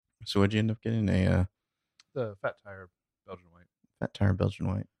So what'd you end up getting? A The Fat Tire Belgian White. Fat Tire Belgian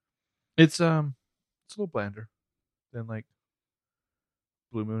White. It's a little blander than like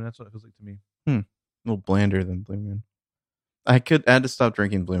Blue Moon. That's what it feels like to me. A little blander than Blue Moon. I had to stop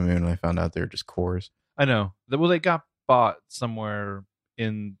drinking Blue Moon when I found out they were just cores. I know. Well, they got bought somewhere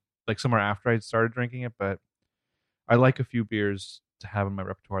somewhere after I started drinking it, but I like a few beers to have in my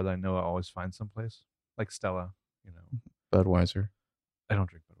repertoire that I know I always find someplace, like Stella. You know, Budweiser. I don't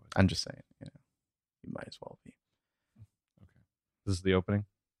drink Budweiser. I'm just saying, you might as well be. Okay, this is the opening.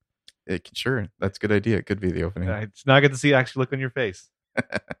 Sure, that's a good idea. It could be the opening. It's not good to see actually look on your face.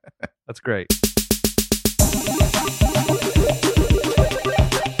 That's great.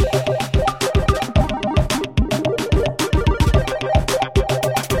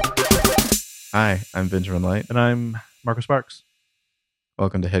 Hi, I'm Benjamin Light. And I'm Marco Sparks.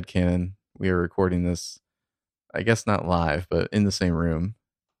 Welcome to Headcanon. We are recording this, I guess not live, but in the same room.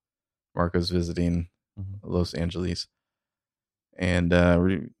 Marco's visiting Los Angeles. And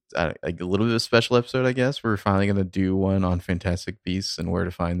we're a little bit of a special episode, I guess. We're finally going to do one on Fantastic Beasts and where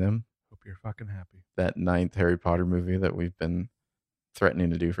to find them. Hope you're fucking happy. That 9th Harry Potter movie that we've been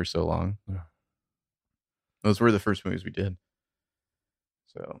threatening to do for so long. Yeah. Those were the first movies we did.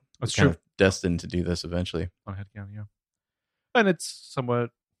 So that's kind true. of destined to do this eventually. On Headcanon, yeah. And it's somewhat,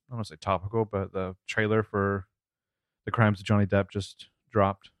 I don't want to say topical, but the trailer for The Crimes of Johnny Depp just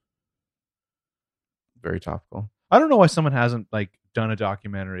dropped. Very topical. I don't know why someone hasn't done a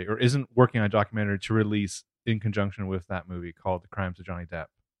documentary or isn't working on a documentary to release in conjunction with that movie called The Crimes of Johnny Depp.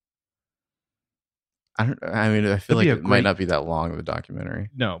 I feel like it might not be that long of a documentary.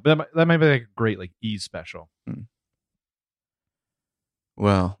 No, but that might be like a great Ease special.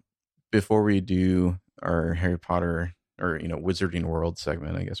 Well, before we do our Harry Potter or Wizarding World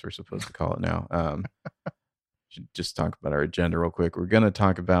segment, I guess we're supposed to call it now. Should just talk about our agenda real quick. We're going to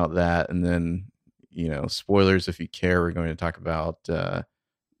talk about that, and then spoilers if you care. We're going to talk about the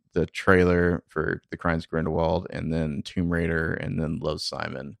trailer for The Crimes of Grindelwald, and then Tomb Raider, and then Love,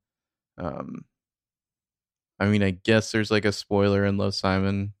 Simon. I guess there's like a spoiler in Love,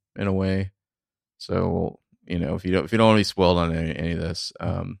 Simon in a way. So if you don't want to be spoiled on any of this,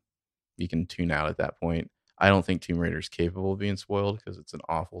 you can tune out at that point. I don't think Tomb Raider is capable of being spoiled because it's an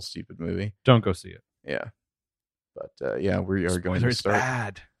awful, stupid movie. Don't go see it. Yeah, but we are going to start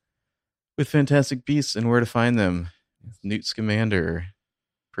bad with Fantastic Beasts and where to find them. Newt Scamander,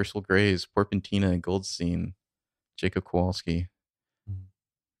 Percival Graves, Porpentina, Goldstein, Jacob Kowalski.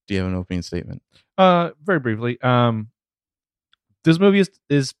 Do you have an opening statement? Very briefly. This movie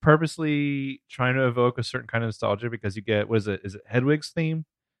is purposely trying to evoke a certain kind of nostalgia because you get, is it Hedwig's theme? Is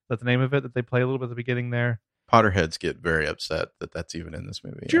that the name of it that they play a little bit at the beginning there? Potterheads get very upset that that's even in this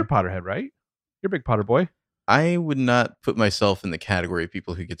movie. You're a Potterhead, right? You're a big Potter boy. I would not put myself in the category of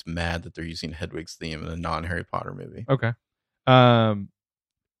people who gets mad that they're using Hedwig's theme in a non-Harry Potter movie. Okay. But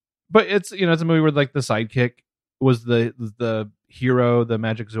it's it's a movie where the sidekick was the hero, the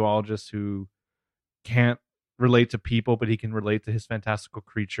magic zoologist who can't relate to people, but he can relate to his fantastical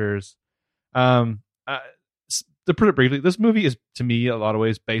creatures. To put it briefly, this movie is, to me, a lot of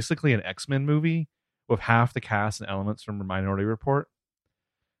ways, basically an X-Men movie with half the cast and elements from Minority Report.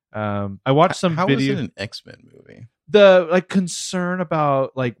 I watched some video. How is it an X-Men movie? The concern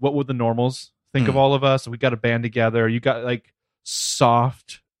about what would the normals think of all of us? We got to band together. You got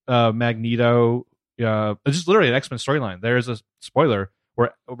soft Magneto. It's just literally an X-Men storyline. There's a spoiler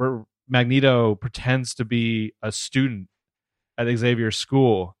where Magneto pretends to be a student at Xavier's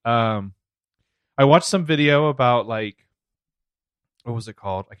school. I watched some video about what was it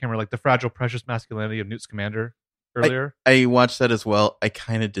called? I can't remember. The Fragile Precious Masculinity of Newt Scamander earlier. I watched that as well. I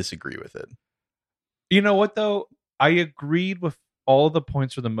kind of disagree with it. You know what though? I agreed with all the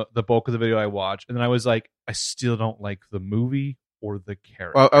points for the bulk of the video I watched, and then I was like, I still don't like the movie or the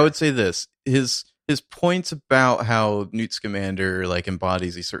character. Well, I would say this: his points about how Newt Scamander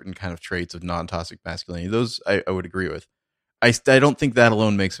embodies a certain kind of traits of non-toxic masculinity, those I would agree with. I don't think that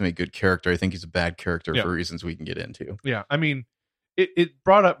alone makes him a good character. I think he's a bad character for reasons we can get into. Yeah, I mean, it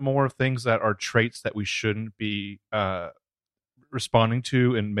brought up more things that are traits that we shouldn't be responding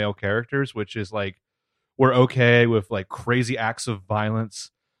to in male characters, which is we're okay with crazy acts of violence,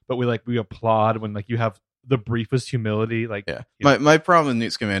 but we applaud when you have the briefest humility. My problem with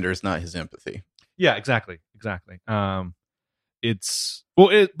Newt Scamander is not his empathy. Yeah, exactly. It's but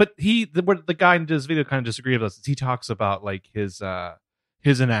the guy in this video kind of disagreed with us. He talks about his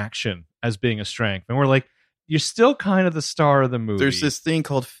inaction as being a strength, and we're like, you're still kind of the star of the movie. There's this thing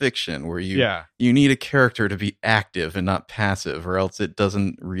called fiction where you need a character to be active and not passive, or else it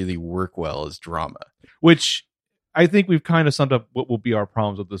doesn't really work well as drama. Which I think we've kind of summed up what will be our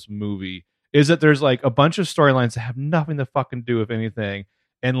problems with this movie. Is that there's like a bunch of storylines that have nothing to fucking do with anything,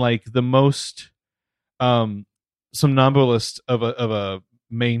 and like the most somnambulist of a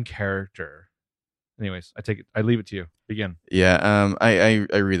main character. Anyways, I leave it to you. Begin. Yeah, I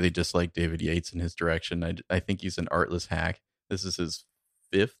really dislike David Yates and his direction. I think he's an artless hack. This is his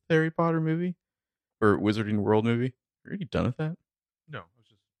 5th Harry Potter movie or Wizarding World movie. Are you already done with that? No, I was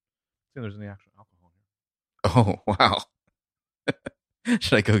just seeing there's any actual alcohol here. Oh wow!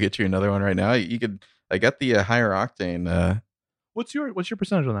 Should I go get you another one right now? You could. I got the higher octane. What's your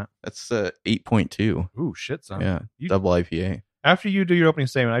percentage on that? That's 8.2. Ooh, shit, son. Yeah, double IPA. After you do your opening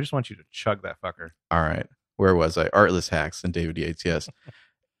statement, I just want you to chug that fucker. All right. Where was I? Artless hacks and David Yates. Yes.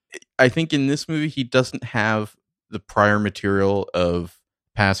 I think in this movie, he doesn't have the prior material of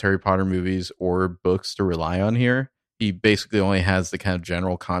past Harry Potter movies or books to rely on here. He basically only has the kind of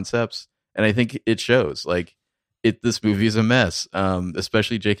general concepts. And I think it shows. Like, this movie is a mess.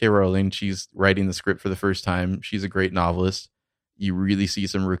 Especially J.K. Rowling. She's writing the script for the first time. She's a great novelist. You really see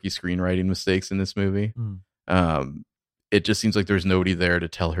some rookie screenwriting mistakes in this movie. It just seems like there's nobody there to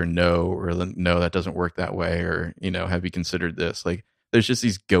tell her no, or no, that doesn't work that way, or, have you considered this? Like, there's just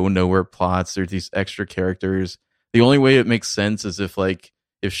these go nowhere plots. There's these extra characters. The only way it makes sense is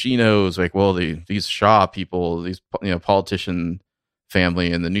if she knows, like, well, these Shaw people, these politician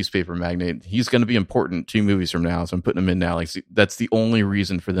family and the newspaper magnate, he's going to be important 2 movies from now, so I'm putting him in now. Like, that's the only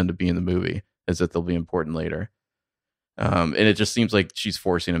reason for them to be in the movie, is that they'll be important later. And it just seems like she's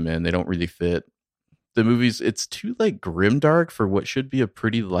forcing them in. They don't really fit. The movies, it's too like grimdark for what should be a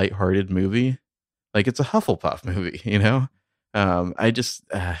pretty lighthearted movie. Like, it's a Hufflepuff movie,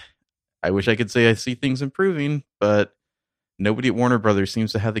 I wish I could say I see things improving, but nobody at Warner Brothers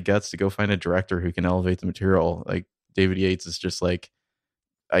seems to have the guts to go find a director who can elevate the material. Like, David Yates is just like,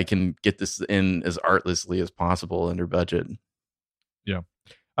 I can get this in as artlessly as possible under budget. Yeah.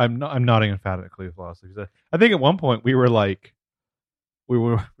 I'm nodding emphatically with Lost. I think at one point we were like, we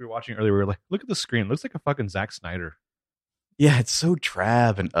were watching earlier. We were like, look at the screen. It looks like a fucking Zack Snyder. Yeah, it's so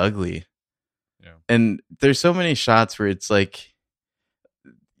drab and ugly. Yeah, and there's so many shots where it's like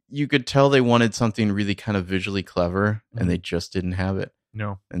you could tell they wanted something really kind of visually clever, and they just didn't have it.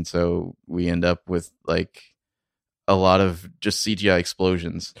 No, and so we end up with like a lot of just CGI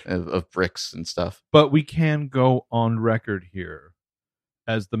explosions of bricks and stuff. But we can go on record here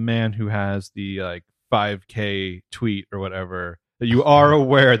as the man who has the like 5K tweet or whatever, that you are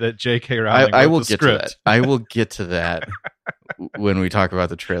aware that J.K. Rowling I wrote will the get script. to that. I will get to that when we talk about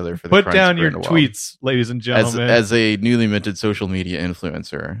the trailer for the Put Crimes down of your Grindelwald. tweets, ladies and gentlemen. As a newly minted social media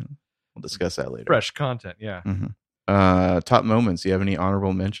influencer. We'll discuss that later. Fresh content, yeah. Mm-hmm. Top moments. Do you have any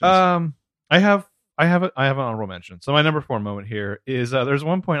honorable mentions? I have an honorable mention. So my number 4 moment here is there's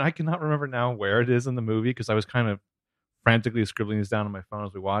one point, I cannot remember now where it is in the movie because I was kind of frantically scribbling these down on my phone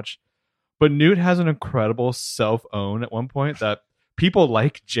as we watch. But Newt has an incredible self-own at one point that people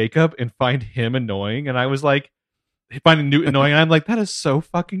like Jacob and find him annoying, and I was like, finding Newt annoying, and I'm like, that is so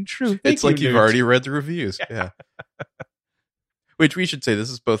fucking true. It's like you've Newt. already read the reviews. Yeah. Which we should say, this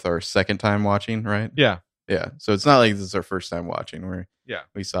is both our second time watching, right? Yeah. Yeah. So it's not like this is our first time watching.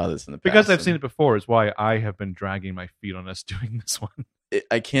 We saw this in the past. Because I've seen it before is why I have been dragging my feet on us doing this one.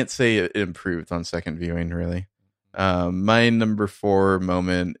 I can't say it improved on second viewing, really. My number 4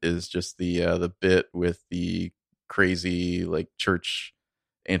 moment is just the bit with the crazy like church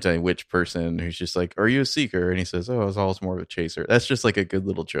anti-witch person who's just like, "Are you a seeker?" And he says, "Oh, I was always more of a chaser." That's just like a good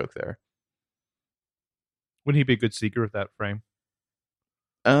little joke there. Wouldn't he be a good seeker with that frame?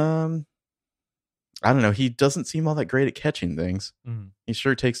 I don't know. He doesn't seem all that great at catching things. Mm-hmm. He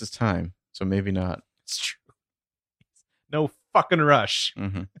sure takes his time, so maybe not. It's true. No fucking rush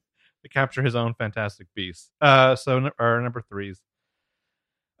Mm-hmm. to capture his own fantastic beast. So our number 3s.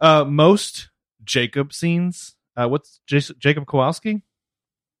 Most Jacob scenes. What's Jacob Kowalski?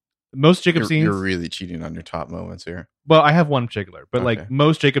 Most Jacob scenes. You're really cheating on your top moments here. Well, I have one particular, but Okay. like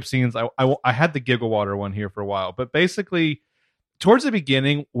most Jacob scenes, I had the Giggle Water one here for a while, but basically towards the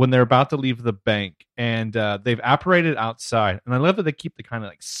beginning when they're about to leave the bank and they've apparated outside, and I love that they keep the kind of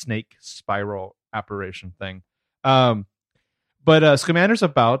like snake spiral apparition thing. But Scamander's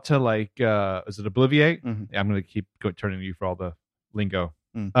about to like, is it obliviate? Mm-hmm. Yeah, I'm going to keep turning to you for all the lingo.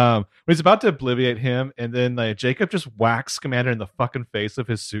 Mm. When he's about to obliviate him, and then like Jacob just whacks Scamander in the fucking face of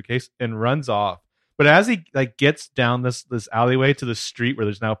his suitcase and runs off. But as he like gets down this alleyway to the street where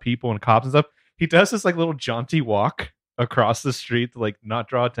there's now people and cops and stuff, he does this like little jaunty walk across the street to like not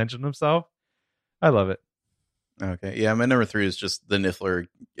draw attention to himself. I love it. Okay, yeah, my number 3 is just the Niffler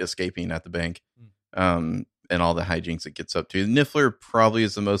escaping at the bank, and all the hijinks it gets up to. Niffler probably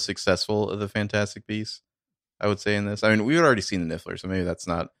is the most successful of the Fantastic Beasts. I would say in this. I mean, we had already seen the Niffler, so maybe that's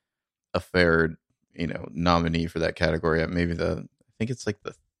not a fair, nominee for that category. Maybe I think it's like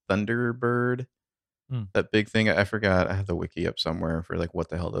the Thunderbird, that big thing. I forgot. I have the wiki up somewhere for like what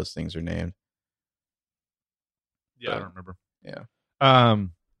the hell those things are named. Yeah, I don't remember. Yeah.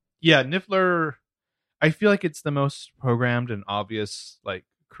 Yeah, Niffler. I feel like it's the most programmed and obvious like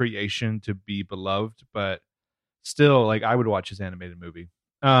creation to be beloved, but still, like I would watch his animated movie.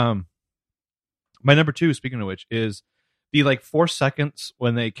 My number 2, speaking of which, is the like 4 seconds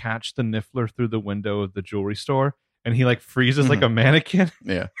when they catch the Niffler through the window of the jewelry store, and he like freezes like a mannequin.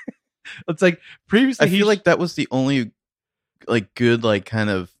 Yeah, it's like previously. I feel like that was the only like good like kind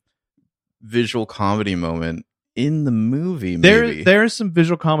of visual comedy moment in the movie. There is some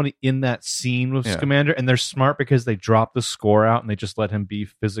visual comedy in that scene with Scamander, and they're smart because they drop the score out and they just let him be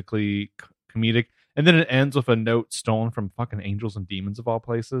physically comedic. And then it ends with a note stolen from fucking Angels and Demons of all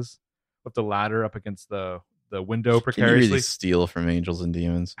places, with the ladder up against the window precariously. Can you really steal from Angels and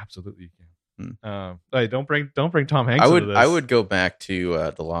Demons? Absolutely, you can. Hey, don't bring Tom Hanks. I would go back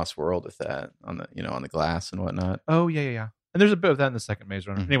to the Lost World with that on the on the glass and whatnot. Oh yeah. And there's a bit of that in the second Maze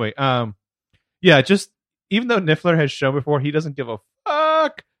Runner. Anyway, yeah, just even though Niffler has shown before, he doesn't give a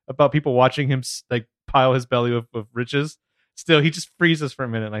fuck about people watching him like pile his belly with riches. Still, he just freezes for a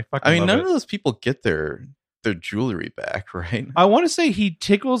minute, and I mean, none of those people get their jewelry back, right? I want to say he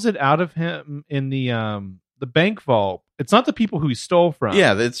tickles it out of him in the bank vault. It's not the people who he stole from.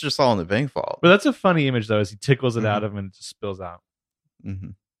 Yeah, it's just all in the bank vault. But that's a funny image, though, as he tickles it out of him and it just spills out.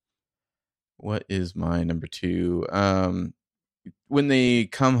 Mm-hmm. What is my number 2? When they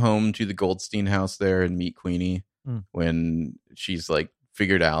come home to the Goldstein house there and meet Queenie, when she's like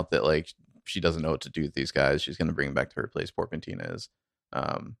figured out that like she doesn't know what to do with these guys, she's going to bring them back to her place. Porpentina is.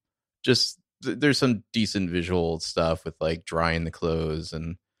 Just there's some decent visual stuff with like drying the clothes,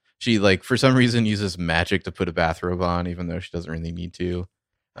 and she like for some reason uses magic to put a bathrobe on, even though she doesn't really need to.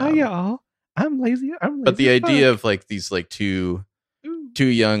 Hi y'all, I'm lazy. But the idea of like these like two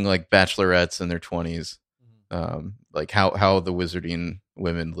young like bachelorettes in their 20s, like how the wizarding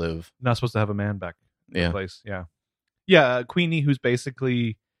women live. Not supposed to have a man back in the place. Yeah. Queenie, who's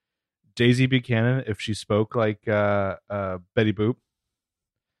basically Daisy Buchanan if she spoke like Betty Boop.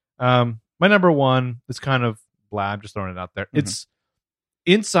 My number 1 is kind of blah. I'm just throwing it out there. It's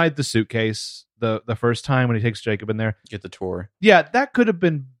inside the suitcase. The first time when he takes Jacob in there, get the tour. Yeah, that could have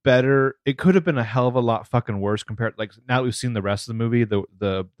been better. It could have been a hell of a lot fucking worse compared. Like now that we've seen the rest of the movie,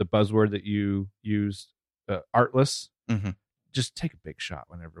 the buzzword that you used, artless. Just take a big shot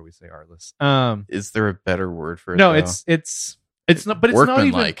whenever we say artless. Is there a better word for it? No, it's not. But it's not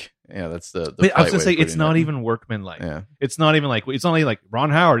even like. Yeah, that's the I was gonna say it's not even workmanlike. Yeah, it's not even like it's only like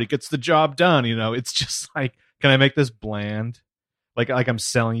Ron Howard. He gets the job done. It's just like, can I make this bland? Like I'm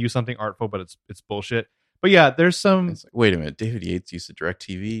selling you something artful, but it's bullshit. But yeah, there's some. Like, wait a minute, David Yates used to direct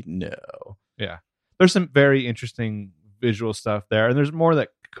TV? No. Yeah, there's some very interesting visual stuff there, and there's more that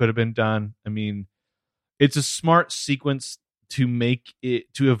could have been done. I mean, it's a smart sequence to make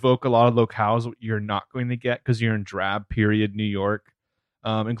it to evoke a lot of locales you're not going to get because you're in drab period New York,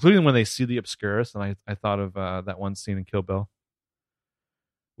 including when they see the Obscurus. And I thought of that one scene in Kill Bill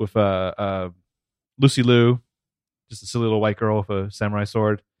with Lucy Liu. Just a silly little white girl with a samurai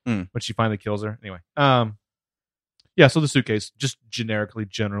sword when she finally kills her. Anyway, yeah. So the suitcase, just generally,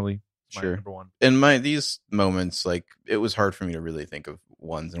 my number 1. And these moments, like it was hard for me to really think of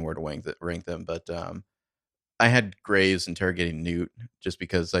ones and where to rank them. But I had Graves interrogating Newt just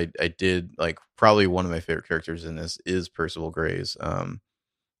because I did like probably one of my favorite characters in this is Percival Graves.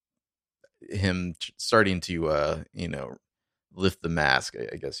 Him starting to lift the mask,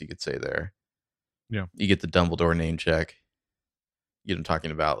 I guess you could say there. Yeah, you get the Dumbledore name check. You get him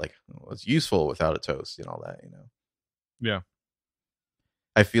talking about like what's useful without a toast and all that. Yeah,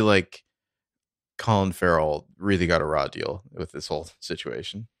 I feel like Colin Farrell really got a raw deal with this whole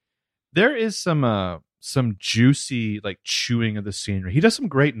situation. There is some juicy like chewing of the scenery. He does some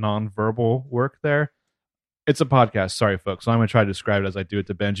great nonverbal work there. It's a podcast, sorry folks, so I'm gonna try to describe it as I do it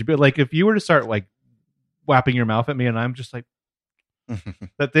to Benji. But like if you were to start like whapping your mouth at me and I'm just like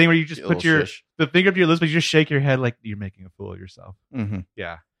that thing where you just put the finger up to your lips, but you just shake your head like you're making a fool of yourself.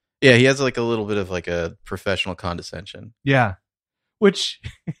 Yeah, he has like a little bit of like a professional condescension. Yeah, which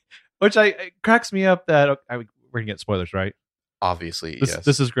it cracks me up that we're gonna get spoilers, right? Obviously, yes.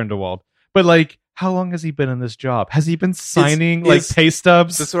 This is Grindelwald, but like, how long has he been in this job? Has he been signing pay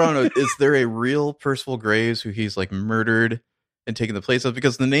stubs? That's what I don't know. Is there a real Percival Graves who he's like murdered and taken the place of?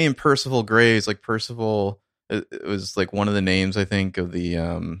 Because the name Percival Graves, like Percival. It was like one of the names I think of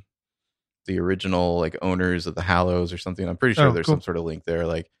the original like owners of the Hallows or something. I'm pretty sure there's some sort of link there.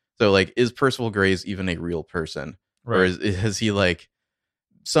 Like So like, is Percival Graves even a real person, or Right. has he like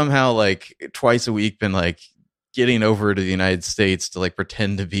somehow like twice a week been like getting over to the United States to like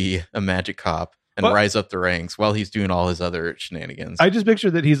pretend to be a magic cop and Well- rise up the ranks while he's doing all his other shenanigans? I just picture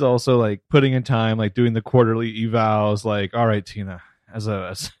that he's also like putting in time, like doing the quarterly evals. Like, all right, Tina, as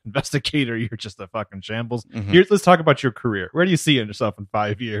an investigator, you're just a fucking shambles. Mhm. Here, let's talk about your career. Where do you see yourself in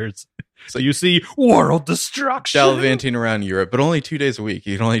 5 years? So- Do you see world destruction? Gallivanting around Europe, but only 2 days a week.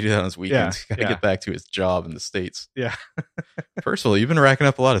 He can only do that on his weekends. Yeah, He's got to yeah. get back to his job in the States. Yeah. Percival, you've been racking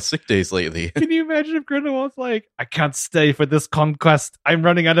up a lot of sick days lately. Can you imagine if Grindelwald's like, I can't stay for this conquest. I'm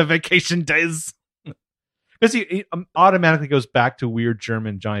running out of vacation days. Because he automatically goes back to weird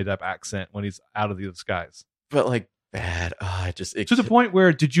German Johnny Depp accent when he's out of the disguise. But like bad. It To the point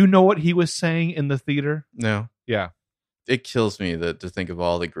where, did you know what he was saying in the theater? No. Yeah. It kills me to think of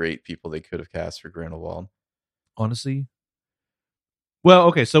all the great people they could have cast for Grindelwald. Honestly. Well,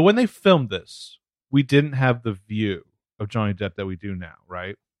 okay, so when they filmed this, we didn't have the view of Johnny Depp that we do now,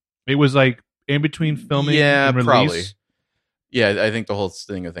 right? It was like in between filming and release. Probably. Yeah, I think the whole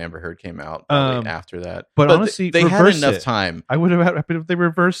thing with Amber Heard came out probably after that. but honestly, they had reverse enough it. time. I would have happy if they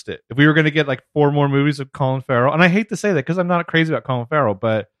reversed it. If we were going to get like 4 more movies of Colin Farrell, and I hate to say that because I'm not crazy about Colin Farrell,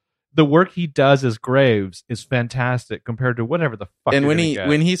 but the work he does as Graves is fantastic compared to whatever the fuck. And you're when gonna he get.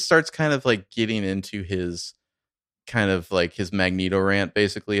 when he starts kind of like getting into his kind of like his Magneto rant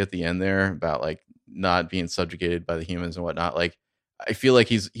basically at the end there about like not being subjugated by the humans and whatnot, like I feel like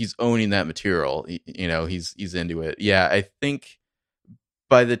he's owning that material. He's into it. Yeah, I think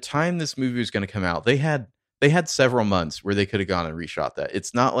by the time this movie was going to come out, they had several months where they could have gone and reshot that.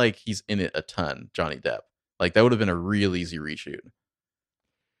 It's not like he's in it a ton, Johnny Depp. Like that would have been a real easy reshoot.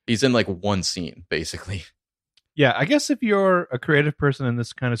 He's in like one scene, basically. Yeah, I guess if you're a creative person in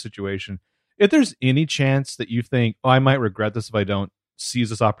this kind of situation, if there's any chance that you think, I might regret this if I don't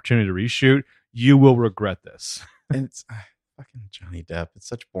seize this opportunity to reshoot, you will regret this. And it's fucking Johnny Depp. It's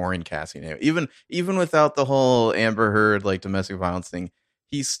such boring casting. Even without the whole Amber Heard like domestic violence thing,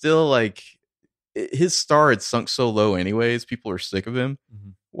 he's still like his star had sunk so low anyways. People are sick of him.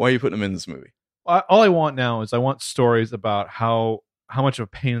 Mhm. Why are you putting him in this movie? All I want now is I want stories about how much of a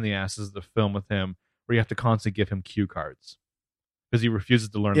pain in the ass is the film with him, where you have to constantly give him cue cards because he refuses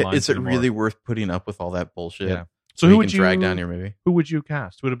to learn lines. Is it anymore. really worth putting up with all that bullshit? Yeah. So he who would can you drag down your movie? Who would you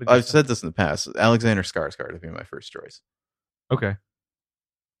cast? Who would have been? I've said this in the past. Alexander Skarsgård would be my first choice. Okay,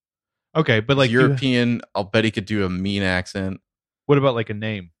 but like He's European, I'll bet he could do a mean accent. what about like a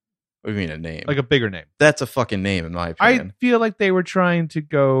name, What do you mean a name? like a bigger name? That's a fucking name in my opinion. I feel like they were trying to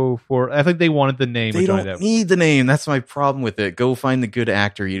go for. I think they wanted the name. They of Johnny don't Depp. need the name. That's my problem with it. Go find the good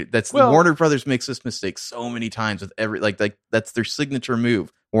actor. Well- Warner Brothers makes this mistake so many times with every like that's their signature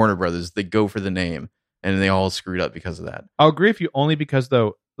move. Warner Brothers, they go for the name and they all screwed up because of that. I'll agree with you only because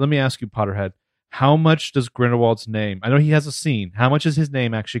though. Let me ask you, Potterhead. How much does Grindelwald's name? I know he has a scene. How much does his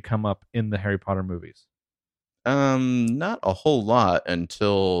name actually come up in the Harry Potter movies? Not a whole lot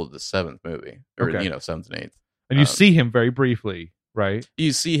until the 7th movie, or Okay. 7th and 8th. And you see him very briefly, right?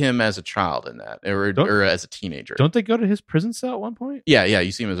 You see him as a child in that, or as a teenager. Don't they go to his prison cell at one point? Yeah.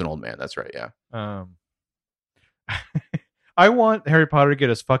 You see him as an old man. That's right. Yeah. I want Harry Potter to get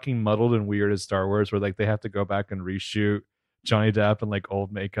as fucking muddled and weird as Star Wars, where like they have to go back and reshoot Johnny Depp in like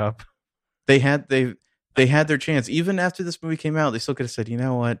old makeup. They had their chance. Even after this movie came out, they still could have said, you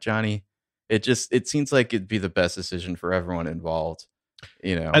know what, Johnny, it seems like it'd be the best decision for everyone involved.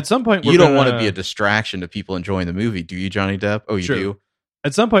 At some point, you don't want to be a distraction to people enjoying the movie, do you, Johnny Depp? Oh, you Sure. do?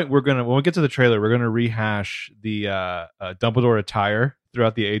 At some point, when we get to the trailer, we're gonna rehash the Dumbledore attire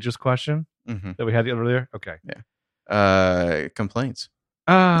throughout the ages question Mm-hmm. that we had earlier. Okay. Complaints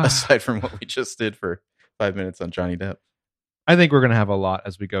Uh, aside from what we just did for 5 minutes on Johnny Depp. I think we're gonna have a lot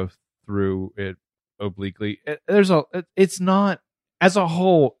as we go through it obliquely. It's not as a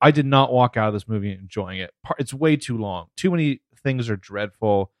whole. I did not walk out of this movie enjoying it. It's way too long. Too many things are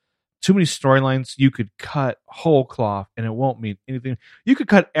dreadful. Too many storylines. You could cut whole cloth and it won't mean anything. You could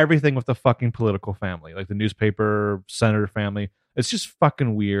cut everything with the fucking political family, like the newspaper senator family. It's just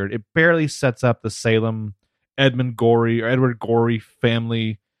fucking weird. It barely sets up the Salem Edward Gorey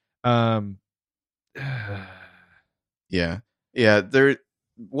family. Yeah.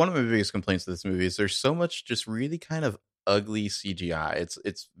 One of my biggest complaints of this movie is there's so much just really kind of ugly CGI.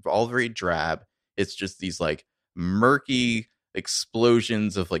 It's all very drab. It's just these like murky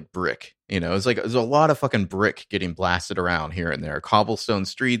explosions of like brick. It's like there's a lot of fucking brick getting blasted around here and there. Cobblestone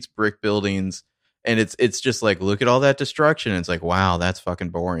streets, brick buildings, and it's just like, look at all that destruction. It's like, wow, that's fucking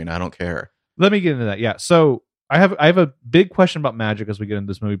boring. I don't care. Let me get into that. Yeah. So I have a big question about magic as we get into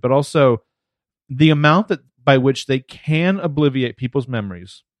this movie, but also the amount by which they can obliviate people's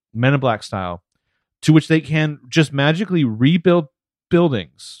memories Men in Black style, to which they can just magically rebuild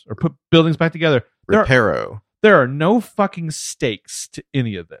buildings or put buildings back together. Reparo. There are no fucking stakes to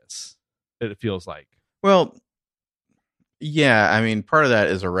any of this, it feels like. Well, yeah, I mean, part of that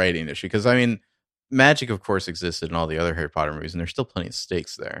is a writing issue because, I mean, magic, of course, existed in all the other Harry Potter movies, and there's still plenty of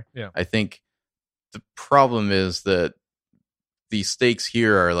stakes there. Yeah. I think the problem is that the stakes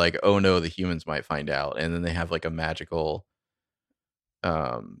here are like, oh no, the humans might find out, and then they have like a magical,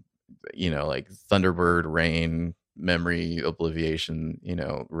 like Thunderbird rain, memory obliviation,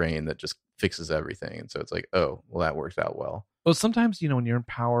 rain that just fixes everything, and so it's like, oh, well, that works out well. Well, sometimes when you're in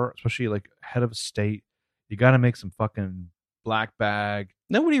power, especially like head of a state, you got to make some fucking black bag.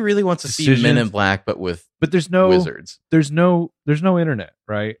 Nobody really wants to see Men in Black, but there's no wizards. There's no internet,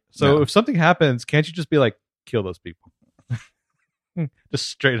 right? So No. if something happens, can't you just be like, kill those people? Just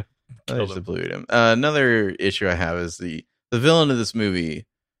straight up kill them. Another issue I have is the villain of this movie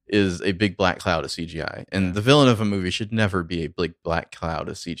is a big black cloud of CGI, and the villain of a movie should never be a big black cloud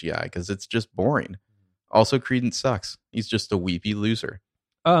of CGI because it's just boring. Also, Credence sucks. He's just a weepy loser.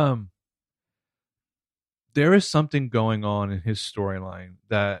 There is something going on in his storyline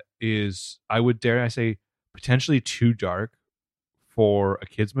that is, I would dare I say, potentially too dark for a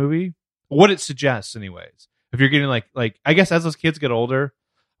kids movie. What it suggests, anyways. If you're getting like I guess as those kids get older,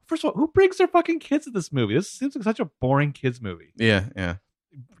 first of all, who brings their fucking kids to this movie? This seems like such a boring kids movie. Yeah.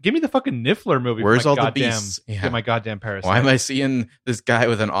 Give me the fucking Niffler movie. Where's all the beasts? Get my goddamn Parasite. Why am I seeing this guy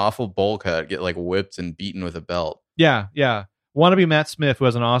with an awful bowl cut get like whipped and beaten with a belt? Yeah. Want to be Matt Smith, who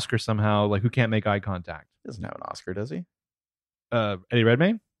has an Oscar somehow, like who can't make eye contact. He doesn't have an Oscar, does he? Eddie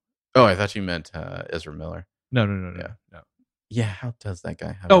Redmayne? Oh, I thought you meant Ezra Miller. No. Yeah, how does that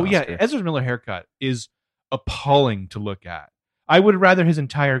guy have an Oscar? Yeah, Ezra Miller haircut is appalling to look at. I would rather his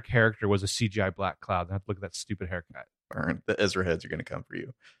entire character was a CGI black cloud than have to look at that stupid haircut. Burn. The Ezra heads are going to come for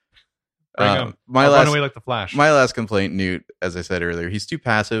you. Run away like the Flash. My last complaint, Newt, as I said earlier, he's too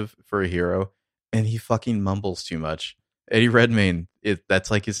passive for a hero, and he fucking mumbles too much. Eddie Redmayne, that's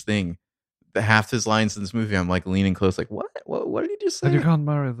like his thing. Half his lines in this movie, I'm like leaning close, like, what did he just say? And you can't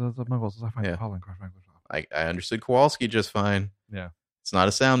marry the Muggles. I find Yeah. appalling. I understood Kowalski just fine. Yeah. It's not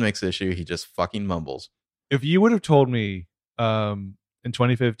a sound mix issue. He just fucking mumbles. If you would have told me in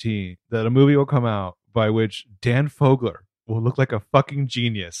 2015 that a movie will come out by which Dan Fogler will look like a fucking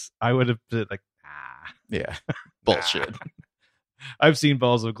genius, I would have been like, Yeah. Bullshit. I've seen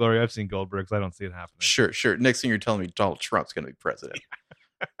Balls of Glory. I've seen Goldbergs. I don't see it happening. Sure. Next thing you're telling me Donald Trump's going to be president.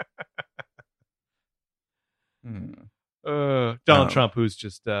 Donald Trump, who's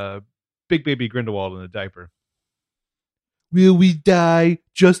just big baby Grindelwald in a diaper. Will we die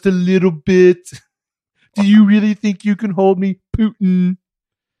just a little bit? Do you really think you can hold me, Putin?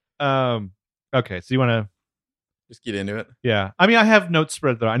 Okay, so you want to just get into it? Yeah. I mean, I have notes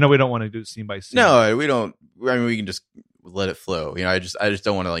spread though. I know we don't want to do scene by scene. No, we don't. I mean, we can just let it flow. I just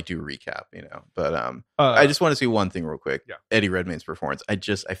don't want to like do a recap, But I just want to say one thing real quick. Yeah. Eddie Redmayne's performance. I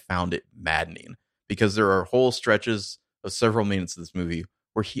found it maddening because there are whole stretches of several minutes of this movie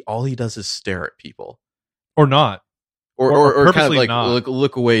where all he does is stare at people. Or not. Or kind of purposely like not.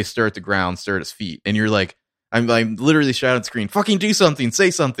 look away, stare at the ground, stare at his feet. And you're like, I'm literally shouting at the screen, fucking do something,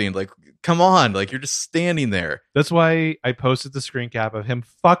 say something. Like, come on. Like, you're just standing there. That's why I posted the screen cap of him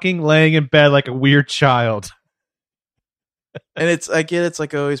fucking laying in bed like a weird child. And I get it's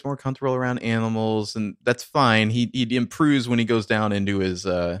like, oh, he's more comfortable around animals, and that's fine. He improves when he goes down into his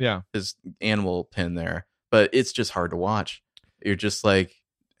his animal pen there. But it's just hard to watch. You're just like,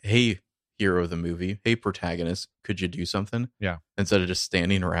 hey, hero of the movie, hey, protagonist, could you do something? Yeah. Instead of just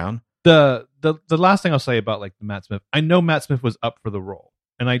standing around. The last thing I'll say about like Matt Smith, I know Matt Smith was up for the role,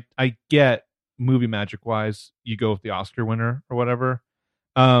 and I get movie magic wise, you go with the Oscar winner or whatever.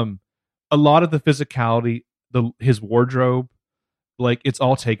 A lot of the physicality, his wardrobe, like it's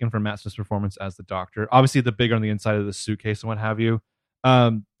all taken from Matt Smith's performance as the Doctor. Obviously, the bigger on the inside of the suitcase and what have you.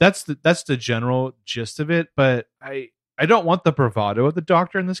 That's the general gist of it. But I don't want the bravado of the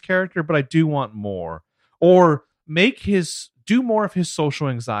Doctor in this character, but I do want more, or do more of his social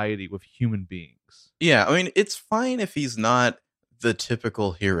anxiety with human beings. Yeah, I mean, it's fine if he's not the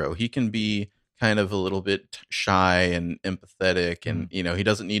typical hero. He can be kind of a little bit shy and empathetic, and he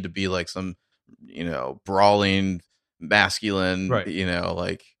doesn't need to be like some brawling masculine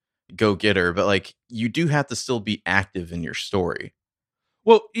like go-getter, but like you do have to still be active in your story.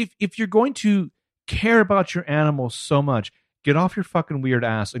 Well, if you're going to care about your animals so much, get off your fucking weird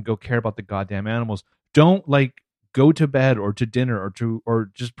ass and go care about the goddamn animals. Don't like go to bed or to dinner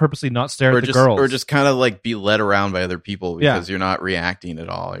or just purposely not stare at the girls, or just kind of like be led around by other people because you're not reacting at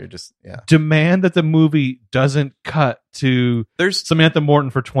all. You're just demand that the movie doesn't cut to there's Samantha Morton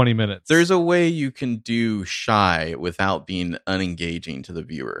for 20 minutes. There's a way you can do shy without being unengaging to the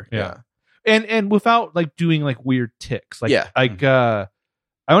viewer. And without like doing like weird ticks. Like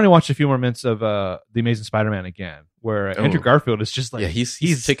I only watched a few more minutes of The Amazing Spider-Man again, where Andrew Garfield is just like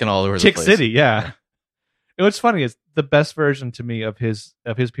he's ticking all over the Tick place. City, yeah. And what's funny is the best version to me of his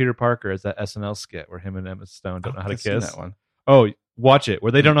Peter Parker is that SNL skit where him and Emma Stone don't know how to kiss. That one. Oh, watch it,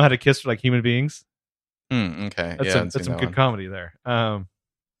 where they don't know how to kiss for like human beings. Okay, that's some good comedy there. I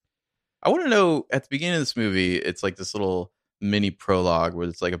want to know at the beginning of this movie, it's like this little mini prologue where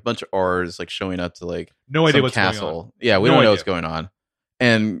it's like a bunch of R's like showing up to like no idea what's castle. going on. Yeah, we don't know what's going on.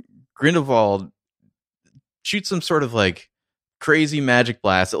 And Grindelwald shoots some sort of like crazy magic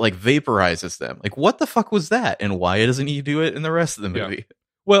blast that like vaporizes them. Like, what the fuck was that? And why doesn't he do it in the rest of the movie? Yeah.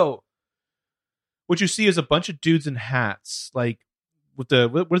 Well, what you see is a bunch of dudes in hats, like with the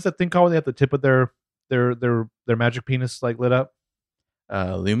what is that thing called? Where they have the tip of their magic penis like lit up.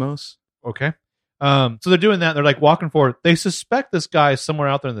 Lumos. Okay. So they're doing that. They're like walking forward. They suspect this guy is somewhere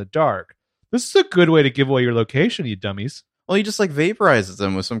out there in the dark. This is a good way to give away your location, you dummies. Well, he just like vaporizes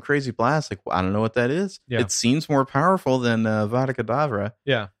them with some crazy blast. Like, I don't know what that is. Yeah. It seems more powerful than Vada Kedavra.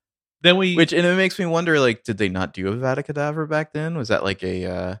 Yeah. Then and it makes me wonder, like, did they not do a Vada Kedavra back then? Was that like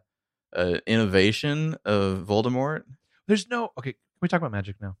a innovation of Voldemort? There's no. Okay, can we talk about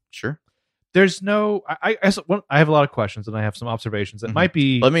magic now? Sure. There's no. I have a lot of questions and I have some observations that might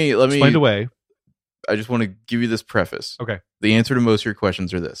be let me explained away. I just want to give you this preface. Okay. The answer to most of your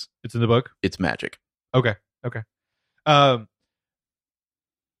questions are this. It's in the book? It's magic. Okay.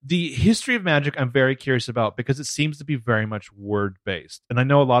 The history of magic I'm very curious about because it seems to be very much word-based. And I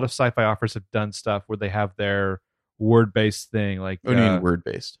know a lot of sci-fi authors have done stuff where they have their word-based thing. Like, what do you mean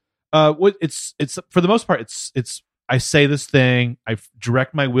word-based? It's for the most part, it's I say this thing, I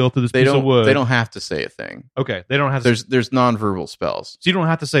direct my will through this piece of wood. They don't have to say a thing. Okay. They don't have to. There's nonverbal spells. So you don't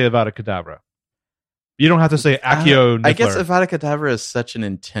have to say Avada Kedavra. You don't have to say Accio Niffler. I guess Avada Kedavra is such an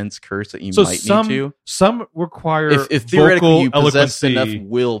intense curse that you might need to. Some require if theoretically you eloquency. possess enough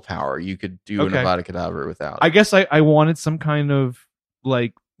willpower, you could do an Avada Kedavra without. I guess I wanted some kind of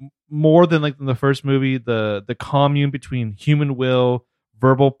like more than like in the first movie, the commune between human will,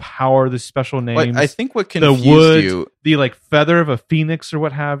 verbal power, the special names. I think what confused the wood, you, the like feather of a phoenix or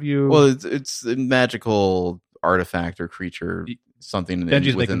what have you. Well, it's a magical artifact or creature. Something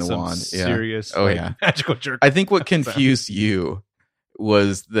Benji's within the some wand. Serious, magical jerk. I think what confused you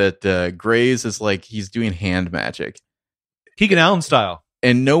was that Graves is like he's doing hand magic, Keegan Allen style,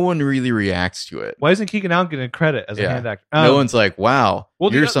 and no one really reacts to it. Why isn't Keegan Allen getting credit as a hand actor? No one's like, "Wow,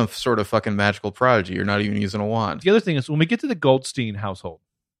 well, you're some sort of fucking magical prodigy. You're not even using a wand." The other thing is when we get to the Goldstein household.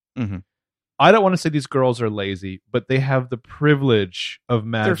 I don't want to say these girls are lazy, but they have the privilege of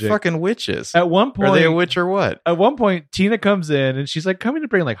magic. They're fucking witches. At one point, are they a witch or what? At one point, Tina comes in and she's like coming to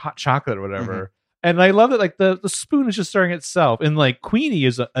bring like hot chocolate or whatever. And I love that like the spoon is just stirring itself. And like Queenie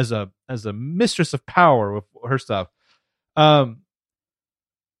is as a mistress of power with her stuff.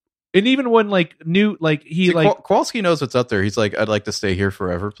 And even when like Kowalski knows what's up there. He's like, I'd like to stay here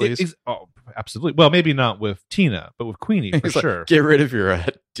forever, please. Absolutely. Well, maybe not with Tina, but with Queenie for sure. Like, get rid of your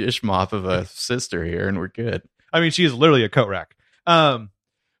dish mop of a sister here, and we're good. I mean, she is literally a coat rack. But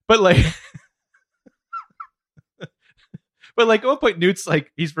like, but like at one point, Newt's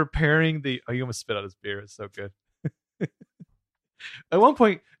like he's preparing the. Oh, you almost spit out his beer. It's so good. At one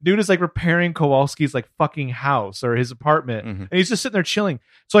point, Newt is like repairing Kowalski's like fucking house or his apartment, and he's just sitting there chilling.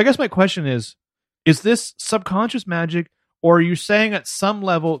 So I guess my question is this subconscious magic, or are you saying at some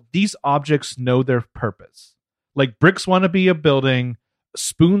level these objects know their purpose? Like bricks want to be a building,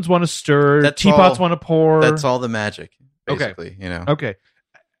 spoons want to stir, teapots want to pour. That's all the magic, basically. Okay. You know. Okay.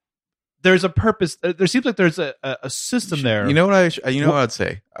 There's a purpose. There seems like there's a system there. You know what what I'd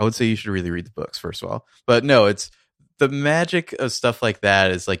say? I would say you should really read the books first of all. But no, it's. The magic of stuff like that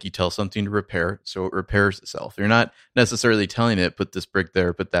is like you tell something to repair, so it repairs itself. You're not necessarily telling it, put this brick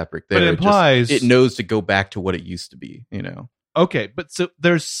there, put that brick there. But it implies it knows to go back to what it used to be, you know? Okay, but so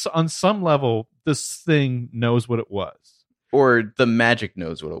there's on some level, this thing knows what it was. Or the magic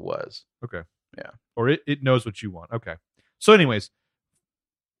knows what it was. Okay. Yeah. Or it knows what you want. Okay. So anyways,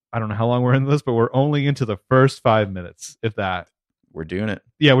 I don't know how long we're in this, but we're only into the first 5 minutes, if that. We're doing it.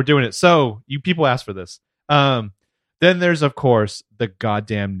 Yeah, we're doing it. So you people asked for this. Then there's, of course, the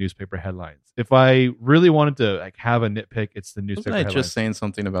goddamn newspaper headlines. If I really wanted to like have a nitpick, it's the newspaper headlines. Just saying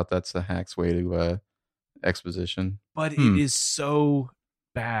something about that's a hack's way to exposition. But it is so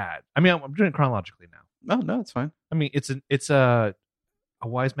bad. I mean, I'm doing it chronologically now. Oh no, it's fine. I mean, it's a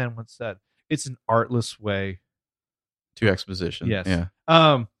wise man once said, it's an artless way to exposition. Yes. Yeah.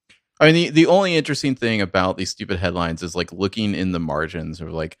 I mean, the only interesting thing about these stupid headlines is like looking in the margins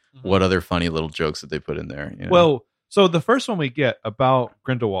of like what other funny little jokes that they put in there. You know? Well, so the first one we get about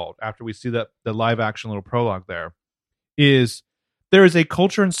Grindelwald after we see the live action little prologue there is there is a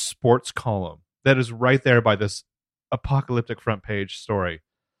culture and sports column that is right there by this apocalyptic front page story.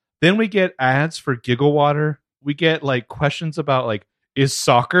 Then we get ads for Giggle Water. We get like questions about like, is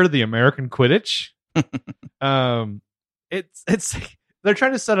soccer the American Quidditch? It's they're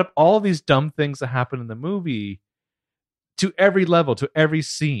trying to set up all these dumb things that happen in the movie to every level, to every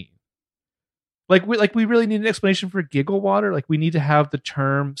scene. Like we really need an explanation for Giggle Water. Like we need to have the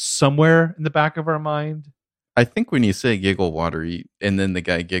term somewhere in the back of our mind. I think when you say Giggle Water, and then the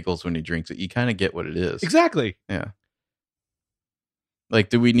guy giggles when he drinks it, you kind of get what it is. Exactly. Yeah. Like,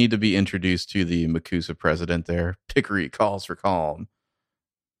 do we need to be introduced to the MACUSA president there? Pickery calls for calm.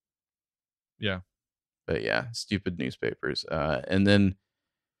 Yeah. But yeah, stupid newspapers. And then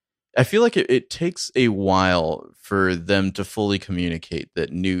I feel like it takes a while for them to fully communicate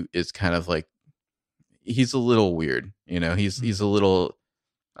that Newt is kind of like, he's a little weird. You know, he's a little,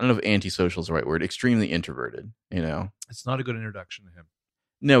 I don't know if antisocial is the right word, extremely introverted, you know. It's not a good introduction to him.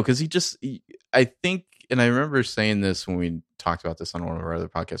 No, because I think, and I remember saying this when we talked about this on one of our other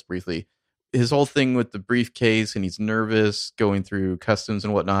podcasts briefly, his whole thing with the briefcase and he's nervous going through customs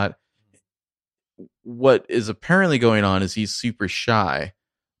and whatnot. What is apparently going on is he's super shy,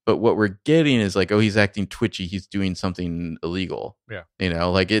 but what we're getting is like, oh, he's acting twitchy. He's doing something illegal. Yeah. You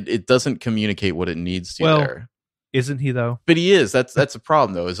know, like it doesn't communicate what it needs to there. Isn't he though? But he is. That's a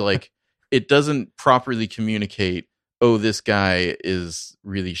problem though, is like, it doesn't properly communicate, oh, this guy is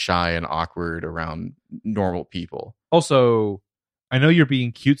really shy and awkward around normal people. Also, I know you're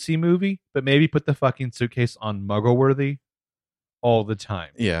being cutesy movie, but maybe put the fucking suitcase on Muggle-worthy all the time.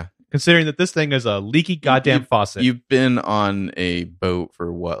 Yeah. Considering that this thing is a leaky goddamn faucet. You've been on a boat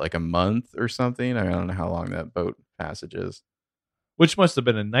for what, like a month or something? I don't know how long that boat passage is. Which must have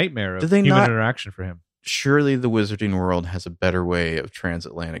been a nightmare of human interaction for him. Surely the Wizarding World has a better way of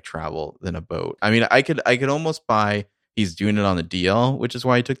transatlantic travel than a boat. I mean, I could almost buy he's doing it on the DL, which is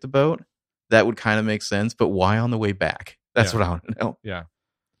why he took the boat. That would kind of make sense, but why on the way back? That's what I want to know. Yeah.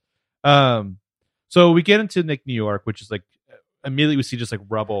 So we get into New York, which is like immediately we see just like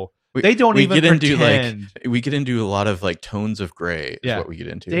rubble. They don't even pretend. We get into a lot of like tones of gray is what we get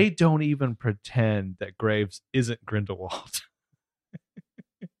into. They don't even pretend that Graves isn't Grindelwald.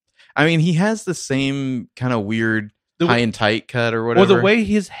 I mean, he has the same kind of weird high and tight cut or whatever. Or the way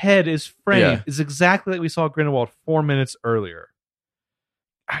his head is framed is exactly like we saw Grindelwald 4 minutes earlier.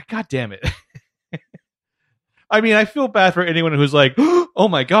 God damn it. I mean, I feel bad for anyone who's like, oh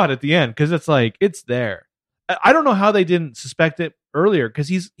my God, at the end, because it's like, it's there. I don't know how they didn't suspect it earlier, because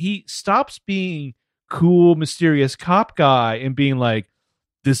he stops being cool, mysterious cop guy and being like,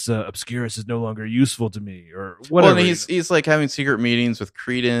 this Obscurus is no longer useful to me, or whatever. Well, and he's like having secret meetings with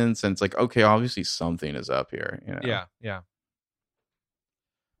Credence, and it's like, okay, obviously something is up here. You know? Yeah.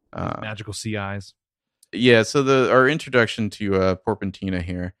 Magical sea eyes. Yeah, so our introduction to Porpentina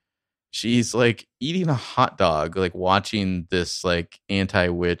here, she's like eating a hot dog, like watching this like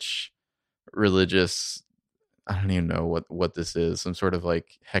anti-witch religious, I don't even know what this is, some sort of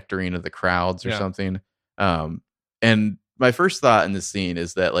like hectoring of the crowds or something. And my first thought in this scene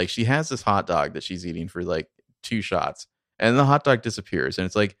is that like she has this hot dog that she's eating for like 2 shots, and the hot dog disappears, and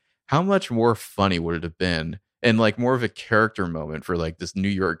it's like, how much more funny would it have been, and like more of a character moment for like this New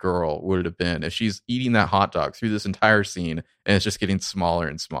York girl would it have been if she's eating that hot dog through this entire scene and it's just getting smaller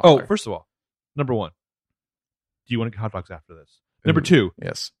and smaller. Oh, first of all, number 1, do you want to get hot dogs after this? Number 2,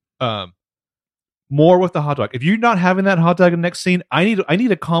 yes. More with the hot dog. If you're not having that hot dog in the next scene, I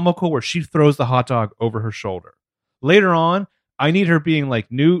need a comical where she throws the hot dog over her shoulder. Later on, I need her being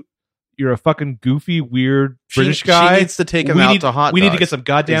like, Newt, you're a fucking goofy, weird British guy. She needs to take him out to hot dogs. We need to get some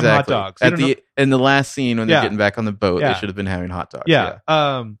goddamn hot dogs. In the last scene when they're getting back on the boat, they should have been having hot dogs. Yeah.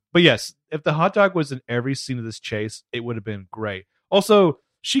 But yes, if the hot dog was in every scene of this chase, it would have been great. Also,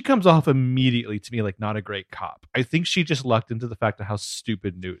 she comes off immediately to me like not a great cop. I think she just lucked into the fact of how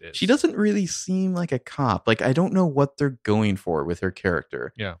stupid Newt is. She doesn't really seem like a cop. Like, I don't know what they're going for with her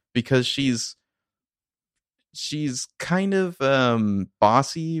character. Yeah. Because she's kind of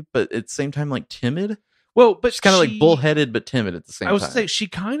bossy, but at the same time like timid. Well, but she's kind of like bullheaded but timid at the same time. I was say she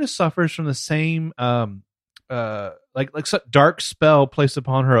kind of suffers from the same like dark spell placed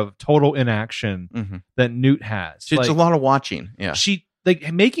upon her of total inaction that Newt has. It's a lot of watching. Yeah. She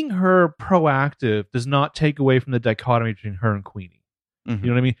like making her proactive does not take away from the dichotomy between her and Queenie. Mhm. You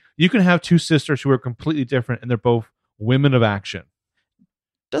know what I mean? You can have two sisters who are completely different and they're both women of action.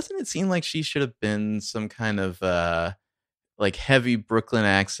 Doesn't it seem like she should have been some kind of like heavy Brooklyn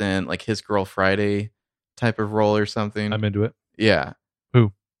accent, like His Girl Friday type of role or something? I'm into it. Yeah.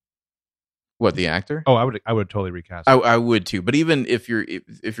 Who? What, the actor? Oh, I would totally recast. I would too. But even if you're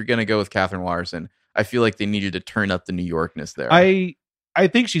gonna go with Catherine Larson, I feel like they needed to turn up the New Yorkness there. I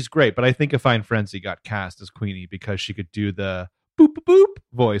think she's great, but I think Fine Frenzy got cast as Queenie because she could do the boop boop boop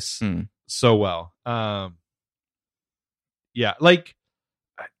voice so well. Yeah, like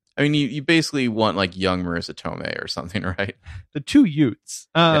I mean, you basically want like young Marissa Tomei or something, right? the two Utes.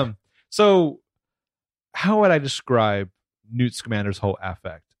 So how would I describe Newt Scamander's whole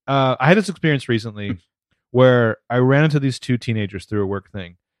affect? I had this experience recently where I ran into these two teenagers through a work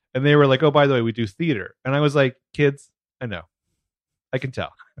thing, and they were like, "Oh, by the way, we do theater," and I was like, "Kids, I know, I can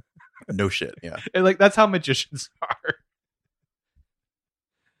tell." No shit, yeah. And like that's how magicians are.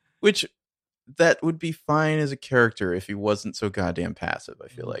 Which that would be fine as a character if he wasn't so goddamn passive. I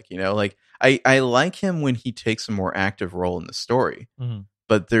feel like, you know, like I like him when he takes a more active role in the story. Mm-hmm.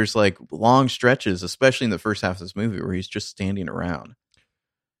 But there's like long stretches, especially in the first half of this movie, where he's just standing around.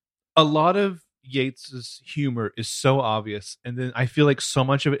 A lot of Yates's humor is so obvious, and then I feel like so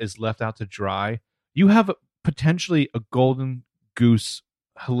much of it is left out to dry. You have potentially a golden goose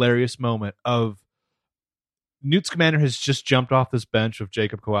hilarious moment of Newt Scamander has just jumped off this bench of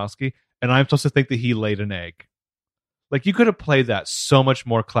Jacob Kowalski, and I'm supposed to think that he laid an egg. Like, you could have played that so much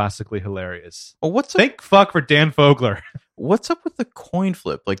more classically hilarious. Well, thank fuck for Dan Fogler. What's up with the coin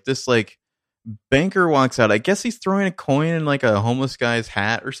flip? Like, this like banker walks out. I guess he's throwing a coin in like a homeless guy's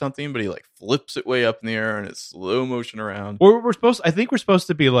hat or something, but he like flips it way up in the air and it's slow motion around. Or I think we're supposed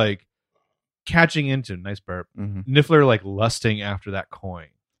to be like catching into, nice burp, Niffler like lusting after that coin.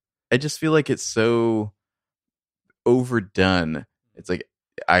 I just feel like it's so overdone. It's like,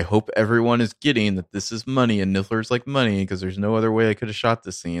 I hope everyone is getting that this is money and Niffler's like money, because there's no other way I could have shot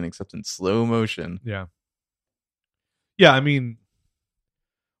this scene except in slow motion. Yeah. Yeah, I mean,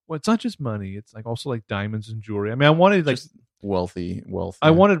 well, it's not just money. It's like also like diamonds and jewelry. I mean, I wanted like just wealthy. I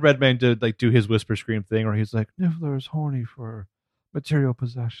wanted Redmayne to like do his whisper scream thing where he's like, Niffler is horny for material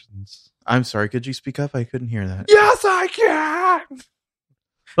possessions. I'm sorry, could you speak up? I couldn't hear that. Yes, I can.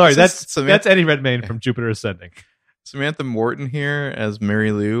 Sorry, that's Eddie Redmayne from Jupiter Ascending. Samantha Morton here as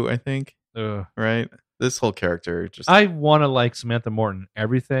Mary Lou, I think. Right? This whole character just... I want to like Samantha Morton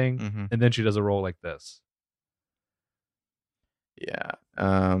everything, and then she does a role like this. Yeah.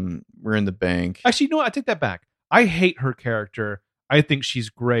 We're in the bank. Actually, no, I take that back. I hate her character. I think she's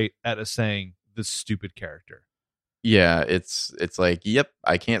great at saying this stupid character. Yeah, it's like, yep,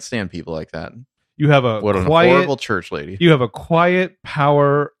 I can't stand people like that. You have a horrible church lady. You have a quiet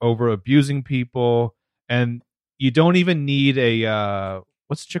power over abusing people, and you don't even need a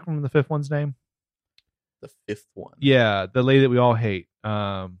what's the chick from the fifth one's name? The fifth one. Yeah, the lady that we all hate.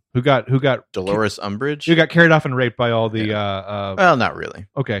 Who got Dolores Umbridge? Who got carried off and raped by all the well, not really.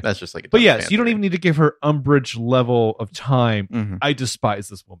 Okay. That's just like a But yes, you don't even need to give her Umbridge level of time. I despise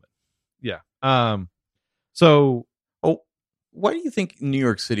this woman. Yeah. So why do you think New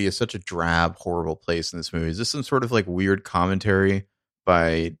York City is such a drab, horrible place in this movie? Is this some sort of like weird commentary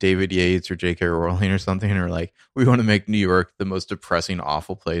by David Yates or J.K. Rowling or something? Or like, we want to make New York the most depressing,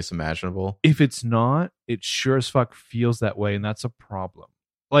 awful place imaginable? If it's not, it sure as fuck feels that way, and that's a problem.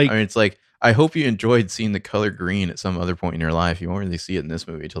 Like, I mean, it's like, I hope you enjoyed seeing the color green at some other point in your life. You won't really see it in this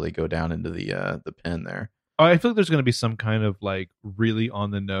movie until they go down into the pen there. I feel like there's going to be some kind of like really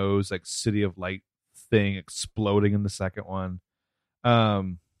on the nose, like City of Light thing exploding in the second one.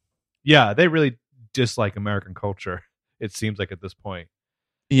 Yeah, they really dislike American culture, it seems like at this point.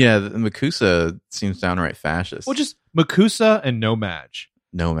 Yeah, the MACUSA seems downright fascist. Well, just MACUSA and No Madge.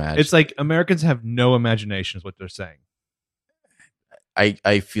 No Madge. It's like Americans have no imagination is what they're saying.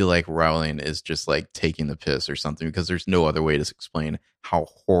 I feel like Rowling is just like taking the piss or something, because there's no other way to explain how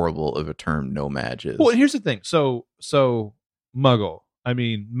horrible of a term No Madge is. Well, here's the thing. So Muggle. I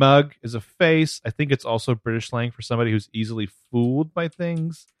mean, mug is a face. I think it's also British slang for somebody who's easily fooled by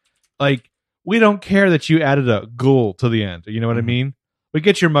things. Like, we don't care that you added a ghoul to the end. You know what I mean? We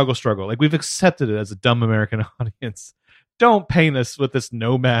get your Muggle struggle. Like, we've accepted it as a dumb American audience. Don't paint us with this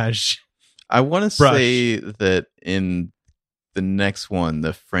No Madge. I want to say that in the next one,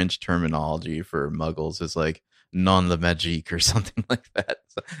 the French terminology for Muggles is like non la magique or something like that.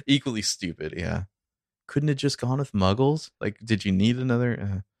 So, equally stupid, yeah. Couldn't it just gone with Muggles? Like, did you need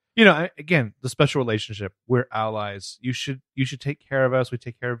another? You know, again, the special relationship. We're allies. You should take care of us. We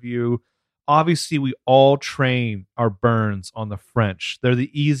take care of you. Obviously, we all train our burns on the French. They're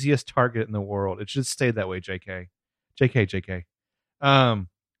the easiest target in the world. It should stay that way, JK. JK.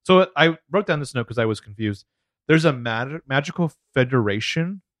 So I wrote down this note because I was confused. There's a magical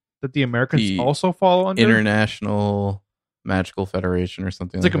federation that the Americans The also fall under. International Magical Federation or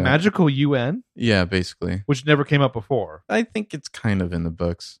something It's like a that. magical UN, Yeah, basically. which never came up before. I think it's kind of in the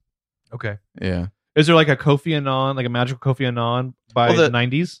books. Okay. Yeah. Is there like a Kofi Annan, like a magical Kofi Annan by the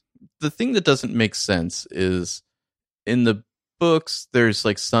 90s? The thing that doesn't make sense is in the books, there's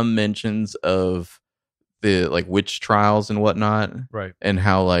like some mentions of the like witch trials and whatnot, Right. and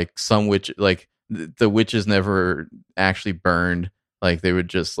how like some witch, like the witches never actually burned. Like they would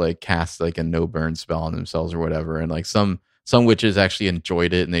just like cast like a no burn spell on themselves or whatever, and like some witches actually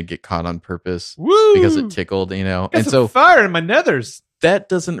enjoyed it and they'd get caught on purpose Woo! because it tickled, you know. Got And some so fire in my nethers. that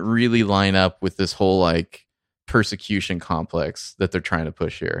doesn't really line up with this whole like persecution complex that they're trying to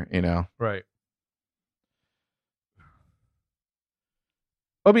push here, you know. Right.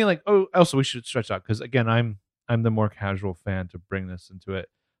 I mean, like, also we should stretch out because again, I'm the more casual fan to bring this into it.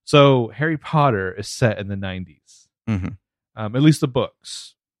 So Harry Potter is set in the 90s. Mhm. At least the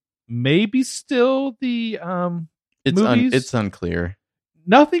books. Maybe still the movies. It's unclear.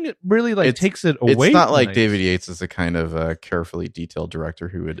 Nothing really like takes it away. It's not from like the 90s. David Yates is a kind of carefully detailed director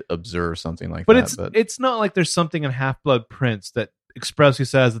who would observe something like But that. it's not like there's something in Half Blood Prince that expressly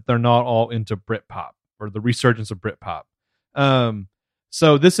says that they're not all into Britpop or the resurgence of Britpop.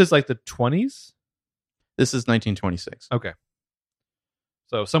 So this is like the 20s. This is 1926. Okay.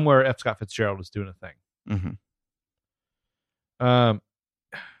 So somewhere F. Scott Fitzgerald is doing a thing. Mm-hmm.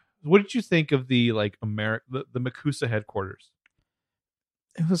 What did you think of the like the MACUSA headquarters?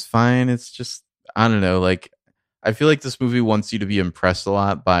 It was fine. It's just, I don't know. Like, I feel like this movie wants you to be impressed a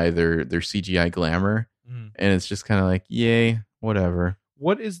lot by their CGI glamour, and it's just kind of like, yay, whatever.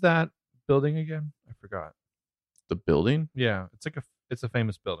 What is that building again? I forgot. The building? Yeah, it's a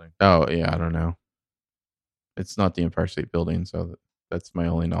famous building. Oh yeah, I don't know. It's not the Empire State Building, so that's my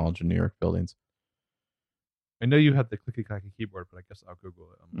only knowledge of New York buildings. I know you had the clicky clacky keyboard, but I guess I'll Google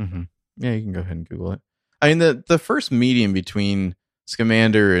it. Mm-hmm. Yeah, you can go ahead and Google it. I mean, the first meeting between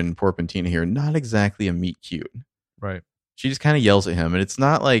Scamander and Porpentina here, not exactly a meet cute. Right. She just kind of yells at him, and it's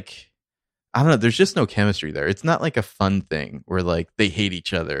not like, I don't know, there's just no chemistry there. It's not like a fun thing where like they hate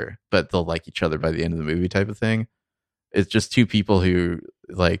each other, but they'll like each other by the end of the movie type of thing. It's just two people who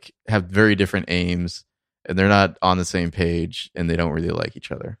like have very different aims, and they're not on the same page, and they don't really like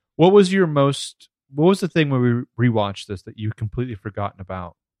each other. What was the thing when we rewatched this that you completely forgotten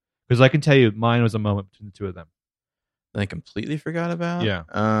about? Because I can tell you mine was a moment between the two of them. I completely forgot about. Yeah.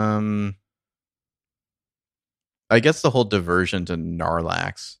 I guess the whole diversion to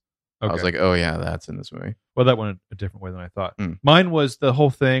Narlax. Okay. I was like, oh yeah, that's in this movie. Well, that went a different way than I thought. Mine was the whole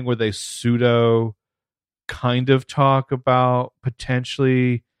thing where they pseudo kind of talk about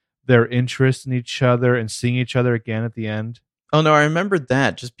potentially their interest in each other and seeing each other again at the end. Oh no, I remembered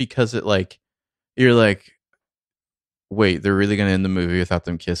that just because it like, you're like, wait, they're really going to end the movie without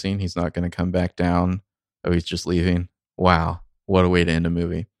them kissing? He's not going to come back down? Oh, he's just leaving? Wow, what a way to end a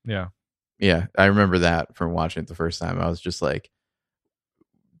movie. Yeah. Yeah, I remember that from watching it the first time. I was just like,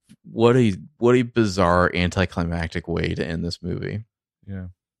 what a bizarre anticlimactic way to end this movie. Yeah.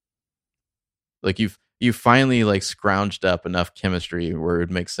 Like you finally like scrounged up enough chemistry where it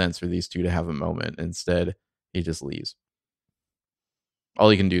would make sense for these two to have a moment. Instead, he just leaves. All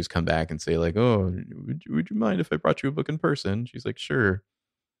he can do is come back and say like, oh, would you mind if I brought you a book in person? She's like, sure.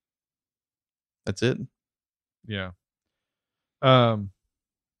 That's it. Yeah.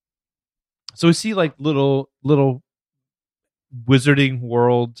 So we see like little wizarding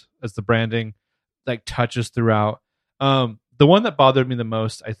world as the branding like touches throughout. The one that bothered me the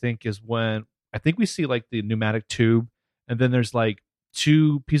most, I think, is when I think we see like the pneumatic tube, and then there's like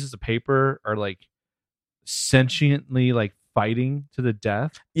two pieces of paper are like sentiently like fighting to the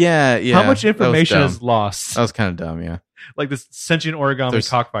death. Yeah. How much information is lost? That was kind of dumb, yeah. Like this sentient origami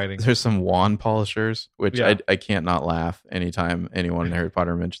cockfighting. There's some wand polishers, which Yeah. I can't not laugh anytime anyone in Harry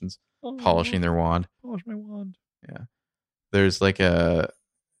Potter mentions polishing their wand. Polish my wand. Yeah. There's like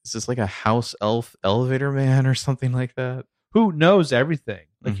is this like a house elf elevator man or something like that? Who knows everything.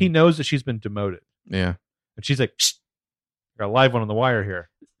 Like he knows that she's been demoted. Yeah. And she's like, shh, got a live one on the wire here.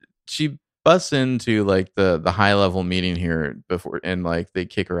 She busts into like the high level meeting here before, and like they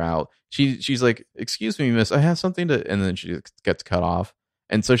kick her out. She's like, excuse me, miss, I have something to, and then she gets cut off.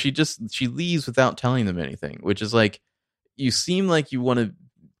 And so she leaves without telling them anything, which is like, you seem like you want to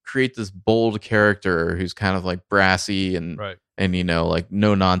create this bold character who's kind of like brassy and Right. and you know, like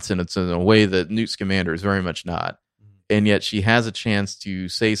no nonsense in a way that Newt Scamander is very much not. And yet she has a chance to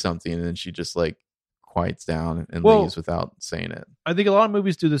say something, and then she just like quiets down and leaves without saying it. I think a lot of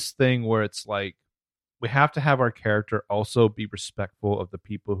movies do this thing where it's like we have to have our character also be respectful of the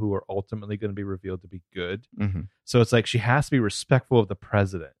people who are ultimately going to be revealed to be good. Mm-hmm. So it's like she has to be respectful of the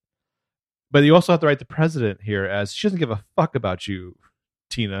president. But you also have to write the president here as she doesn't give a fuck about you,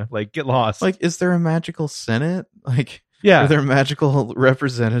 Tina. Like, get lost. Like, is there a magical Senate? Like, yeah. Are there magical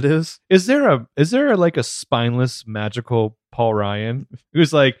representatives? Is there like a spineless magical Paul Ryan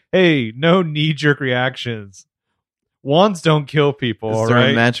who's like, hey, no knee-jerk reactions. Wands don't kill people. Is there right?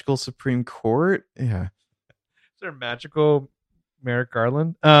 a magical Supreme Court? Yeah. Is there a magical Merrick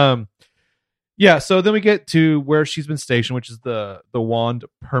Garland? Yeah, so then we get to where she's been stationed, which is the wand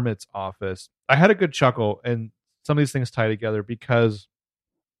permits office. I had a good chuckle, and some of these things tie together because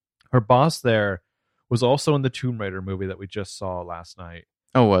her boss there was also in the Tomb Raider movie that we just saw last night.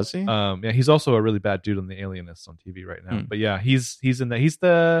 Oh, was he? Yeah, he's also a really bad dude on the Alienists on TV right now. But yeah, he's in that. He's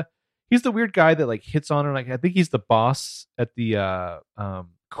the weird guy that like hits on her. Like I think he's the boss at the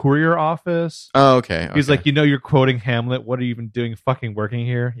courier office. Oh, okay. He's like, you're quoting Hamlet. What are you even doing? Fucking working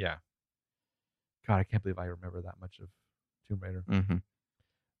here? Yeah. God, I can't believe I remember that much of Tomb Raider.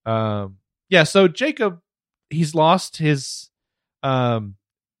 Mm-hmm. Yeah. So Jacob, he's lost his loan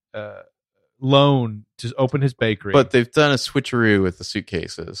to open his bakery, but they've done a switcheroo with the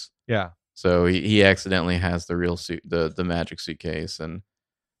suitcases. Yeah. So he accidentally has the real suit, the magic suitcase, and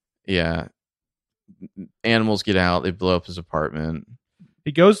yeah, animals get out. They blow up his apartment.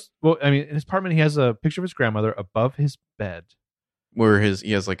 He goes. Well, I mean, in his apartment, he has a picture of his grandmother above his bed, where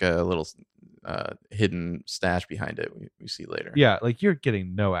he has like a little hidden stash behind it. We see later. Yeah, like you're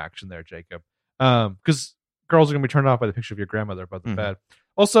getting no action there, Jacob. Because girls are gonna be turned off by the picture of your grandmother above the bed.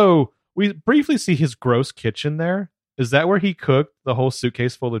 Also, we briefly see his gross kitchen there. Is that where he cooked the whole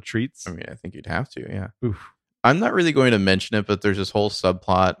suitcase full of treats? I mean, I think you'd have to. Yeah. Oof. I'm not really going to mention it, but there's this whole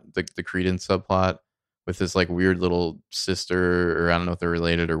subplot, the Credence subplot, with this like weird little sister, or I don't know if they're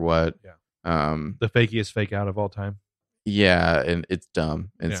related or what. Yeah. The fakiest fake out of all time. Yeah, and it's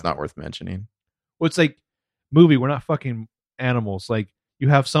dumb, and it's not worth mentioning. Well, it's like, movie, we're not fucking animals. Like, you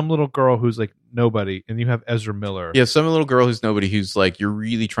have some little girl who's like nobody, and you have Ezra Miller. Yeah, some little girl who's nobody, who's like, you're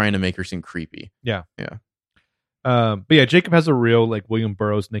really trying to make her seem creepy. Yeah. Yeah. But yeah, Jacob has a real like William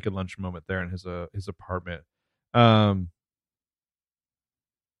Burroughs naked lunch moment there in his apartment. And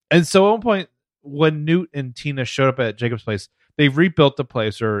so at one point, when Newt and Tina showed up at Jacob's place, they've rebuilt the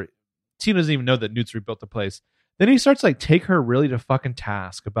place, or Tina doesn't even know that Newt's rebuilt the place. Then he starts like take her really to fucking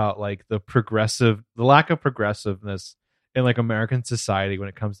task about like the lack of progressiveness in like American society when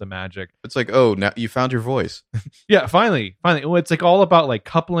it comes to magic. It's like, oh, now you found your voice. Yeah, finally. Well, it's like all about like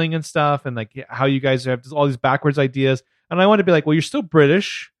coupling and stuff, and like how you guys have all these backwards ideas. And I want to be like, well, you're still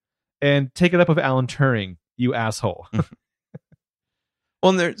British, and take it up with Alan Turing, you asshole. Well,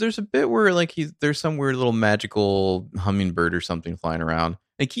 and there's a bit where like there's some weird little magical hummingbird or something flying around.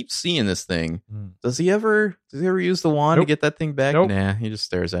 I keep seeing this thing. Does he ever use the wand to get that thing back? Nope. Nah, he just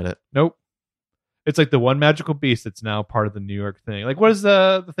stares at it. Nope. It's like the one magical beast that's now part of the New York thing. Like, what is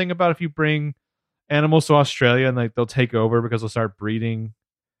the thing about if you bring animals to Australia and like they'll take over because they'll start breeding?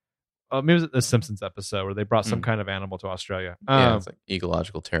 Maybe it was the Simpsons episode where they brought some kind of animal to Australia. Yeah, it's like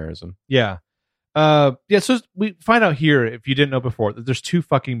ecological terrorism. Yeah. So we find out here, if you didn't know before, that there's two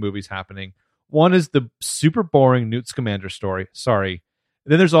fucking movies happening. One is the super boring Newt Scamander story. Sorry.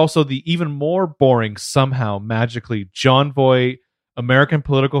 And then there's also the even more boring, somehow magically, John Voight, American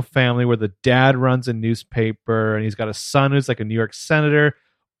political family, where the dad runs a newspaper and he's got a son who's like a New York senator,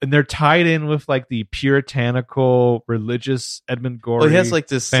 and they're tied in with like the puritanical religious Edmund Gorey. Well, he has like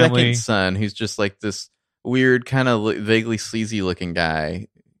this family. second son who's just like this weird, kind of vaguely sleazy looking guy.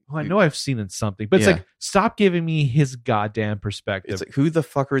 Well, I know I've seen in something, but it's like, stop giving me his goddamn perspective. It's like, who the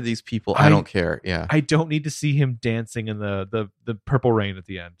fuck are these people? I don't care. Yeah, I don't need to see him dancing in the purple rain at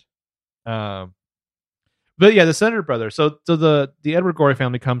the end. But yeah, the Senator brother. So the Edward Gorey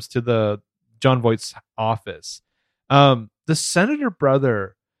family comes to the John Voight's office. The Senator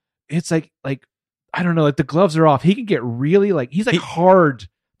brother, it's like I don't know, like the gloves are off. He can get really like he's hard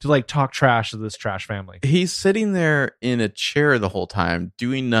to like talk trash to this trash family. He's sitting there in a chair the whole time,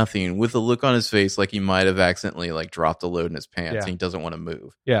 doing nothing, with a look on his face like he might have accidentally like dropped a load in his pants and he doesn't want to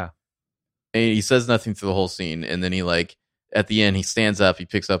move. Yeah. And he says nothing through the whole scene, and then he like at the end he stands up, he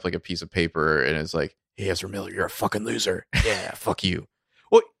picks up like a piece of paper and is like, "Hey, Ezra Miller, you're a fucking loser. Yeah, fuck you."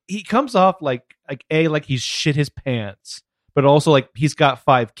 Well, he comes off like he's shit his pants, but also like he's got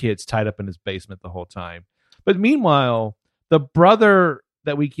 5 kids tied up in his basement the whole time. But meanwhile, the brother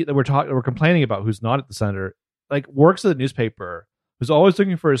that we're complaining about, who's not at the Senator, like works at the newspaper, who's always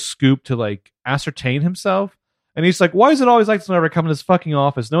looking for a scoop to like ascertain himself. And he's like, why is it always like this whenever I come in this fucking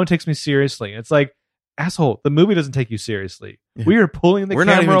office? No one takes me seriously. And it's like, asshole, the movie doesn't take you seriously. Yeah. We are pulling the We're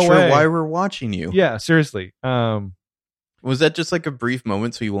camera not even away. sure why we're watching you. Yeah, seriously. Was that just like a brief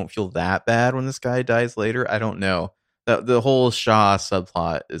moment so you won't feel that bad when this guy dies later? I don't know. The whole Shaw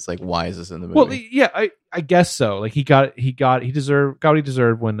subplot is like, why is this in the movie? Well, yeah, I guess so. Like he got what he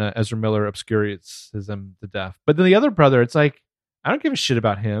deserved when Ezra Miller obscurates him to death. But then the other brother, it's like, I don't give a shit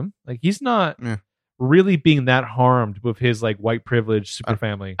about him. Like he's not really being that harmed with his like white privilege super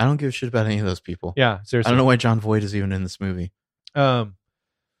family. I don't give a shit about any of those people. Yeah, seriously. I don't know why John Voight is even in this movie.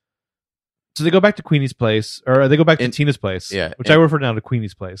 So they go back to Queenie's place, or they go back to Tina's place. Yeah, which I refer now to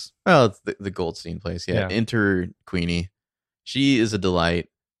Queenie's place. Well, it's the Goldstein place. Yeah. Enter Queenie. She is a delight.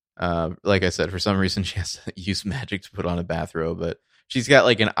 Like I said, for some reason she has to use magic to put on a bathrobe, but she's got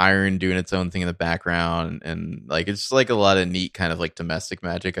like an iron doing its own thing in the background, and like it's just like a lot of neat kind of like domestic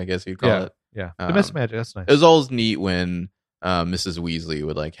magic, I guess you'd call it. Yeah, domestic magic. That's nice. It was always neat when Mrs. Weasley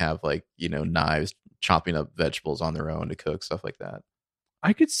would like have like knives chopping up vegetables on their own to cook, stuff like that.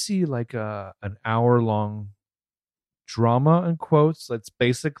 I could see like an hour-long drama in quotes that's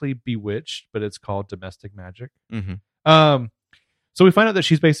basically Bewitched, but it's called domestic magic. Mm-hmm. So we find out that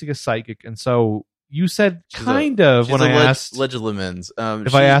she's basically a psychic, and so you said She's when I asked Legilimens.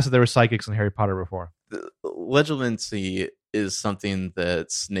 I asked if there were psychics in Harry Potter before. Legilimency is something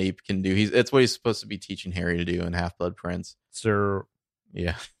that Snape can do. It's what he's supposed to be teaching Harry to do in Half-Blood Prince. Sir,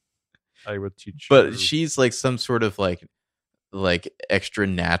 yeah, I would teach. But she's like some sort of like extra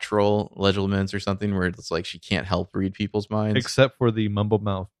natural Legilimens or something, where it's like she can't help read people's minds, except for the mumble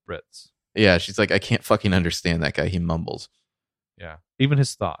mouth Brits. Yeah, she's like, I can't fucking understand that guy. He mumbles. Yeah, even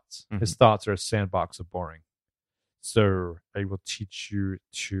his thoughts. Mm-hmm. His thoughts are a sandbox of boring. Sir, I will teach you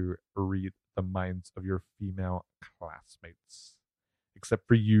to read the minds of your female classmates. Except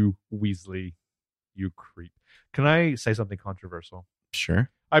for you, Weasley, you creep. Can I say something controversial? Sure.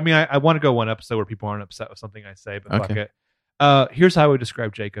 I mean, I want to go one episode where people aren't upset with something I say, but fuck it. Here's how I would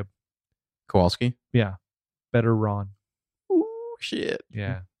describe Jacob. Kowalski? Yeah. Better Ron. Oh, shit.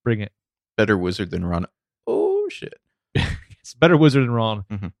 Yeah. Bring it. Better wizard than Ron. Oh, shit. It's better wizard than Ron.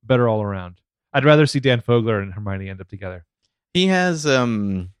 Mm-hmm. Better all around. I'd rather see Dan Fogler and Hermione end up together. He has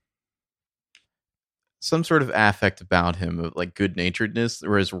some sort of affect about him of like good-naturedness,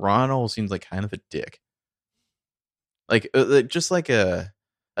 whereas Ron always seems like kind of a dick. Like just like a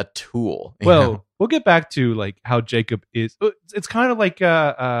tool. Well, we'll get back to like how Jacob is. It's kind of like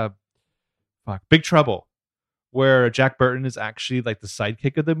Big Trouble, where Jack Burton is actually like the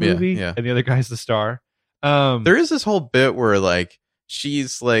sidekick of the movie, and the other guy's the star. There is this whole bit where like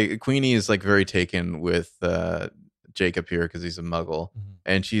she's like Queenie is like very taken with Jacob here because he's a Muggle,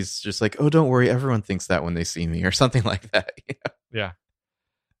 and she's just like, "Oh, don't worry, everyone thinks that when they see me," or something like that. Yeah.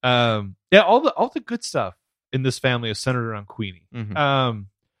 All the good stuff in this family is centered around Queenie. Mm-hmm.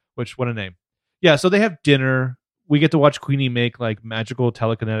 Which, what a name. Yeah, so they have dinner. We get to watch Queenie make like magical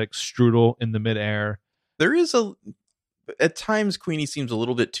telekinetic strudel in the midair. There is at times Queenie seems a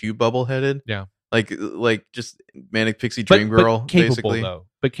little bit too bubble-headed. Yeah. Like just manic pixie dream girl, but capable, basically. Though.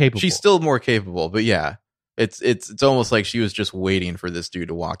 But capable. She's still more capable, but yeah. It's almost like she was just waiting for this dude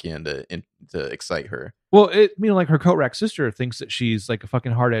to walk in to excite her. Well, like her coat-rack sister thinks that she's like a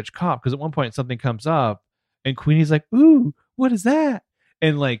fucking hard-edged cop, because at one point something comes up and Queenie's like, "Ooh, what is that?"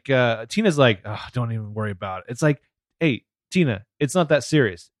 And like Tina's like, "Oh, don't even worry about it." It's like, hey, Tina, it's not that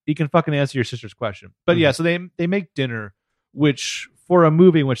serious. You can fucking answer your sister's question. But yeah, so they make dinner, which for a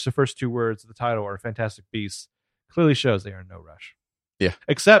movie in which the first two words of the title are Fantastic Beasts clearly shows they are in no rush. Yeah.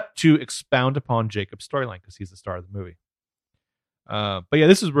 Except to expound upon Jacob's storyline, because he's the star of the movie. But yeah,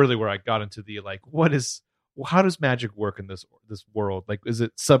 this is really where I got into the like, how does magic work in this world? Like, is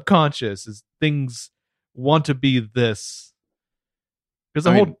it subconscious? Is things want to be this? Because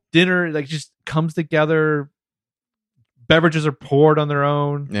the whole dinner like just comes together. Beverages are poured on their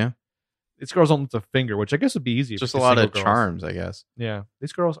own. Yeah. These girls don't lift a finger, which I guess would be easy. Just a lot of charms, I guess. Yeah.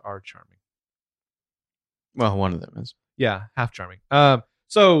 These girls are charming. Well, one of them is. Yeah, half charming.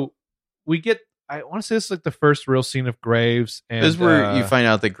 So we get, I want to say this is like the first real scene of Graves. And this is where you find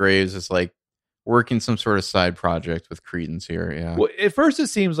out that Graves is like working some sort of side project with Credence here. Yeah. Well, at first it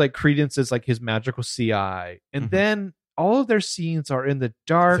seems like Credence is like his magical CI. And then all of their scenes are in the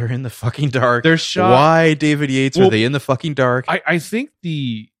dark. They're in the fucking dark. They're shot. Why, David Yates, are they in the fucking dark? I think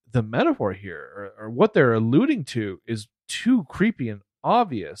the metaphor here or what they're alluding to is too creepy and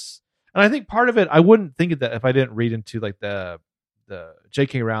obvious. And I think part of it, I wouldn't think of that if I didn't read into like the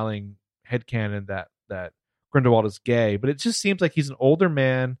J.K. Rowling headcanon that Grindelwald is gay. But it just seems like he's an older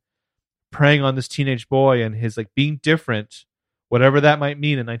man preying on this teenage boy and his like being different, whatever that might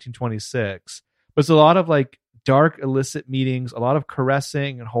mean in 1926. But it's a lot of like dark, illicit meetings, a lot of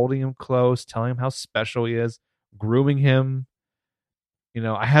caressing and holding him close, telling him how special he is, grooming him. You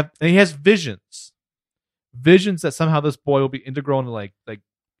know, and he has visions that somehow this boy will be integral into like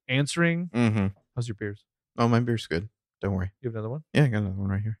answering. Mm-hmm. How's your beers? Oh, my beer's good. Don't worry. You have another one? Yeah, I got another one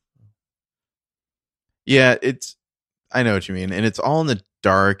right here. Yeah, I know what you mean. And it's all in the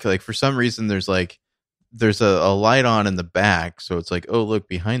dark. Like, for some reason, there's a light on in the back. So it's like, oh, look,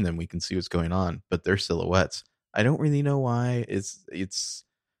 behind them, we can see what's going on. But they're silhouettes. I don't really know why. It's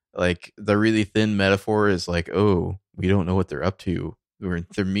like the really thin metaphor is like, oh, we don't know what they're up to.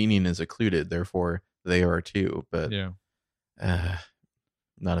 Their meaning is occluded. Therefore, they are too. But yeah.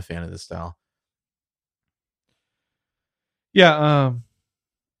 Not a fan of this style. Yeah.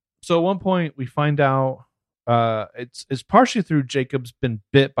 So at one point we find out it's partially through Jacob's been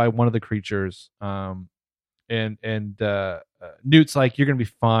bit by one of the creatures. And Newt's like, you're gonna be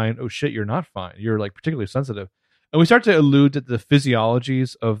fine. Oh shit, you're not fine. You're like particularly sensitive. And we start to allude that the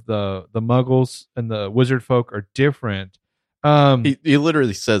physiologies of the Muggles and the wizard folk are different. He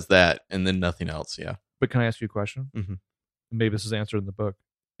literally says that and then nothing else. Yeah. But can I ask you a question? Mm-hmm. Maybe this is answered in the book.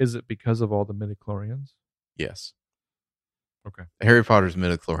 Is it because of all the midichlorians? Yes. Okay. Harry Potter's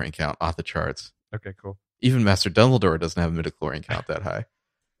midichlorian count off the charts. Okay, cool. Even Master Dumbledore doesn't have a midichlorian count that high.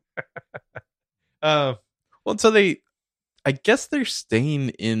 Well, so I guess they're staying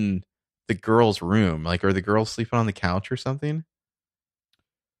in the girl's room. Like, are the girls sleeping on the couch or something?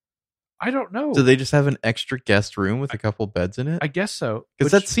 I don't know. Do they just have an extra guest room with a couple beds in it? I guess so.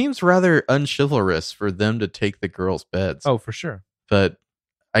 Because that seems rather unchivalrous for them to take the girls' beds. Oh, for sure. But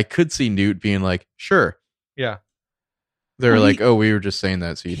I could see Newt being like, sure. Yeah. They're like, oh, we were just saying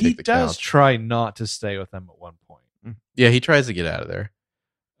that so you take the couch. He does try not to stay with them at one point. Yeah, he tries to get out of there.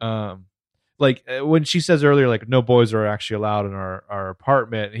 Like when she says earlier, like, no boys are actually allowed in our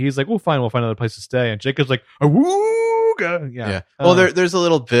apartment. He's like, well, fine, we'll find another place to stay. And Jacob's like, awooga. Yeah. Well, there's a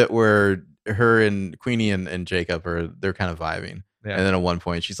little bit where her and Queenie and Jacob they're kind of vibing. Yeah. And then at one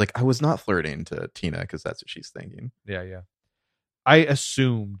point she's like, I was not flirting to Tina, because that's what she's thinking. Yeah, yeah. I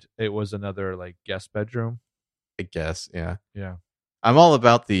assumed it was another like guest bedroom. I guess, yeah. Yeah. I'm all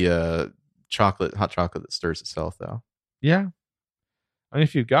about the hot chocolate that stirs itself, though. Yeah. I mean,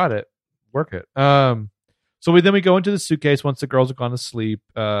 if you got it, work it. So we go into the suitcase once the girls have gone to sleep.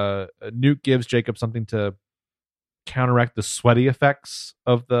 Newt gives Jacob something to counteract the sweaty effects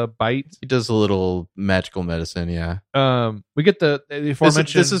of the bite. He does a little magical medicine, yeah. We get the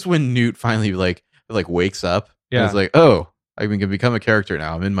aforementioned. This is when Newt finally like wakes up. Yeah. And is like, oh, I can become a character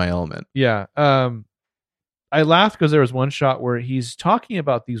now. I'm in my element. Yeah. I laughed because there was one shot where he's talking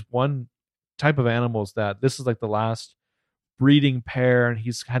about these one type of animals that this is like the last breeding pair, and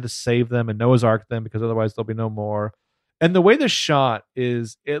he's had to save them and Noah's Ark them because otherwise there'll be no more. And the way the shot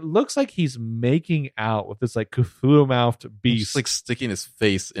is, it looks like he's making out with this like Cthulhu-mouthed beast. He's like sticking his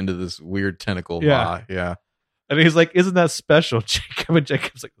face into this weird tentacle. Yeah. Yeah. And he's like, isn't that special, Jacob? And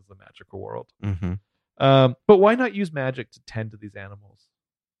Jacob's like, this is a magical world. Mm-hmm. But why not use magic to tend to these animals?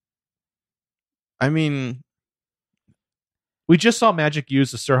 I mean, we just saw magic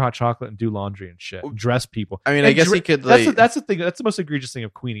used to stir hot chocolate and do laundry and shit, and dress people. I mean, I guess he could. Like, that's the thing. That's the most egregious thing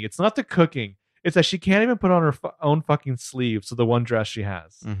of Queenie. It's not the cooking. It's that she can't even put on her own fucking sleeve. So the one dress she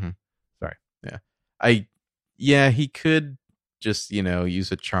has. Mm-hmm. Sorry. Yeah. He could just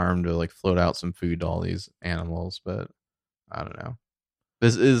use a charm to like float out some food to all these animals, but I don't know.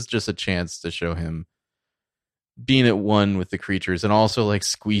 This is just a chance to show him being at one with the creatures, and also like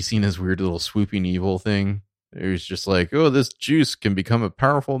squeezing his weird little swooping evil thing. He's just like, oh, this juice can become a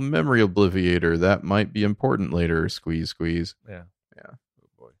powerful memory obliviator. That might be important later. Squeeze, squeeze. Yeah. Yeah. Oh,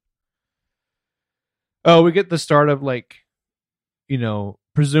 boy. Oh, we get the start of like,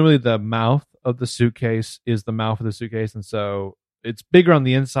 presumably the mouth of the suitcase is the mouth of the suitcase. And so it's bigger on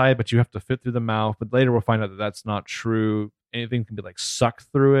the inside, but you have to fit through the mouth. But later we'll find out that that's not true. Anything can be like sucked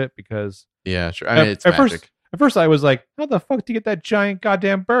through it because. Yeah, sure. I mean, it's magic. At first I was like, how the fuck do you get that giant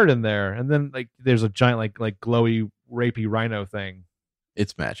goddamn bird in there? And then like there's a giant like glowy, rapey rhino thing.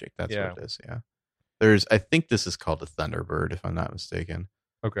 It's magic. That's what it is. Yeah. I think this is called a thunderbird, if I'm not mistaken.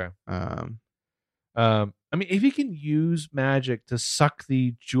 Okay. I mean, if he can use magic to suck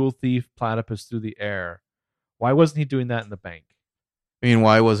the jewel thief platypus through the air, why wasn't he doing that in the bank? I mean,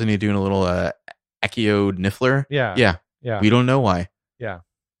 why wasn't he doing a little Accio Niffler? Yeah. Yeah. We don't know why. Yeah.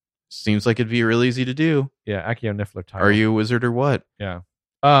 Seems like it'd be real easy to do. Yeah, Accio Niffler title. Are you a wizard or what? Yeah.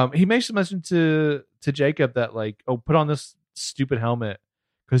 He makes a mention to Jacob that like, oh, put on this stupid helmet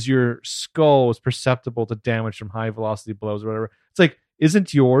because your skull was perceptible to damage from high velocity blows or whatever. It's like,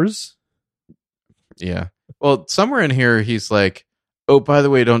 isn't yours? Yeah. Well, somewhere in here he's like, Oh, by the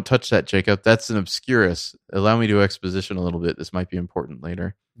way, don't touch that, Jacob. That's an Obscurus. Allow me to exposition a little bit. This might be important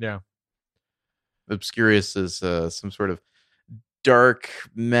later. Yeah. Obscurus is some sort of dark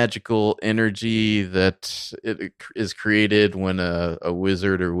magical energy that it is created when a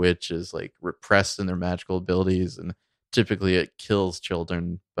wizard or witch is like repressed in their magical abilities, and typically it kills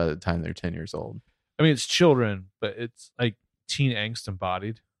children by the time they're 10 years old. I mean, it's children, but it's like teen angst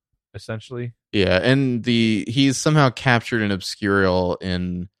embodied, essentially. Yeah, and he's somehow captured an Obscurial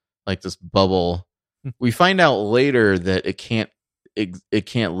in like this bubble. We find out later that it can't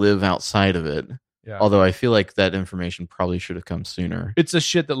live outside of it. Yeah. Although I feel like that information probably should have come sooner. It's a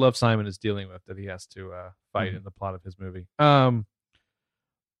shit that Love Simon is dealing with that he has to fight in the plot of his movie.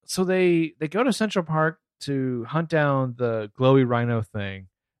 So they go to Central Park to hunt down the glowy rhino thing.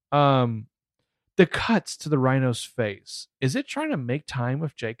 The cuts to the rhino's face. Is it trying to make time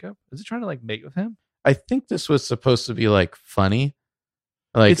with Jacob? Is it trying to like mate with him? I think this was supposed to be like funny.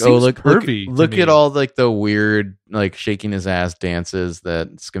 Like, It seems pervy to look me. at all like the weird like shaking his ass dances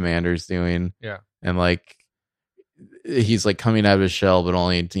that Scamander's doing. Yeah. And like he's like coming out of his shell, but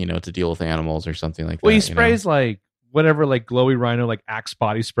only to deal with animals or something like that. Well, he sprays like whatever, like glowy rhino, like Axe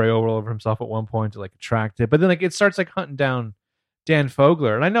body spray all over himself at one point to like attract it. But then like it starts like hunting down Dan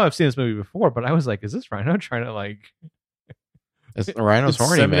Fogler. And I know I've seen this movie before, but I was like, is this rhino trying to like the rhino's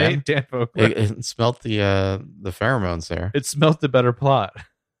horny, man. inseminate Dan Fogler? It smelt the pheromones there. It smelt the better plot.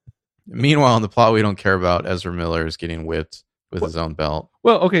 Meanwhile, in the plot we don't care about, Ezra Miller is getting whipped with his own belt.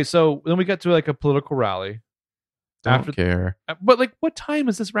 Well, okay, so then we get to like a political rally. Don't care. But like, what time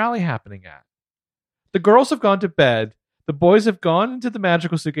is this rally happening at? The girls have gone to bed. The boys have gone into the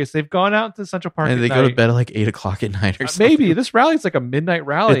magical suitcase. They've gone out to Central Park. And they go to bed at like 8:00 at night or something. Maybe this rally is like a midnight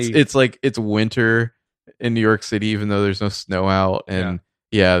rally. It's like it's winter in New York City, even though there's no snow out. And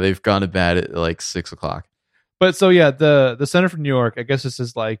yeah they've gone to bed at like 6:00. But so yeah, the Center for New York, I guess this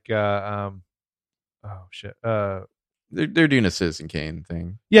is like oh shit. They're doing a Citizen Kane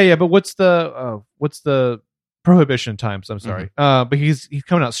thing. Yeah, but what's the prohibition times? I'm sorry. But he's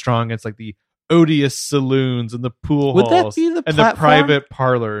coming out strong. It's like the odious saloons and the pool Would halls that be the and platform? the private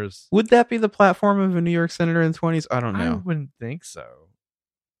parlors. Would that be the platform of a New York senator in the 20s? I don't I know. wouldn't think so.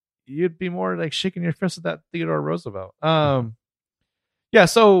 You'd be more like shaking your fist at that Theodore Roosevelt. Yeah,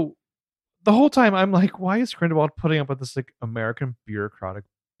 so the whole time I'm like, why is Grindelwald putting up with this like American bureaucratic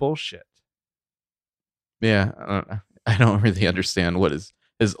bullshit? Yeah, I don't really understand what his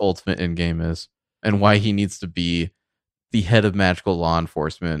ultimate end game is and why he needs to be the head of magical law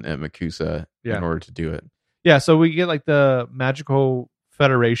enforcement at MACUSA in order to do it. Yeah, so we get like the magical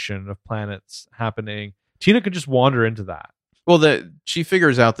federation of planets happening. Tina could just wander into that. Well, she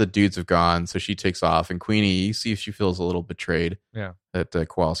figures out the dudes have gone, so she takes off. And Queenie, you see if she feels a little betrayed. Yeah, that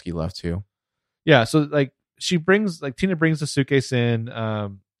Kowalski left too. Yeah, so like Tina brings the suitcase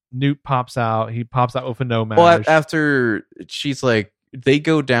in. Newt pops out. He pops out with a no match. Well, after she's like, they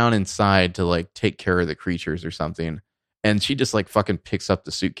go down inside to like take care of the creatures or something, and she just like fucking picks up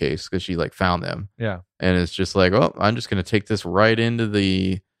the suitcase because she like found them. Yeah, and it's just like, oh, I'm just gonna take this right into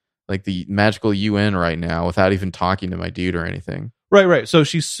the magical UN right now without even talking to my dude or anything. Right. So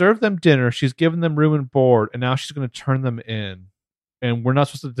she served them dinner. She's given them room and board, and now she's going to turn them in. And we're not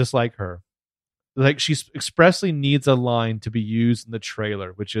supposed to dislike her. Like, she expressly needs a line to be used in the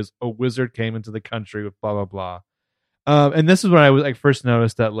trailer, which is a wizard came into the country with blah blah blah. And this is when I was like first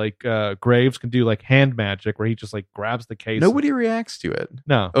noticed that like Graves can do like hand magic, where he just like grabs the case. Nobody reacts to it.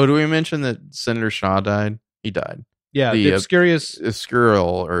 No. Oh, do we mention that Senator Shaw died? He died. Yeah, the Obscurus,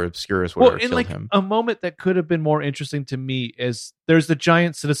 whatever, well, in killed like him. A moment that could have been more interesting to me is there's the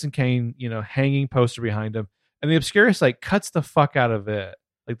giant Citizen Kane, hanging poster behind him, and the Obscurus like cuts the fuck out of it,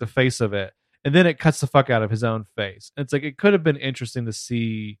 like the face of it, and then it cuts the fuck out of his own face. And it's like it could have been interesting to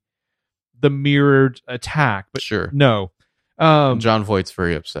see the mirrored attack, but sure, no. John Voight's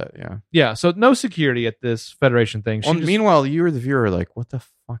very upset. Yeah. So no security at this Federation thing. Meanwhile, you or the viewer are like, "What the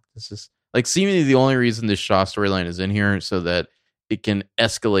fuck? This is." Like, seemingly the only reason this Shaw storyline is in here so that it can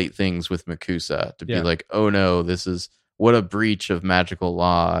escalate things with MACUSA to be like, oh no, this is what a breach of magical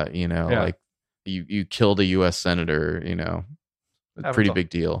law, like you killed a U.S. senator, a pretty big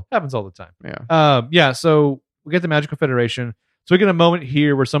deal. Happens all the time. Yeah. So we get the Magical Federation. So we get a moment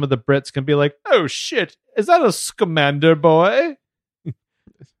here where some of the Brits can be like, oh shit, is that a Scamander boy?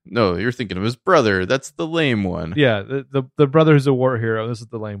 No, you're thinking of his brother. That's the lame one. Yeah, the brother who's a war hero. This is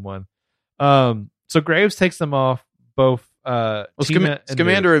the lame one. So Graves takes them off both.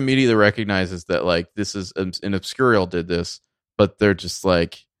 Scamander immediately recognizes that like this is an Obscurial did this, but they're just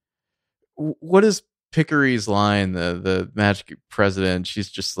like, what is Pickery's line? The magic president.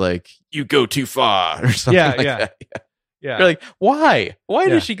 She's just like, you go too far or something. That. Yeah. You're like, why? Why Yeah.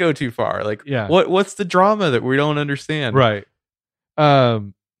 did she go too far? Like, Yeah. what's the drama that we don't understand? Right.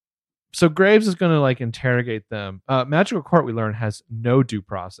 So Graves is going to like interrogate them. Magical Court, we learn, has no due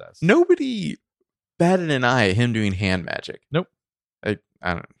process. Nobody batted an eye at him doing hand magic. Nope. I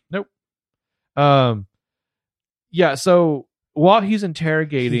don't know. Nope. Yeah. So while he's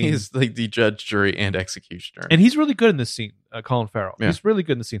interrogating, He's like the judge, jury, and executioner. and he's really good in this scene. Colin Farrell. Yeah. He's really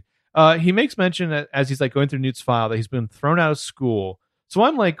good in the scene. He makes mention that as he's like going through Newt's file that he's been thrown out of school. So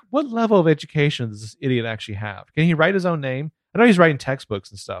I'm like, what level of education does this idiot actually have? Can he write his own name? I know he's writing textbooks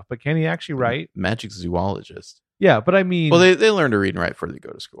and stuff, but can he actually write? Magic zoologist. Yeah, but I mean, Well, they learn to read and write before they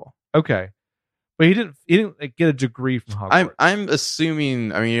go to school. okay, but he didn't like, get a degree from Hogwarts. I'm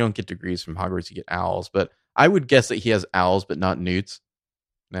assuming. I mean, you don't get degrees from Hogwarts; you get owls. But I would guess that he has owls, but not newts.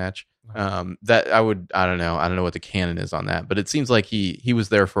 Natch. That I don't know what the canon is on that, but it seems like he was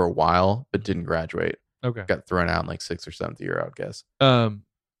there for a while, but didn't graduate. Okay, Got thrown out in like 6th or 7th year, I would guess.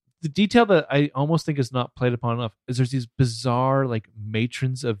 The detail that I almost think is not played upon enough is there's these bizarre like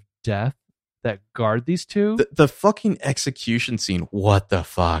matrons of death that guard these two. The fucking execution scene. What the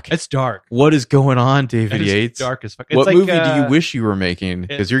fuck? It's dark. What is going on, David It is Yates? dark as fuck. It's What like, movie do you wish you were making?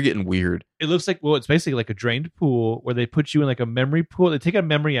 Because you're getting weird. It looks like, well, it's basically like a drained pool where they put you in like a memory pool. They take a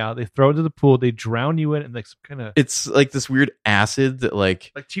memory out, they throw it into the pool, they drown you in, and like some kind of It's like this weird acid that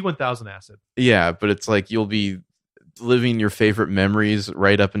like T1000 acid. yeah, but it's like you'll be living your favorite memories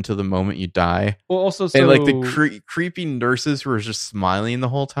right up until the moment you die. Well, also, and like the creepy nurses who are just smiling the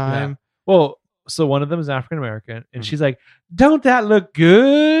whole time. Yeah. Well, so one of them is African American, and she's like, "Don't that look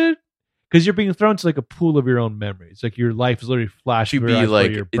good?" Because you're being thrown to like a pool of your own memories. Like your life is literally flashing. To be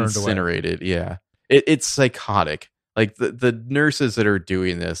like you're burned incinerated. Yeah, it's psychotic. Like the nurses that are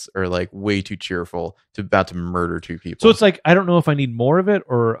doing this are like way too cheerful to about to murder 2 people. So it's like I don't know if I need more of it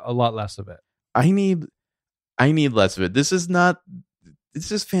or a lot less of it. I need less of it. This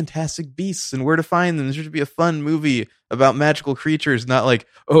is Fantastic Beasts and Where to Find Them. This should be a fun movie about magical creatures, not like,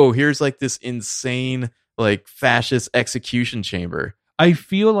 oh, here's like this insane like fascist execution chamber. I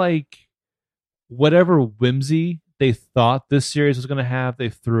feel like whatever whimsy they thought this series was going to have, they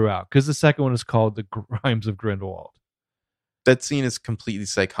threw out, because the second one is called The Crimes of Grindelwald. That scene is completely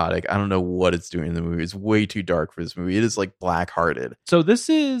psychotic. I don't know what it's doing in the movie. It's way too dark for this movie. It is like black-hearted. So this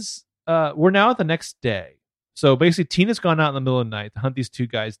is we're now at the next day. So basically, Tina's gone out in the middle of the night to hunt these 2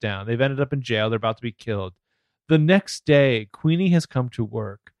 guys down. They've ended up in jail. They're about to be killed. The next day, Queenie has come to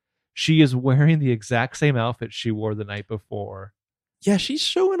work. She is wearing the exact same outfit she wore the night before. Yeah, she's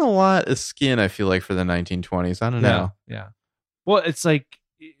showing a lot of skin, I feel like, for the 1920s. I don't know. Yeah. Well, it's like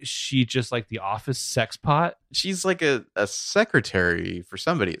she just like the office sex pot. She's like a secretary for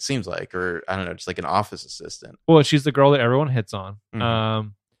somebody, it seems like, or I don't know, just like an office assistant. Well, she's the girl that everyone hits on. Mm-hmm.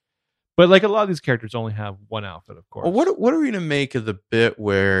 But like a lot of these characters only have one outfit, of course. Well, what are we gonna make of the bit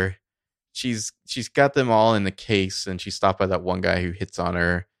where she's got them all in the case and she's stopped by that one guy who hits on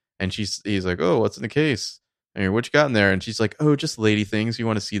her and he's like, oh, what's in the case? And what you got in there? And she's like, oh, just lady things. You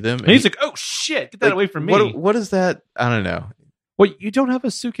want to see them? And he's like, oh shit, get that away from me. What is that? I don't know. Well, you don't have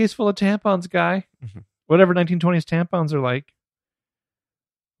a suitcase full of tampons, guy. Mm-hmm. Whatever 1920s tampons are like.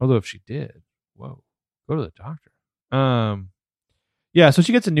 Although if she did, whoa, go to the doctor. Yeah, so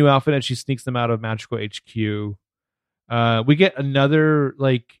she gets a new outfit and she sneaks them out of Magical HQ. We get another,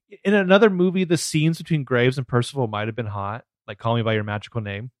 like, in another movie, the scenes between Graves and Percival might have been hot. Like, Call Me By Your Magical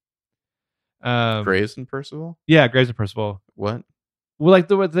Name. Graves and Percival? Yeah, Graves and Percival. What? Well, like,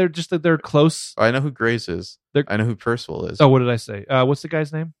 they're close. Oh, I know who Graves is. I know who Percival is. Oh, what did I say? What's the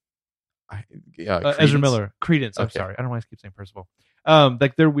guy's name? Ezra Miller. Credence. I'm sorry. I don't know why I keep saying Percival.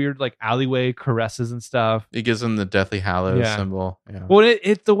 Like their weird like alleyway caresses and stuff. It gives them the Deathly Hallows symbol. Yeah. Well,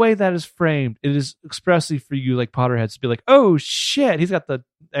 it the way that is framed, it is expressly for you like Potterheads to be like, oh shit, he's got the.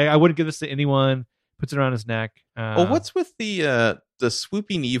 I wouldn't give this to anyone. Puts it around his neck. Well, what's with the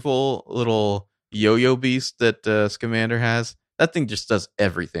swooping evil little yo-yo beast that Scamander has? That thing just does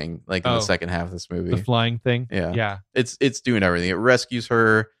everything. Like in the second half of this movie, the flying thing. Yeah. It's doing everything. It rescues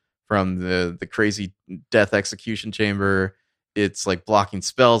her from the crazy death execution chamber. It's like blocking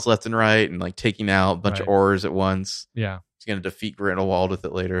spells left and right and like taking out a bunch of Aurors at once. Yeah. He's going to defeat Grindelwald with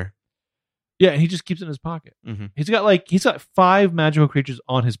it later. Yeah, and he just keeps it in his pocket. Mm-hmm. He's got 5 magical creatures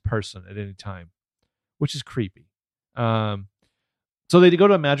on his person at any time, which is creepy. So they go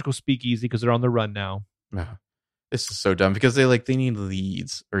to a magical speakeasy because they're on the run now. This is so dumb because they need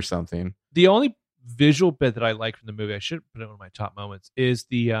leads or something. The only visual bit that I like from the movie, I should put it one of my top moments, is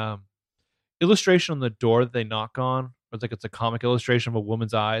the illustration on the door that they knock on. It's a comic illustration of a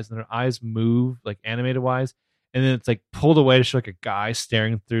woman's eyes, and their eyes move like animated wise, and then it's like pulled away to show like a guy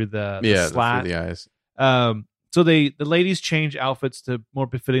staring through the slat. Through the eyes. So the ladies change outfits to more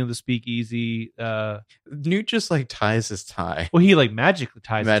befitting of the speakeasy. Newt just like ties his tie. Well, he like magically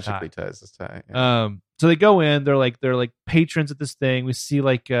ties Ties his tie. Yeah. So they go in. They're like patrons at this thing. We see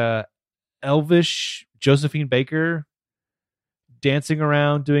like elvish Josephine Baker dancing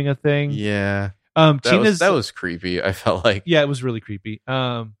around doing a thing. Yeah. Tina's that was creepy. I felt like it was really creepy.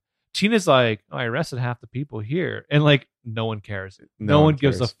 Tina's like, I arrested half the people here, and like no one cares. No one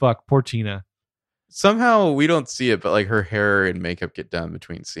gives a fuck. Poor Tina. Somehow we don't see it, but like her hair and makeup get done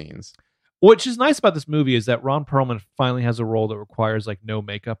between scenes. Which is nice about this movie is that Ron Perlman finally has a role that requires like no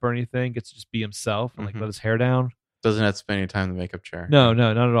makeup or anything. Gets to just be himself and like let his hair down. Doesn't have to spend any time in the makeup chair. No,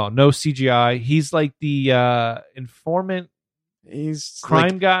 not at all. No CGI. He's like the informant. He's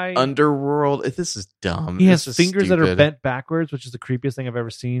crime like guy. Underworld. This is dumb. He has fingers that are bent backwards, which is the creepiest thing I've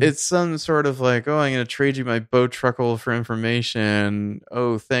ever seen. It's some sort of like, oh, I'm going to trade you my boat truckle for information.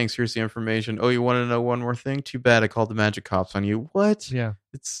 Oh, thanks. Here's the information. Oh, you want to know one more thing? Too bad I called the magic cops on you. What? Yeah.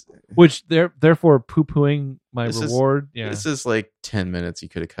 It's which they're therefore poo-pooing my reward. This is like 10 minutes you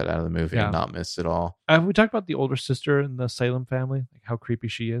could have cut out of the movie and not missed it all. Have we talked about the older sister in the Salem family? Like how creepy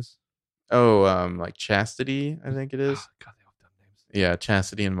she is? Oh, like Chastity, I think it is. Oh, God, they all have dumb names. Yeah,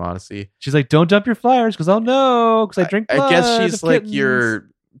 Chastity and Modesty. She's like, don't dump your flyers because I'll know because I drink blood. I guess she's like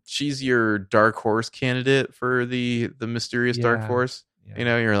your dark horse candidate for the mysterious dark horse. Yeah. You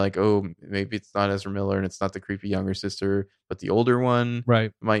know, you're like, oh, maybe it's not Ezra Miller and it's not the creepy younger sister, but the older one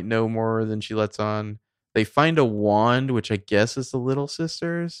might know more than she lets on. They find a wand, which I guess is the little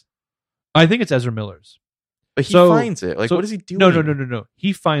sister's. I think it's Ezra Miller's. But he finds it. Like, what is he doing? No.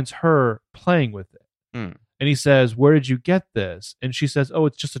 He finds her playing with it. Hmm. And he says, where did you get this? And she says, oh,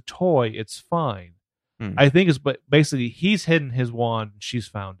 it's just a toy. It's fine. I think it's basically he's hidden his wand and she's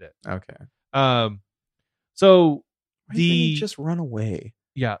found it. Okay. So why didn't he just run away?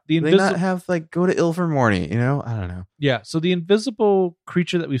 Yeah. They not have like go to Ilvermorny, you know? I don't know. Yeah. So the invisible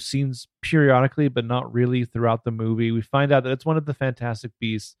creature that we've seen periodically, but not really throughout the movie, we find out that it's one of the Fantastic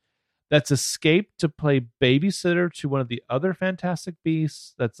Beasts that's escaped to play babysitter to one of the other Fantastic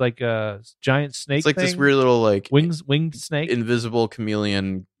Beasts. That's like a giant snake. It's like thing. This weird little like winged snake, invisible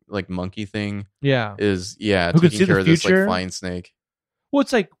chameleon like monkey thing. Yeah, who can see the future? This like flying snake. Well,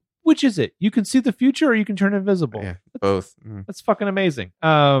 it's like which is it? You can see the future, or you can turn invisible. Yeah, both. That's fucking amazing.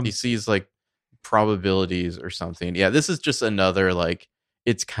 He sees like probabilities or something. Yeah, this is just another like.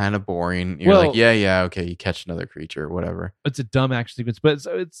 It's kind of boring. You're like, yeah, okay. You catch another creature, whatever. It's a dumb action sequence, but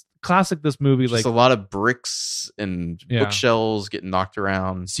it's classic. This movie, just like a lot of bricks and bookshelves getting knocked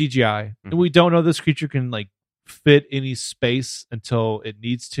around. CGI. And we don't know this creature can like fit any space until it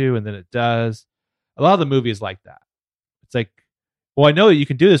needs to, and then it does. A lot of the movie is like that. It's like, well, I know that you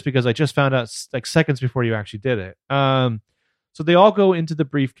can do this because I just found out like seconds before you actually did it. So they all go into the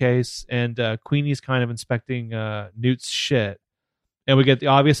briefcase, and Queenie's kind of inspecting Newt's shit. And we get the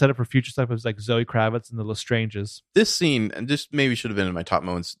obvious setup for future stuff of like Zoe Kravitz and the Lestranges. This scene, and this maybe should have been in my top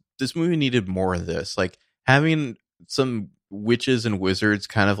moments. This movie needed more of this. Like having some witches and wizards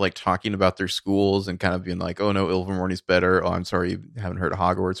kind of like talking about their schools and kind of being like, oh no, Ilvermorny's better. Oh, I'm sorry you haven't heard of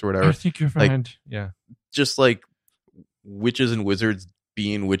Hogwarts or whatever. I think you're fine. Like, yeah. Just like witches and wizards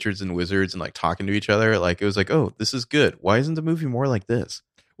being witches and wizards and like talking to each other. Like it was like, oh, this is good. Why isn't the movie more like this?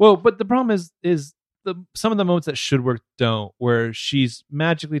 Well, but the problem is some of the moments that should work don't, where she's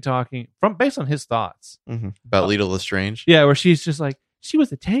magically talking based on his thoughts about Lita Lestrange. Yeah, where she's just like, she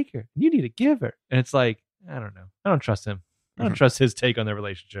was a taker. You need to give her, and it's like, I don't know. I don't trust him. I don't trust his take on their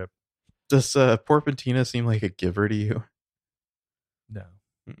relationship. Does Porpentina seem like a giver to you? No.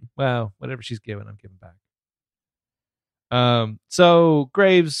 Well, whatever she's given, I'm giving back. So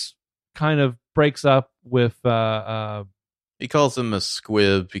Graves kind of breaks up with. He calls him a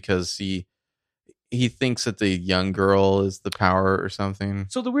squib because he thinks that the young girl is the power or something.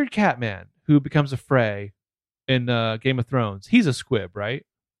 So the weird cat man who becomes a Frey in Game of Thrones, he's a squib, right?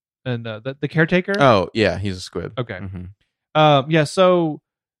 And the caretaker? Oh, yeah, he's a squib. Okay. Yeah, so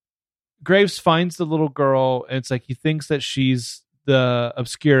Graves finds the little girl, and it's like he thinks that she's the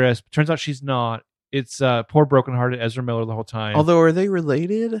Obscurus. Turns out she's not. It's poor brokenhearted Ezra Miller the whole time. Although, are they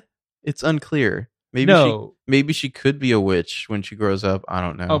related? It's unclear. Maybe she could be a witch when she grows up. I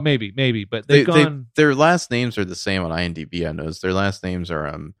don't know. Oh, maybe. But their last names are the same on IMDb. I noticed their last names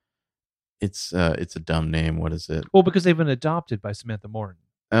are it's a dumb name. What is it? Well, because they've been adopted by Samantha Morton.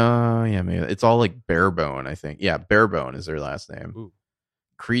 Oh, yeah, maybe it's all like Barebone. I think. Yeah, Barebone is their last name. Ooh.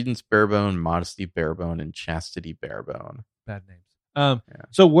 Credence Barebone, Modesty Barebone, and Chastity Barebone. Bad names.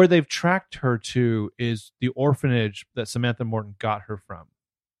 So where they've tracked her to is the orphanage that Samantha Morton got her from.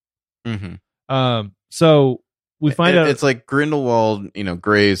 Mm-hmm. So we find out it's like Grindelwald,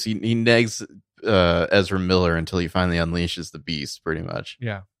 Graves. He negs Ezra Miller until he finally unleashes the beast, pretty much.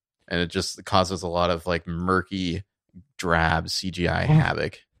 Yeah. And it just causes a lot of like murky, drab CGI Oh.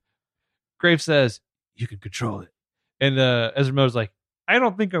 havoc. Graves says, "You can control it," and Ezra Miller's like, "I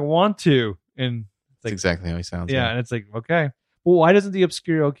don't think I want to." And it's That's like, exactly how he sounds. yeah, and it's like, okay, well, why doesn't the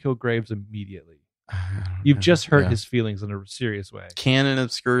Obscuro kill Graves immediately? I don't You've know. just hurt Yeah. his feelings in a serious way. Can an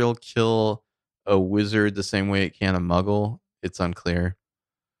Obscurial kill a wizard the same way it can a Muggle? It's unclear.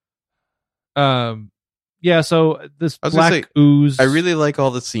 Yeah. So this I was gonna black say, ooze. I really like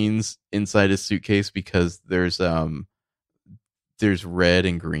all the scenes inside his suitcase because there's red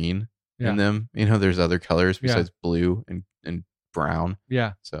and green in them. You know, there's other colors besides blue and brown.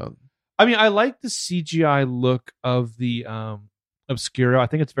 Yeah. So I mean, I like the CGI look of the Obscuro. I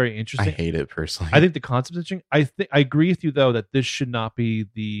think it's very I interesting. hate it personally. I think the concept is interesting. I agree with you though that this should not be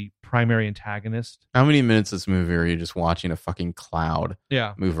the primary antagonist. How many minutes of this movie are you just watching a fucking cloud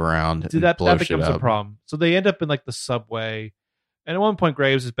Yeah. move around and That blow shit becomes up? a problem. So they end up in like the subway. And at one point,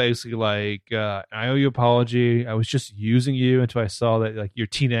 Graves is basically like, I owe you an apology. I was just using you until I saw that like your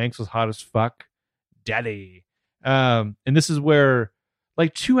teen angst was hot as fuck. Daddy. And this is where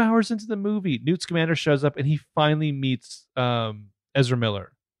like 2 hours into the movie, Newt Scamander shows up and he finally meets Ezra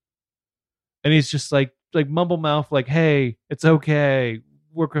Miller. And he's just like mumble mouth, like, hey, it's okay.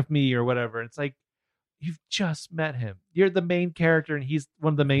 Work with me or whatever. And it's like, you've just met him. You're the main character and he's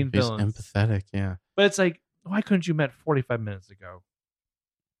one of the main He's villains. empathetic, yeah. But it's like, why couldn't you met 45 minutes ago?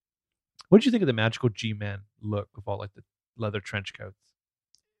 What did you think of the magical G-Man look with all like the leather trench coats?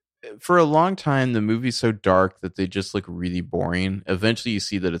 For a long time, the movie's so dark that they just look really boring. Eventually, you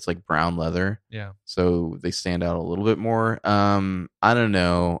see that it's like brown leather. Yeah. So they stand out a little bit more. I don't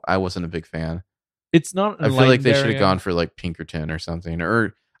know. I wasn't a big fan. It's not. I feel like they should have gone for like Pinkerton or something.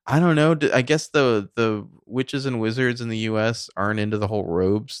 Or I don't know. I guess the witches and wizards in the U.S. aren't into the whole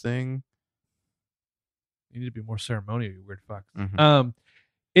robes thing. You need to be more ceremonial, you weird fucks. Mm-hmm.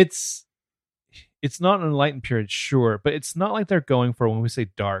 It's not an enlightened period, sure, but it's not like they're going for, when we say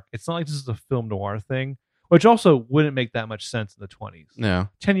dark, it's not like this is a film noir thing, which also wouldn't make that much sense in the 20s. No.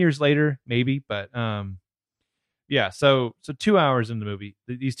 10 years later, maybe, but yeah, so 2 hours in the movie,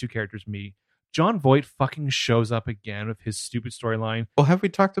 these two characters meet. John Voight fucking shows up again with his stupid storyline. Well, have we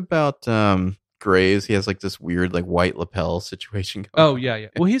talked about Graves? He has like this weird like white lapel situation going Oh on. yeah.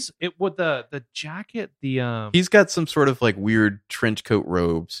 Well, with the jacket, he's got some sort of like weird trench coat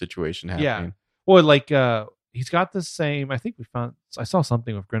robe situation happening. Yeah. Well, like he's got the same. I think I saw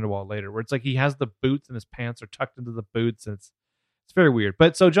something with Grindelwald later where it's like he has the boots and his pants are tucked into the boots, and it's very weird.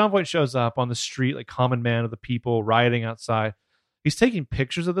 But so John Voight shows up on the street, like common man of the people rioting outside. He's taking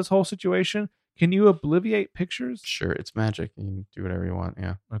pictures of this whole situation. Can you obliviate pictures? Sure, it's magic. You can do whatever you want.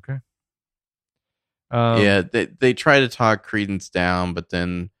 Yeah. Okay. Yeah, they try to talk Credence down, but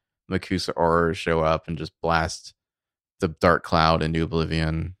then Makusa Aurors show up and just blast the dark cloud into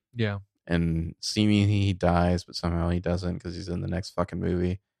oblivion. Yeah. And seemingly he dies, but somehow he doesn't because he's in the next fucking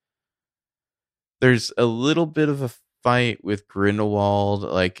movie. There's a little bit of a fight with Grindelwald.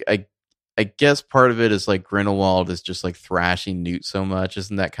 Like I guess part of it is like Grindelwald is just like thrashing Newt so much.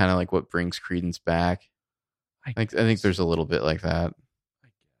 Isn't that kind of like what brings Credence back? I think there's a little bit like that. I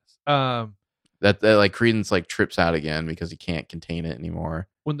guess. That like Credence like trips out again because he can't contain it anymore.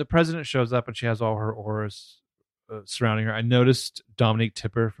 When the president shows up and she has all her auras surrounding her, I noticed Dominique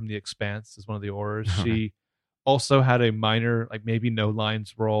Tipper from The Expanse is one of the auras. She also had a minor, like maybe no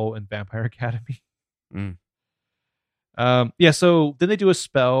lines role in Vampire Academy. Mm. Yeah. So then they do a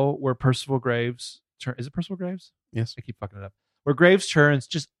spell where Percival Graves is it Percival Graves? Yes. I keep fucking it up. Where Graves turns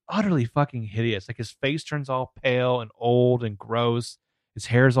just utterly fucking hideous. Like his face turns all pale and old and gross. His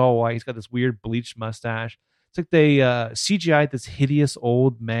hair's all white. He's got this weird bleached mustache. It's like they CGI'd this hideous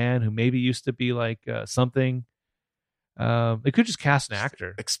old man who maybe used to be like something. They could just cast an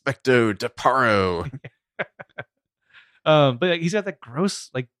actor. Expecto Deparo. But like, he's got that gross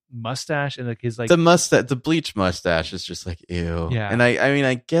like mustache and like his like the bleach mustache is just like ew. Yeah. And I mean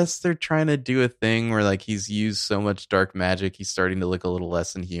I guess they're trying to do a thing where like he's used so much dark magic he's starting to look a little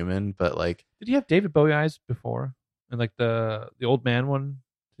less than human. But like, did he have David Bowie eyes before? And like the old man one,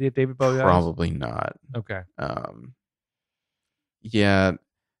 did he have David Bowie eyes? Probably not. Okay. Yeah.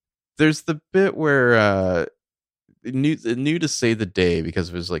 There's the bit where Newt to save the day because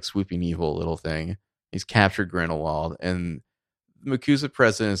of his like swooping evil little thing. He's captured Grindelwald, and Makusa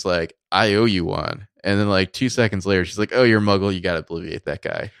president is like, I owe you one. And then like 2 seconds later, she's like, oh, you're a Muggle. You got to obliviate that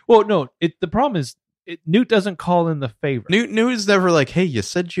guy. Well, no, the problem is Newt doesn't call in the favor. Newt is never like, hey, you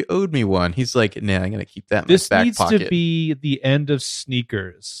said you owed me one. He's like, nah, I'm going to keep that in this my back needs pocket. to be the end of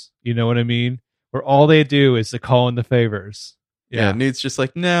Sneakers. You know what I mean? Where all they do is to call in the favors. Yeah, Newt's just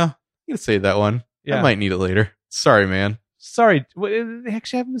like, no, You can say that one. Yeah. I might need it later. Sorry, man. Sorry, they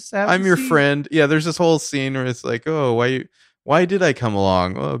actually have him. I'm your friend. Yeah, there's this whole scene where it's like, oh, why did I come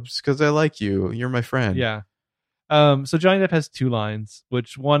along? Oh, just because I like you. You're my friend. Yeah. So Johnny Depp has 2 lines,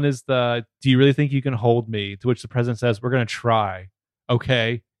 which one is do you really think you can hold me? To which the president says, we're going to try.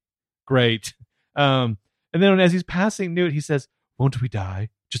 Okay, great. And then as he's passing Newt, he says, won't we die?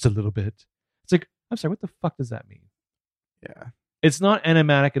 Just a little bit. It's like, I'm sorry, what the fuck does that mean? Yeah. It's not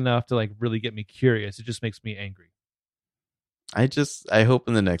enigmatic enough to like really get me curious. It just makes me angry. I hope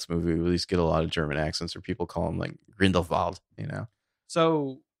in the next movie we at least get a lot of German accents or people call him like Grindelwald,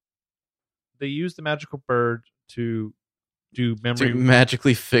 So they use the magical bird to do memory, to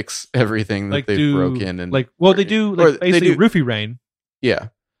magically fix everything that they've broken and they do basically roofie rain. Yeah.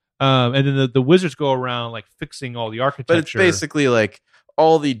 And then the wizards go around like fixing all the architecture. But it's basically like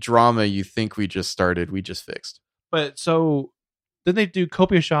all the drama you think we just started, we just fixed. But so then they do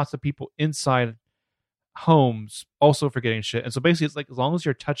copious shots of people inside homes also forgetting shit. And so basically it's like as long as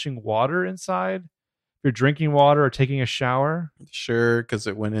you're touching water inside, if you're drinking water or taking a shower. Sure, because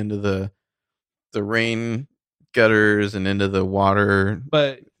it went into the rain gutters and into the water.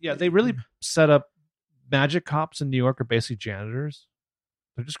 But yeah, they really set up magic cops in New York are basically janitors.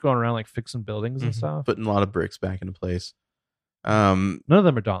 They're just going around like fixing buildings and stuff. Putting a lot of bricks back into place. None of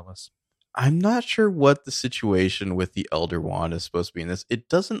them are dauntless. I'm not sure what the situation with the Elder Wand is supposed to be in this. It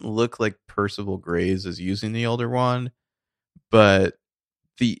doesn't look like Percival Graves is using the Elder Wand, but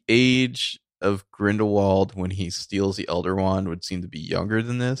the age of Grindelwald when he steals the Elder Wand would seem to be younger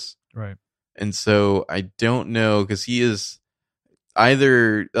than this. Right. And so I don't know, because he is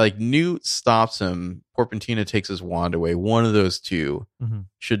either like Newt stops him, Porpentina takes his wand away. One of those two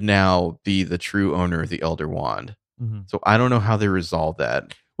should now be the true owner of the Elder Wand. So I don't know how they resolve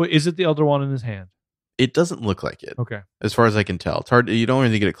that. Wait, is it the Elder Wand in his hand? It doesn't look like it. Okay. As far as I can tell. It's hard. You don't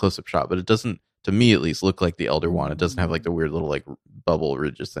really get a close-up shot, but it doesn't, to me at least, look like the Elder Wand. It doesn't have like the weird little like bubble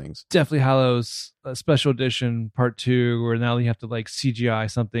ridges things. Deathly Hallows Special Edition Part 2, where now you have to like CGI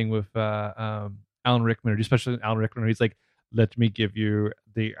something with Alan Rickman, or especially Alan Rickman, where he's like, let me give you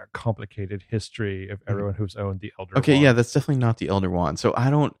the complicated history of everyone who's owned the Elder Wand. Okay, yeah, that's definitely not the Elder Wand. So I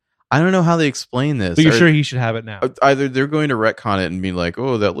don't know how they explain this. But you're sure he should have it now? Either they're going to retcon it and be like,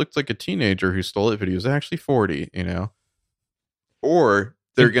 oh, that looked like a teenager who stole it, but he was actually 40, Or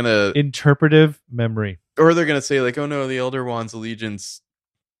they're going to... Interpretive memory. Or they're going to say like, oh no, the Elder Wand's allegiance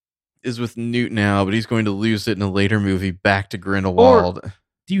is with Newt now, but he's going to lose it in a later movie back to Grindelwald.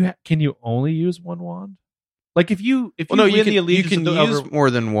 Or can you only use one wand? Like if you win the allegiance, you can use more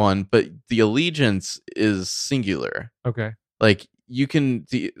than one, but the allegiance is singular. Okay. Like you can,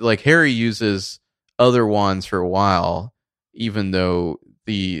 like Harry uses other wands for a while, even though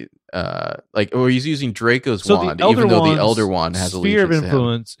he's using Draco's wand, even though the Elder Wand has allegiance. Sphere of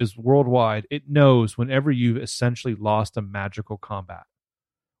influence is worldwide. It knows whenever you've essentially lost a magical combat,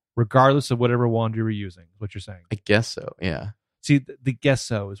 regardless of whatever wand you were using. What you're saying? I guess so. Yeah. See, the guess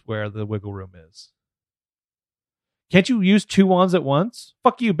so is where the wiggle room is. Can't you use 2 wands at once?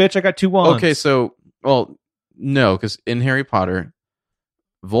 Fuck you, bitch! I got 2 wands. Okay, so no, because in Harry Potter,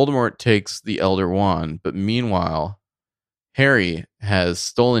 Voldemort takes the Elder Wand, but meanwhile, Harry has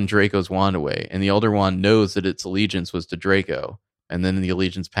stolen Draco's wand away, and the Elder Wand knows that its allegiance was to Draco, and then the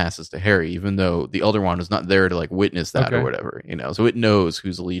allegiance passes to Harry, even though the Elder Wand was not there to like witness that or whatever, So it knows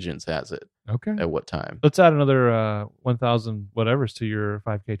whose allegiance has it. Okay. At what time? Let's add another 1,000 whatevers to your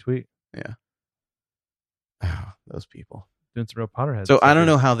 5K tweet. Yeah. Oh, those people. Doing some real Potterheads. So I don't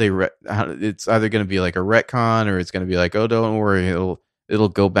know how it's either going to be like a retcon or it's going to be like, oh, don't worry, it'll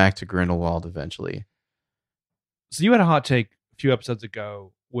go back to Grindelwald eventually. So you had a hot take a few episodes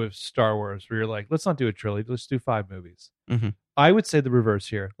ago with Star Wars where you're like, let's not do a trilogy, let's do 5 movies. I would say the reverse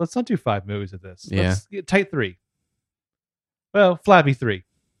here. Let's not do 5 movies of this. Let's get tight 3. Well, flabby 3.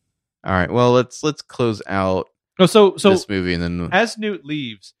 All right. Well, let's close out so this movie, and then as Newt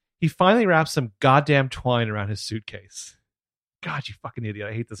leaves, he finally wraps some goddamn twine around his suitcase. God, you fucking idiot!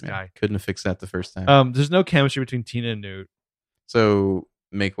 I hate this guy. Couldn't have fixed that the first time. There's no chemistry between Tina and Newt. So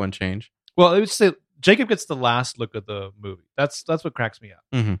make one change. Well, I would say Jacob gets the last look at the movie. That's what cracks me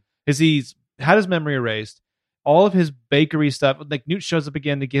up. Is he's had his memory erased. All of his bakery stuff, like Newt shows up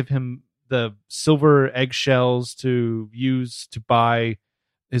again to give him the silver eggshells to use to buy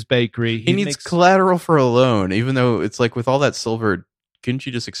his bakery. He needs collateral for a loan, even though it's like with all that silver, couldn't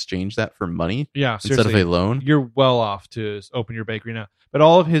you just exchange that for money? Yeah, instead of a loan? You're well off to open your bakery now. But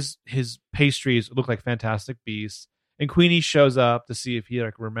all of his pastries look like Fantastic Beasts. And Queenie shows up to see if he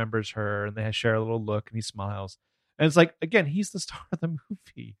like remembers her, and they share a little look, and he smiles. And it's like, again, he's the star of the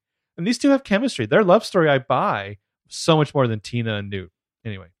movie. And these two have chemistry. Their love story I buy so much more than Tina and Newt.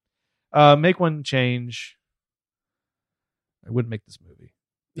 Anyway, Make one change. I wouldn't make this movie.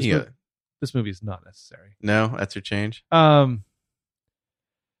 This movie is not necessary. No, that's your change. I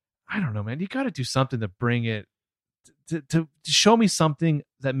don't know, man. You got to do something to bring it to show me something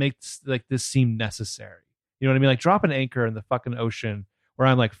that makes like this seem necessary. You know what I mean? Like drop an anchor in the fucking ocean where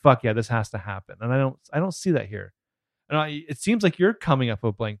I'm like, fuck yeah, this has to happen. And I don't see that here. And it seems like you're coming up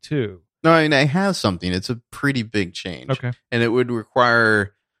with blank too. No, I mean, I have something. It's a pretty big change. Okay. And it would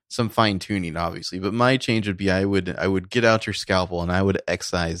require some fine tuning, obviously. But my change would be I would get out your scalpel and I would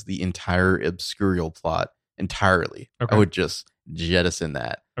excise the entire Obscurial plot entirely. Okay. I would just jettison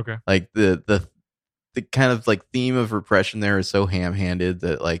that. Okay. Like the kind of like theme of repression there is so ham-handed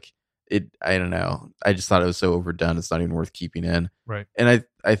that like I don't know. I just thought it was so overdone. It's not even worth keeping in. Right. And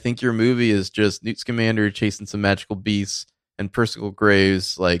I think your movie is just Newt Scamander chasing some magical beasts and Percival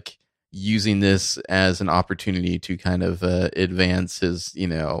Graves like using this as an opportunity to kind of advance his,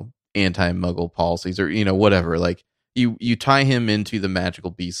 anti-Muggle policies or, whatever. Like you tie him into the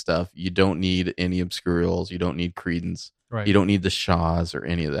magical beast stuff. You don't need any Obscurials. You don't need Credence. Right. You don't need the Shaws or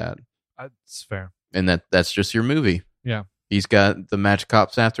any of that. That's fair. And that's just your movie. Yeah. He's got the Magic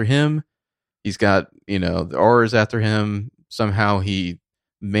Cops after him. He's got, the Aurors after him. Somehow he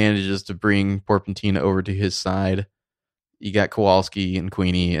manages to bring Porpentina over to his side. You got Kowalski and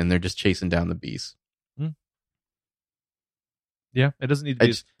Queenie, and they're just chasing down the beasts. Yeah, it doesn't need to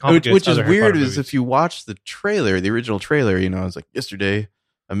be as complicated. Which as is other Harry weird Potter is if you watch the trailer, the original trailer, it's like yesterday,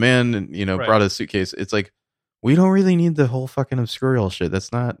 a man, Right. brought a suitcase. It's like, we don't really need the whole fucking Obscurial shit.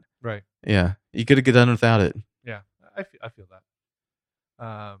 That's not... Right. Yeah, you could have done without it. Yeah, I feel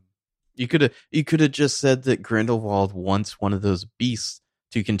that. You could have just said that Grindelwald wants one of those beasts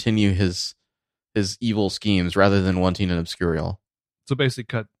to continue his evil schemes rather than wanting an Obscurial. So basically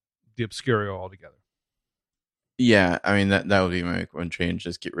cut the Obscurio altogether. Yeah, I mean, that would be my one change.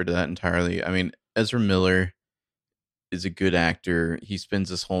 Just get rid of that entirely. I mean, Ezra Miller is a good actor. He spends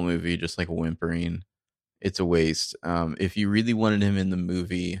this whole movie just like whimpering. It's a waste. If you really wanted him in the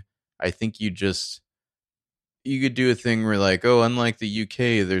movie, I think you could do a thing where like, oh, unlike the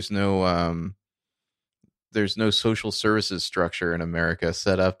UK, there's no social services structure in America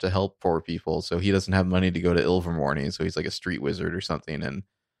set up to help poor people. So he doesn't have money to go to Ilvermorny. So he's like a street wizard or something. And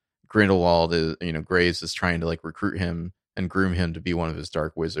Grindelwald is, Graves is trying to like recruit him and groom him to be one of his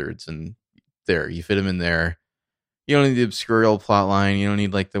dark wizards. And there, you fit him in there. You don't need the Obscurial plot line. You don't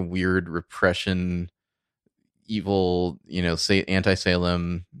need like the weird repression, evil, say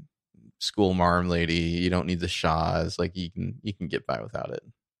anti-Salem school marm lady. You don't need the Shaws. Like you can get by without it.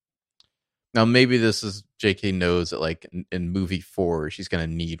 Now maybe this is JK knows that like in movie 4 she's gonna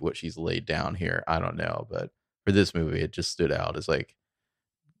need what she's laid down here. I don't know, but for this movie it just stood out as like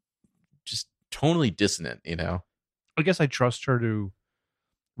just tonally dissonant. I guess I trust her to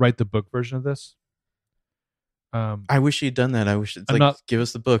write the book version of this. I wish she'd done that. I wish it's give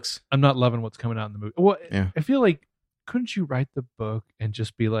us the books. I'm not loving what's coming out in the movie. Well, yeah. I feel like couldn't you write the book and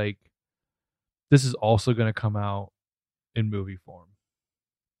just be like, this is also going to come out in movie form?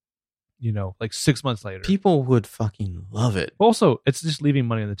 Like 6 months later. People would fucking love it. Also, it's just leaving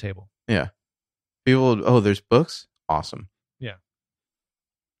money on the table. Yeah. People would, there's books? Awesome. Yeah.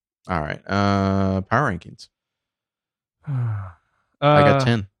 All right. Power rankings. I got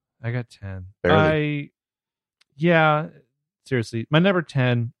 10. I got 10. Barely. Yeah, seriously. My number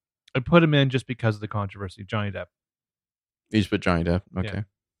 10, I put him in just because of the controversy. Johnny Depp. You just put Johnny Depp? Okay. Yeah.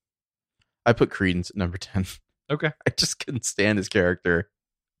 I put Credence at number 10. Okay. I just couldn't stand his character.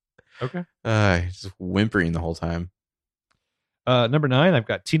 Okay. He's just whimpering the whole time. Number 9, I've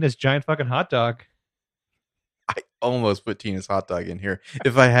got Tina's Giant Fucking Hot Dog. I almost put Tina's Hot Dog in here.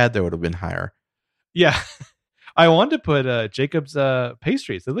 If I had, that would have been higher. Yeah. I wanted to put Jacob's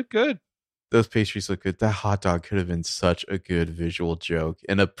pastries. They look good. Those pastries look good. That hot dog could have been such a good visual joke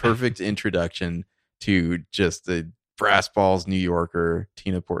and a perfect introduction to just the brass balls New Yorker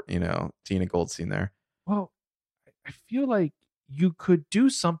Tina Goldstein there. Well, I feel like you could do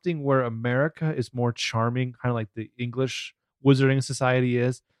something where America is more charming, kind of like the English Wizarding Society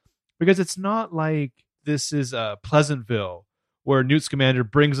is, because it's not like this is Pleasantville where Newt Scamander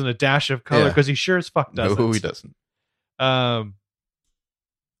brings in a dash of color because he sure as fuck doesn't. No, he doesn't.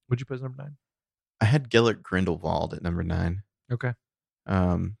 Would you put as number 9? I had Gellert Grindelwald at number 9. Okay.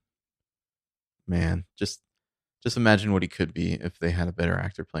 Man, just imagine what he could be if they had a better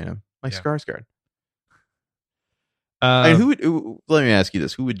actor playing him, like Skarsgård. Let me ask you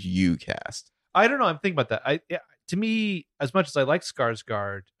this: who would you cast? I don't know. I'm thinking about that. to me, as much as I like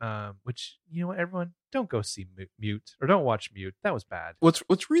Skarsgård, which you know what, everyone don't go see Mute or don't watch Mute. That was bad.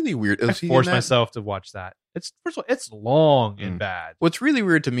 What's really weird? I forced myself to watch that. It's first of all, it's long and bad. What's really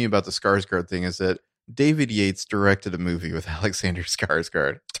weird to me about the Skarsgård thing is that David Yates directed a movie with Alexander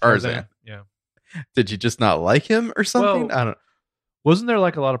Skarsgård, Tarzan. Yeah. Did you just not like him or something? Well, I don't. Wasn't there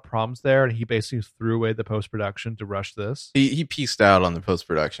like a lot of problems there, and he basically threw away the post production to rush this? He pieced out on the post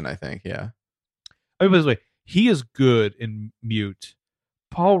production, I think. Yeah. I mean, by the way, he is good in Mute.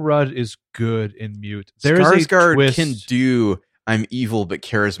 Paul Rudd is good in Mute. Skarsgård can do I'm evil but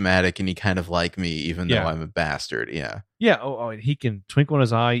charismatic, and he kind of like me, even though Yeah. I'm a bastard. Yeah. Yeah. Oh, and he can twinkle in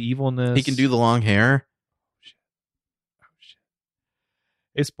his eye, evilness. He can do the long hair. Oh shit!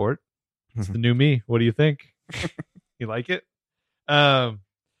 Hey, Sport. It's the new me. What do you think? You like it? My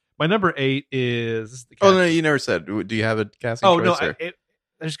number 8 is. Oh no, you never said. Do you have a casting choice? Oh no,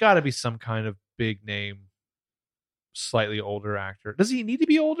 there's got to be some kind of big name, slightly older actor. Does he need to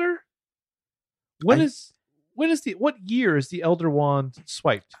be older? What year is the Elder Wand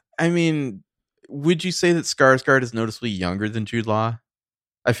swiped? I mean, would you say that Skarsgård is noticeably younger than Jude Law?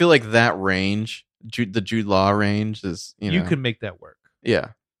 I feel like that range, the Jude Law range, is you could make that work. Yeah.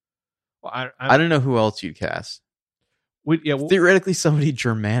 Well, I don't know who else you'd cast. Theoretically, somebody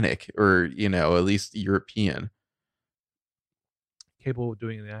Germanic or at least European, capable of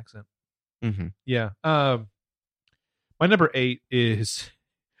doing the accent. Mm-hmm. Yeah. My number 8 is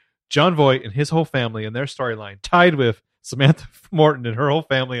John Voight and his whole family and their storyline, tied with Samantha Morton and her whole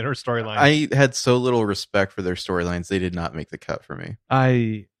family and her storyline. I had so little respect for their storylines; they did not make the cut for me.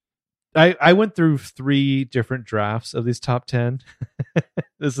 I went through 3 different drafts of these top 10.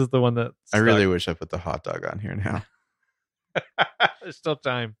 This is the one that I really wish I put the hot dog on here now. There's still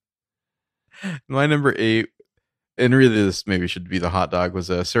time. My number 8, and really this maybe should be the hot dog, was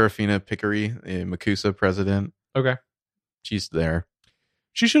Serafina Pickery, a MACUSA president. Okay. She's there.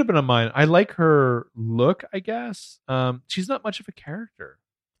 She should have been on mine. I like her look, I guess. She's not much of a character.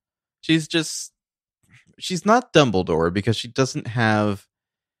 She's not Dumbledore because she doesn't have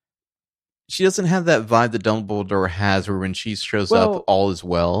that vibe that Dumbledore has, where when she shows up, all is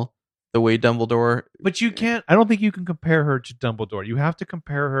well. The way Dumbledore, but you can't. I don't think you can compare her to Dumbledore. You have to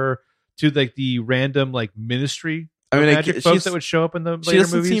compare her to like the random like ministry. Magic folks that would show up in the later movies. She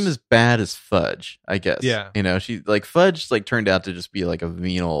doesn't seem as bad as Fudge, I guess. Yeah, she like Fudge turned out to just be like a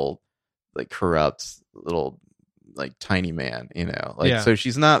venal, like corrupt little like tiny man. So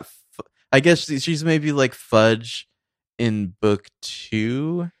she's not. I guess she's maybe like Fudge in book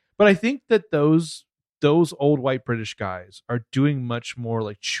 2. But I think that those old white British guys are doing much more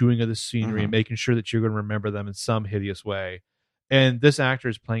like chewing of the scenery and making sure that you're going to remember them in some hideous way. And this actor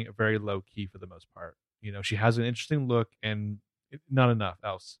is playing it very low key for the most part. She has an interesting look and not enough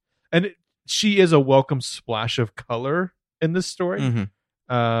else. And she is a welcome splash of color in this story.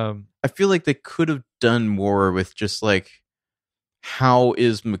 Mm-hmm. I feel like they could have done more with just like, how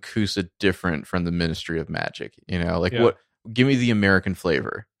is MACUSA different from the Ministry of Magic? What? Give me the American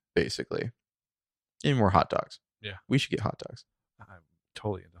flavor, basically. Give me more hot dogs. Yeah, we should get hot dogs. I'm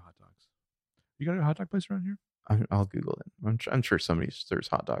totally into hot dogs. You got a hot dog place around here? I'll Google it. I'm sure somebody serves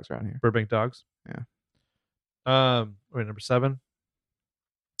hot dogs around here. Burbank Dogs. Yeah. Number 7.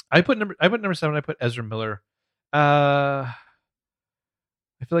 I put number 7. I put Ezra Miller. I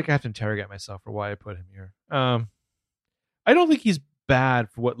feel like I have to interrogate myself for why I put him here. I don't think he's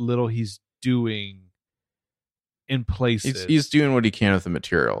bad for what little he's doing in places. He's doing what he can with the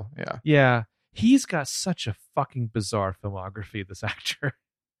material. Yeah. Yeah. He's got such a fucking bizarre filmography, this actor.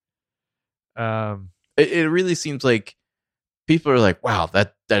 It really seems like people are like, wow,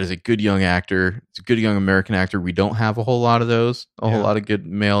 that is a good young actor. It's a good young American actor. We don't have a whole lot of those. A whole lot of good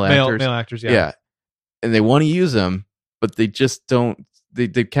male actors. Male actors, yeah. And they want to use them, but they just don't. They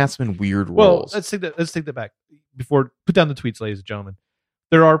cast them in weird roles. Let's take that back. Before, put down the tweets, ladies and gentlemen.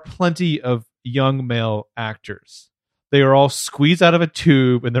 There are plenty of young male actors. They are all squeezed out of a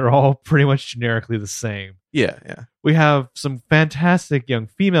tube, and they're all pretty much generically the same. Yeah. We have some fantastic young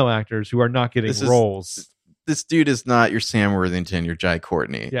female actors who are not getting roles. This dude is not your Sam Worthington, your Jai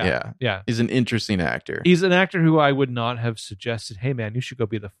Courtney. Yeah. He's an interesting actor. He's an actor who I would not have suggested, hey, man, you should go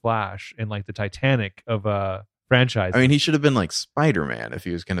be the Flash in like the Titanic of a franchise. I mean, he should have been like Spider-Man if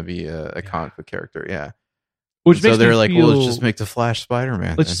he was going to be a comic book character. Yeah. Which makes they're like, well, let's just make the Flash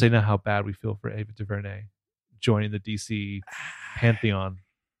Spider-Man. Let's just say now how bad we feel for Ava DuVernay joining the DC pantheon.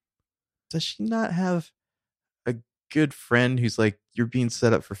 Does she not have a good friend who's like, you're being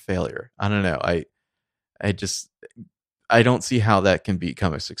set up for failure? I don't know. I don't see how that can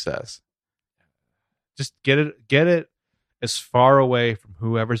become a success. Just get it. as far away from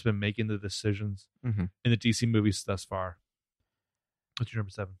whoever's been making the decisions Mm-hmm. in the DC movies thus far. What's your number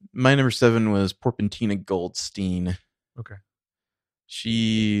 7? My number 7 was Porpentina Goldstein. Okay.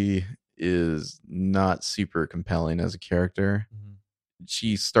 She is not super compelling as a character. Mm-hmm.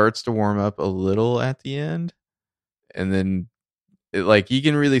 She starts to warm up a little at the end, and then like you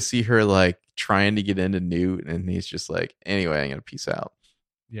can really see her like trying to get into Newt, and he's just like, anyway, I'm gonna peace out.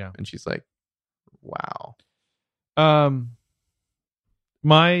 Yeah. And she's like, wow.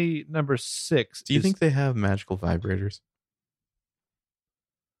 My number 6. Do you think they have magical vibrators?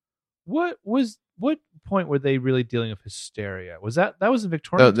 What point were they really dealing with hysteria? Was that was in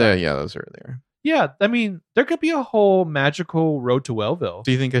Victorian time? Yeah, that was earlier. Yeah, I mean, there could be a whole magical Road to Wellville.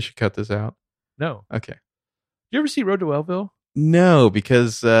 Do you think I should cut this out? No. Okay. You ever see Road to Wellville? No,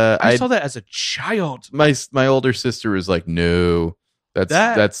 because I saw that as a child. My older sister was like, no,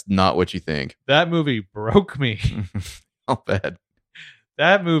 that's not what you think. That movie broke me. I'll bet.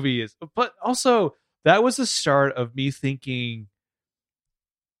 That movie is, but also that was the start of me thinking,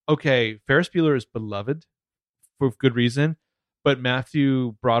 okay, Ferris Bueller is beloved for good reason, but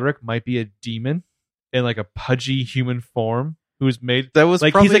Matthew Broderick might be a demon in like a pudgy human form who's made that was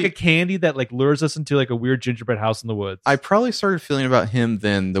like probably, he's like a candy that like lures us into like a weird gingerbread house in the woods. I probably started feeling about him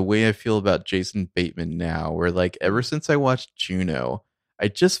then the way I feel about Jason Bateman now, where like ever since I watched Juno, I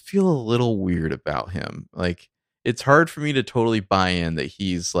just feel a little weird about him. Like it's hard for me to totally buy in that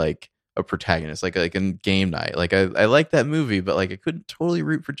he's like a protagonist, like in Game Night. Like I like that movie, but like I couldn't totally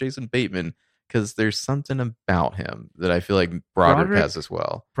root for Jason Bateman because there's something about him that I feel like Broderick has as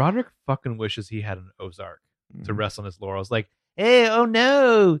well. Broderick fucking wishes he had an Ozark to rest on his laurels. Like, hey, oh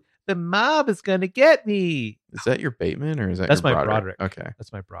no, the mob is gonna get me. Is that your Bateman or is that that's your my Broderick? Broderick? Okay,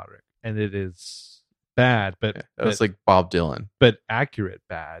 that's my Broderick, and it is bad, but yeah, that was like Bob Dylan, but accurate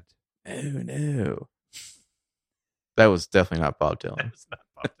bad. Oh no. That was definitely not Bob Dylan. That was not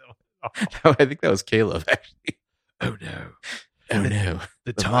Bob Dylan. I think that was Caleb, actually. Oh no. Oh no.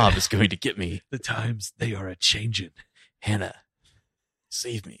 The mob is going to get me. The times they are a changing. Hannah,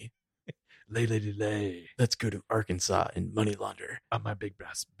 save me. Lay. Let's go to Arkansas and money launder. On my big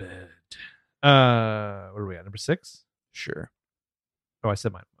brass bed. What are we at? Number 6? Sure. Oh, I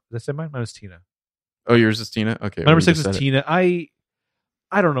said mine. Did I say mine? Mine was Tina. Oh, yours is Tina? Okay. My number 6 is Tina. I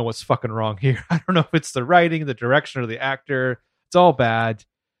don't know what's fucking wrong here. I don't know if it's the writing, the direction, or the actor. It's all bad.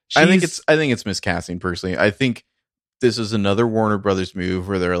 I think it's miscasting personally. I think this is another Warner Brothers move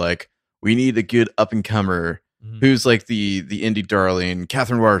where they're like, we need a good up and comer who's like the indie darling,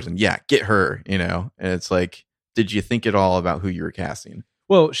 Catherine Waterston. Yeah, get her, you know. And it's like, did you think at all about who you were casting?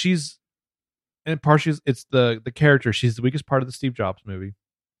 Well, it's the character. She's the weakest part of the Steve Jobs movie.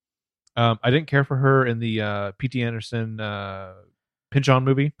 I didn't care for her in the P.T. Anderson Pinch On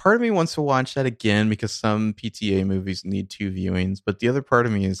movie. Part of me wants to watch that again because some PTA movies need 2 viewings, but the other part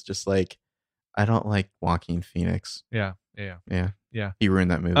of me is just like, I don't like Joaquin Phoenix. Yeah. He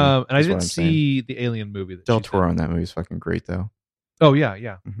ruined that movie. And I didn't see the Alien movie. That Del Toro on that movie is fucking great, though. Oh yeah.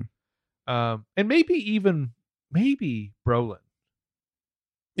 Mm-hmm. And maybe Brolin.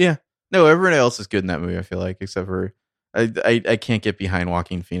 Yeah. No, everyone else is good in that movie. I feel like, except for I can't get behind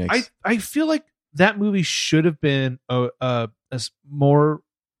Joaquin Phoenix. I feel like that movie should have been a more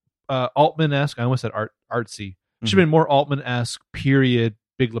Altman-esque. I almost said artsy. It should have been more Altman-esque period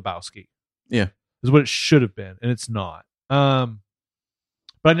Big Lebowski. Yeah. Is what it should have been, and it's not. But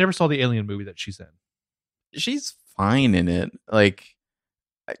I never saw the Alien movie that she's in. She's fine in it. Like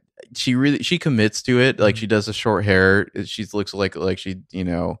she commits to it. Like she does the short hair. She looks like she, you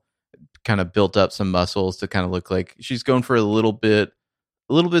know, kind of built up some muscles to kind of look like she's going for a little bit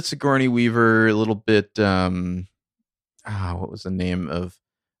Sigourney Weaver, a little bit what was the name of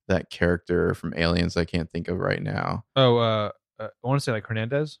that character from Aliens I can't think of right now. I want to say like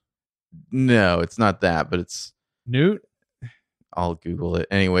Hernandez. No, it's not that, but it's Newt. I'll Google it.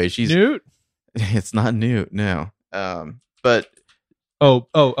 Anyway, she's Newt. It's not Newt, no. But I know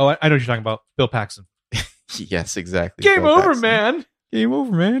what you're talking about. Bill Paxton. Yes, exactly. Game Bill over, Paxton. man. Game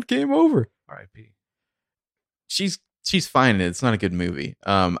over, man. Game over. R.I.P. She's fine in it. It's not a good movie.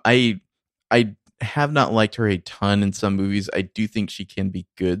 I have not liked her a ton in some movies. I do think she can be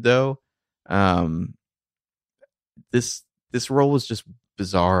good though. This role was just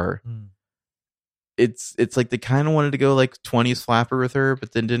bizarre. It's like they kind of wanted to go like 20s flapper with her,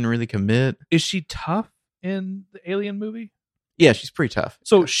 but then didn't really commit. Is she tough in the Alien movie? Yeah, she's pretty tough.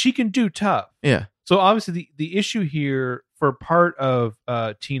 So she can do tough. Yeah. So obviously the issue here for part of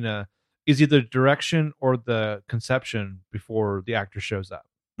Tina is either direction or the conception before the actor shows up.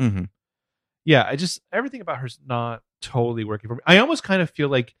 Mm-hmm. Yeah, everything about her's not totally working for me. I almost kind of feel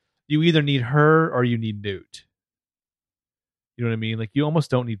like you either need her or you need Newt. You know what I mean? Like you almost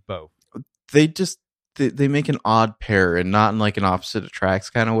don't need both. They just they make an odd pair, and not in like an opposite attracts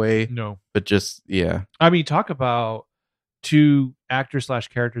kind of way, No. but just I mean, talk about two actors /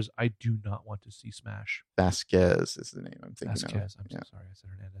 characters I do not want to see smash. Vasquez is the name I'm thinking Vasquez. of. I'm so sorry, I said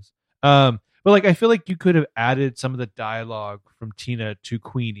Hernandez. But like I feel like you could have added some of the dialogue from Tina to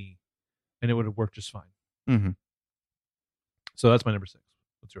Queenie, and it would have worked just fine. Mm-hmm. So that's my number 6.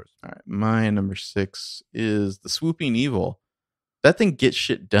 What's yours? All right, my number 6 is the Swooping Evil. That thing gets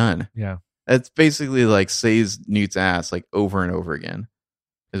shit done. Yeah. It's basically like saves Newt's ass like over and over again.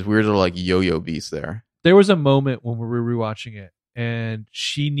 His weird little like yo-yo beast there. There was a moment when we were rewatching it, and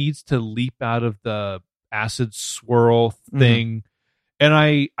she needs to leap out of the acid swirl thing. And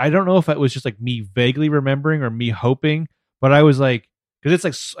I don't know if it was just like me vaguely remembering or me hoping, but I was like, because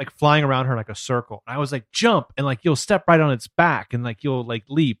it's like flying around her like a circle. And I was like, jump, and like you'll step right on its back, and like you'll like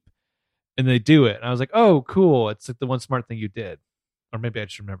leap, and they do it. And I was like, oh, cool. It's like the one smart thing you did. Or maybe I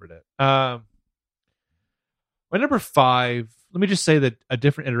just remembered it. My number 5, let me just say that a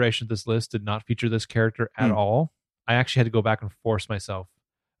different iteration of this list did not feature this character at all. I actually had to go back and force myself.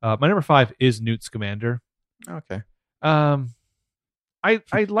 My number 5 is Newt Scamander. Okay. I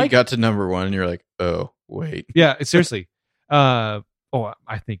like. You got to number 1 and you're like, oh, wait. Yeah, seriously. I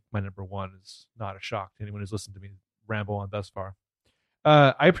think my number 1 is not a shock to anyone who's listened to me ramble on thus far.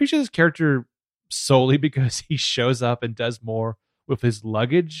 I appreciate this character solely because he shows up and does more with his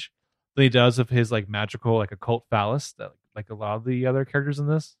luggage than he does of his like magical like occult phallus that like a lot of the other characters in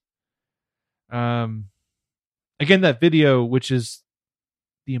this. Again, that video, which is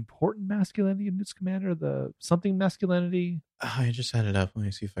the important masculinity of Newt Scamander, the something masculinity. I just had it up. Let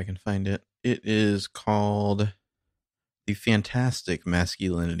me see if I can find it. It is called The Fantastic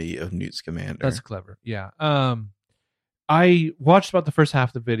Masculinity of Newt Scamander. That's clever. Yeah. I watched about the first half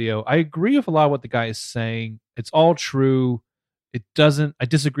of the video. I agree with a lot of what the guy is saying. It's all true. I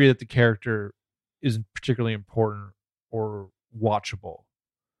disagree that the character isn't particularly important or watchable.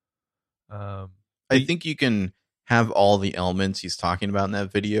 I think you can have all the elements he's talking about in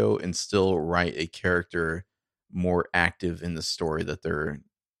that video and still write a character more active in the story that they're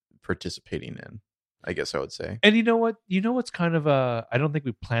participating in, I guess I would say. And you know what? What's kind of I don't think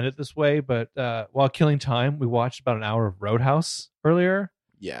we planned it this way, but while killing time, we watched about an hour of Roadhouse earlier.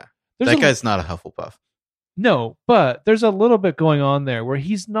 Yeah. That guy's not a Hufflepuff. No, but there's a little bit going on there where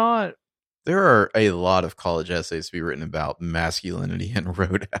he's not. There are a lot of college essays to be written about masculinity in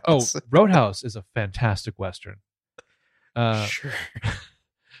Roadhouse. Oh, Roadhouse is a fantastic Western. Sure.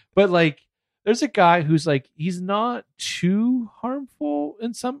 But like, there's a guy who's like, he's not too harmful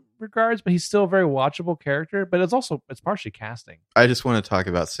in some regards, but he's still a very watchable character. But it's partially casting. I just want to talk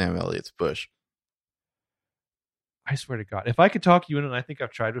about Sam Elliott's Bush. I swear to God, if I could talk you in, and I think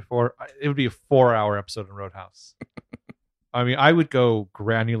I've tried before, it would be a 4-hour episode in Roadhouse. I mean, I would go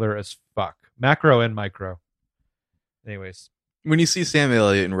granular as fuck, macro and micro. Anyways, when you see Sam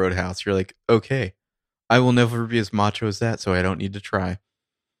Elliott in Roadhouse, you're like, okay, I will never be as macho as that, so I don't need to try.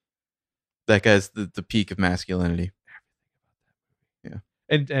 That guy's the peak of masculinity. Yeah,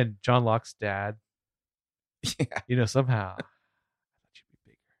 and John Locke's dad. Yeah, somehow.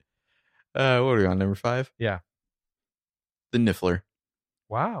 What are we on, number 5? Yeah. The Niffler.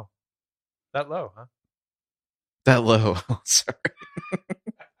 Wow. That low, huh? That low. Sorry.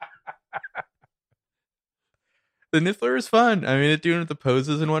 The Niffler is fun. I mean, doing the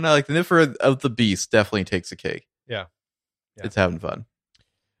poses and whatnot. Like the Niffler of the Beast definitely takes a cake. Yeah. It's having fun.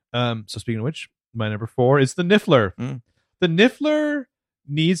 So speaking of which, my number 4 is the Niffler. The Niffler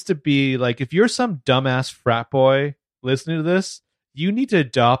needs to be like, if you're some dumbass frat boy listening to this, you need to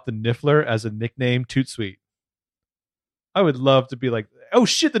adopt the Niffler as a nickname toot sweet. I would love to be like, oh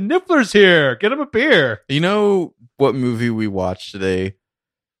shit, the Niffler's here. Get him a beer. You know what movie we watched today?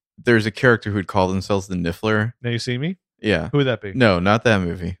 There's a character who'd call themselves the Niffler. Now You See Me? Yeah. Who would that be? No, not that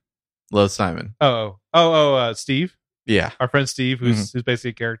movie. Love, Simon. Steve? Yeah. Our friend Steve, who's basically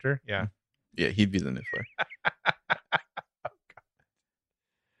a character. Yeah. Yeah, he'd be the Niffler.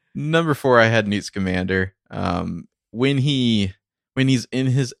 Number 4, I had Newt Scamander. When he's in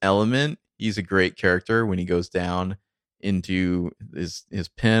his element, he's a great character. When he goes down into his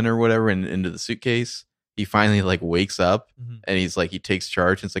pen or whatever and into the suitcase, he finally like wakes up and he's like, he takes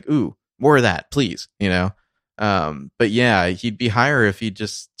charge and it's like, ooh, more of that, please. But yeah, he'd be higher if he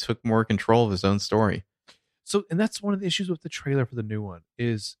just took more control of his own story. So, and that's one of the issues with the trailer for the new one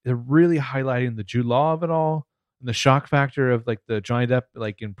is they're really highlighting the Jude Law of it all and the shock factor of like the Johnny Depp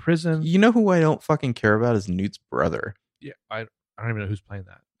like in prison. You know who I don't fucking care about is Newt's brother. Yeah, I don't even know who's playing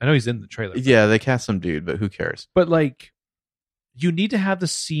that. I know he's in the trailer. Yeah, they cast some dude, but who cares? But like, you need to have the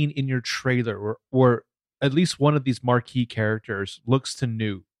scene in your trailer where at least one of these marquee characters looks to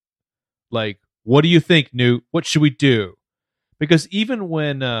Newt like, what do you think, Newt? What should we do? Because even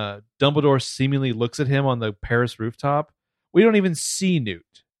when Dumbledore seemingly looks at him on the Paris rooftop, we don't even see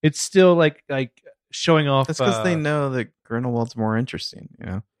Newt. It's still like showing off. That's because they know that Grindelwald's more interesting,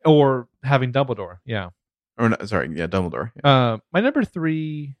 or having Dumbledore. Yeah. Or no, sorry, yeah, Dumbledore. Yeah. My number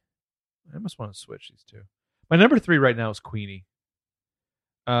 3. I must want to switch these two. My number 3 right now is Queenie.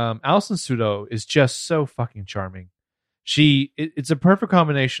 Alison Sudol is just so fucking charming. It's a perfect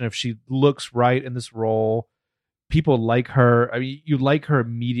combination of she looks right in this role. People like her. I mean, you like her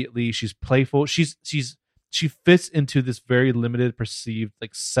immediately. She's playful. She fits into this very limited perceived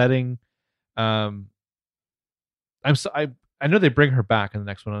like setting. I know they bring her back in the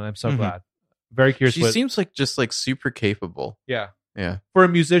next one, and I'm so glad. Very curious. She seems like just like super capable. Yeah. Yeah. For a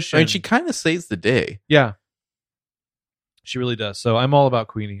musician. I mean, she kind of saves the day. Yeah. She really does. So I'm all about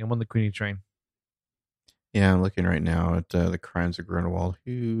Queenie. I'm on the Queenie train. Yeah, I'm looking right now at the Crimes of Grindelwald.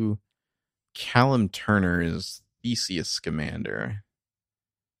 Callum Turner is Theseus Scamander.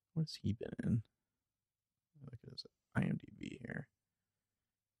 What's he been in? Look at his IMDb here.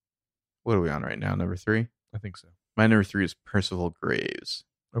 What are we on right now? Number 3? I think so. My number 3 is Percival Graves.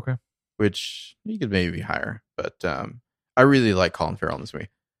 Okay. Which you could maybe be higher, but I really like Colin Farrell in this movie.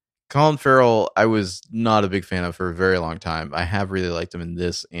 Colin Farrell, I was not a big fan of for a very long time. I have really liked him in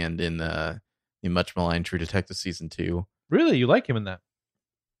this and in Much Maligned True Detective Season 2. Really? You like him in that?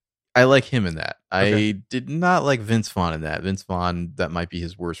 I like him in that. Okay. I did not like Vince Vaughn in that. Vince Vaughn, that might be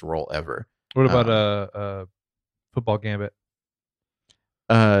his worst role ever. What about Football Gambit?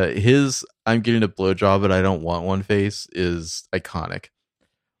 His I'm getting a blowjob but I don't want one face is iconic.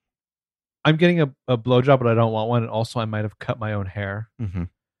 I'm getting a blowjob but I don't want one, and also I might have cut my own hair. Mm-hmm.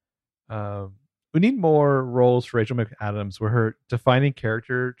 We need more roles for Rachel McAdams where her defining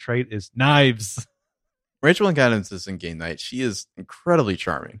character trait is knives. Rachel McAdams is in Game Night. She is incredibly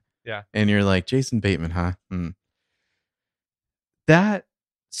charming. Yeah. And you're like, Jason Bateman, huh? That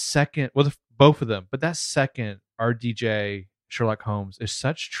second, well, both of them, but that second RDJ Sherlock Holmes is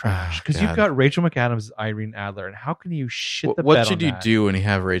such trash because you've got Rachel McAdams as Irene Adler, and how can you shit the bed on that? What should you do when you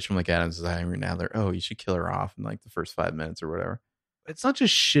have Rachel McAdams as Irene Adler? Oh, you should kill her off in like the first 5 minutes or whatever. It's not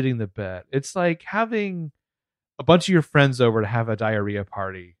just shitting the bed. It's like having a bunch of your friends over to have a diarrhea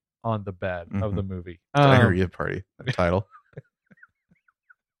party on the bed of the movie. Diarrhea party title.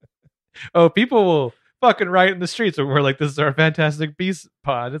 Oh, people will fucking riot in the streets when we're like, this is our Fantastic Beasts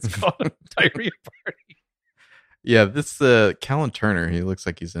pod. It's called Diarrhea Party. Yeah, this Callum Turner. He looks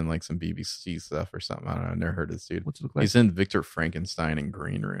like he's in like some BBC stuff or something. I don't know. I've never heard of this dude. What's he look like? He's in Victor Frankenstein and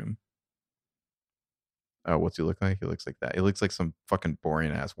Green Room. Oh, what's he look like? He looks like that. He looks like some fucking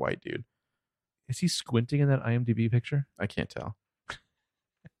boring ass white dude. Is he squinting in that IMDb picture? I can't tell.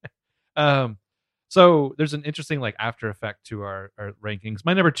 So there's an interesting like after effect to our rankings.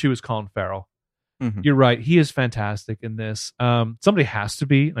 My number 2 is Colin Farrell. Mm-hmm. You're right. He is fantastic in this. Somebody has to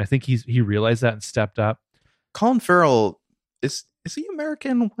be, and I think he realized that and stepped up. Colin Farrell is he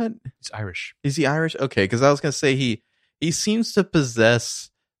American? What? He's Irish. Is he Irish? Okay, because I was gonna say he seems to possess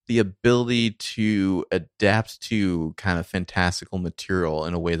the ability to adapt to kind of fantastical material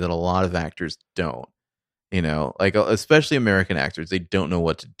in a way that a lot of actors don't. Like especially American actors, they don't know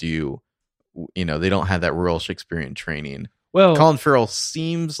what to do. They don't have that Royal Shakespearean training. Well, Colin Farrell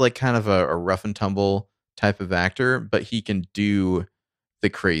seems like kind of a rough and tumble type of actor, but he can do the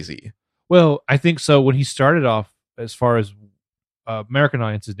crazy. Well, I think so. When he started off, as far as American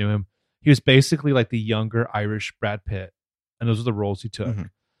audiences knew him, he was basically like the younger Irish Brad Pitt, and those are the roles he took. Mm-hmm.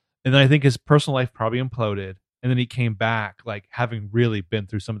 And then I think his personal life probably imploded, and then he came back like having really been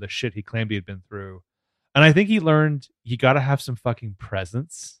through some of the shit he claimed he had been through. And I think he learned you got to have some fucking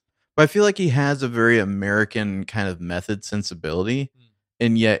presence. But I feel like he has a very American kind of method sensibility,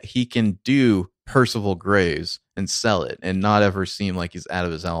 and yet he can do Percival Graves and sell it and not ever seem like he's out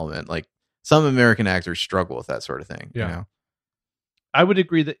of his element. Like some American actors struggle with that sort of thing. Yeah. I would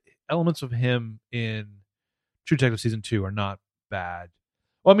agree that elements of him in True Detective Season 2 are not bad.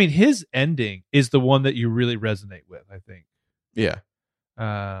 Well, I mean, his ending is the one that you really resonate with, I think. Yeah.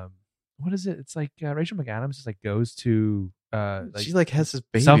 What is it? It's like Rachel McAdams just like goes to she like has this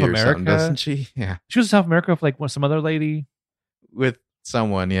baby South or America, something, doesn't she? Yeah. She goes to South America with like some other lady. With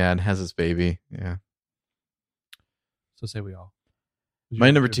someone, yeah, and has this baby. Yeah. So say we all.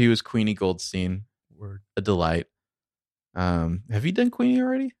 My number 2 is Queenie Goldstein. Word. A delight. Have you done Queenie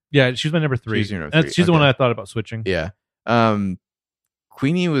already? Yeah, she's my number 3. She's your number 3. She's the one I thought about switching. Yeah.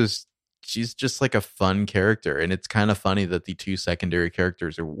 Queenie she's just like a fun character, and it's kind of funny that the 2 secondary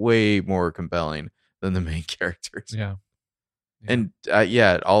characters are way more compelling than the main characters. Yeah. And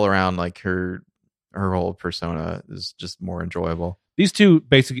all around, like her her whole persona is just more enjoyable. These two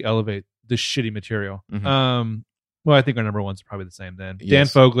basically elevate the shitty material. Mhm. Well, I think our number ones are probably the same then.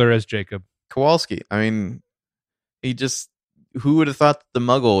 Yes. Dan Fogler as Jacob. Kowalski. I mean, who would have thought that the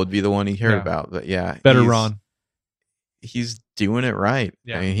Muggle would be the one he cared Yeah. about? But yeah, Better Ron. He's doing it right.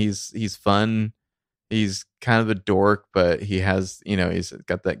 Yeah. I mean, he's fun. He's kind of a dork, but he has, he's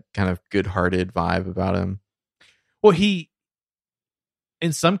got that kind of good-hearted vibe about him. Well,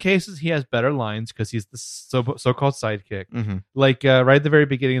 in some cases, he has better lines because he's the so-called sidekick. Mm-hmm. Like right at the very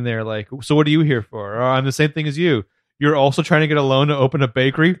beginning there, like, so what are you here for? Oh, I'm the same thing as you. You're also trying to get a loan to open a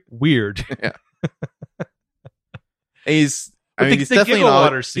bakery? Weird. Yeah. He's he's definitely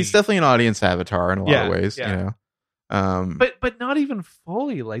an audience avatar in a lot of ways, yeah. But not even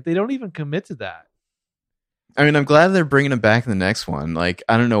fully. Like, they don't even commit to that. I mean, I'm glad they're bringing him back in the next one. Like,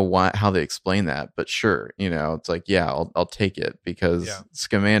 I don't know how they explain that, but sure, it's like, yeah, I'll take it because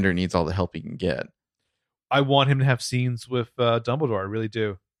Scamander needs all the help he can get. I want him to have scenes with Dumbledore. I really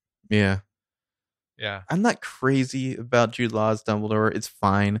do. Yeah. Yeah. I'm not crazy about Jude Law's Dumbledore. It's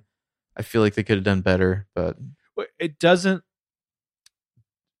fine. I feel like they could have done better, but it doesn't.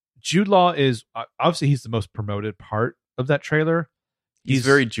 Jude Law is obviously he's the most promoted part of that trailer. He's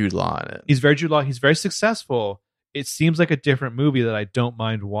very Jude Law in it. He's very Jude Law. He's very successful. It seems like a different movie that I don't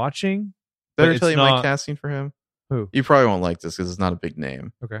mind watching. Better tell you my casting for him. Who? You probably won't like this because it's not a big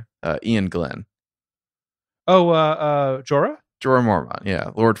name. Okay. Ian Glenn. Oh, Jorah? Jorah Mormont. Yeah,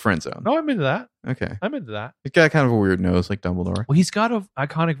 Lord Friendzone. No, I'm into that. Okay. I'm into that. He's got kind of a weird nose like Dumbledore. Well, he's got an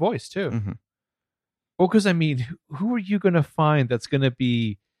iconic voice too. Mm-hmm. Well, because I mean, who are you going to find that's going to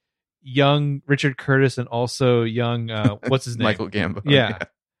be young Richard Curtis and also young what's his name? Michael Gambon. Yeah.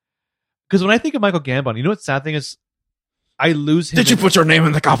 Because when I think of Michael Gambon, you know what sad thing is? I lose him. Did you put your name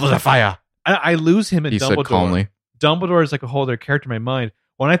in the goblet of fire? I lose him in Dumbledore. Said calmly. Dumbledore is like a whole other character in my mind.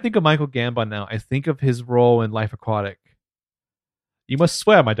 When I think of Michael Gambon now, I think of his role in Life Aquatic. You must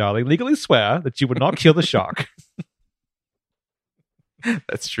swear, my darling, legally swear that you would not kill the shark.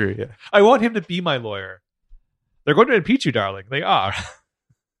 That's true, yeah. I want him to be my lawyer. They're going to impeach you, darling. They are.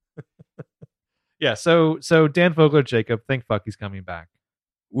 Yeah, so Dan Fogler, Jacob, thank fuck he's coming back.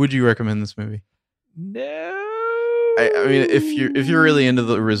 Would you recommend this movie? No. I mean, if you're really into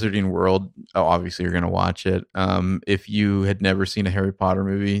the Wizarding world, obviously you're gonna watch it. If you had never seen a Harry Potter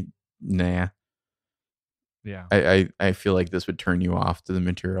movie, nah. Yeah. I feel like this would turn you off to the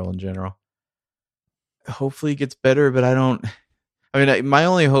material in general. Hopefully it gets better, but my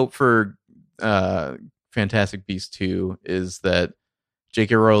only hope for Fantastic Beasts 2 is that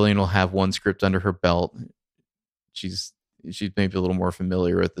J.K. Rowling will have one script under her belt. She's maybe a little more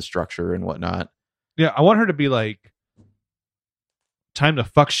familiar with the structure and whatnot. Yeah, I want her to be like, time to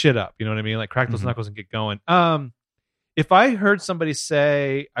fuck shit up. You know what I mean? Like, crack those knuckles and get going. If I heard somebody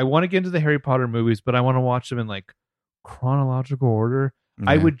say, I want to get into the Harry Potter movies, but I want to watch them in like chronological order,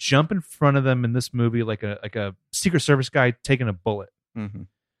 I would jump in front of them in this movie like a Secret Service guy taking a bullet. Mm-hmm.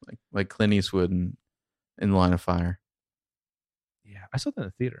 Like Clint Eastwood in Line of Fire. Yeah, I saw that in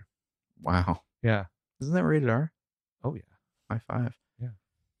the theater. Wow. Yeah. Isn't that rated R? Oh, yeah. High five. Yeah.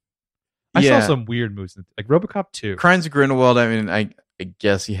 I saw some weird movies, like RoboCop 2. Crimes of Grindelwald, I mean, I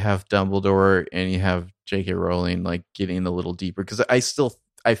guess you have Dumbledore and you have J.K. Rowling like getting a little deeper because I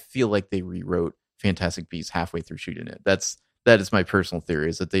feel like they rewrote Fantastic Beasts halfway through shooting it. That is my personal theory,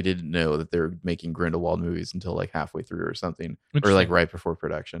 is that they didn't know that they were making Grindelwald movies until like halfway through or something, or like right before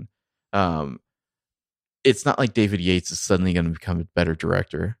production. It's not like David Yates is suddenly going to become a better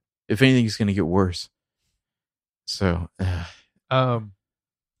director. If anything, he's going to get worse. So, you want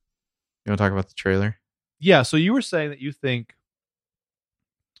to talk about the trailer? Yeah. So you were saying that you think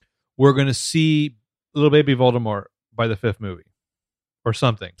we're going to see little baby Voldemort by the 5th movie or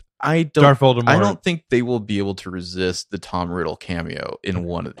something. Darth Voldemort. I don't think they will be able to resist the Tom Riddle cameo in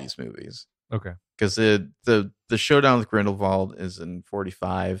one of these movies. Okay. Because the showdown with Grindelwald is in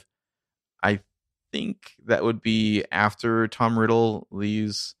 45. I think that would be after Tom Riddle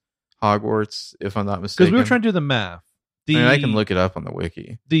leaves Hogwarts, if I'm not mistaken. Because we were trying to do the math. I can look it up on the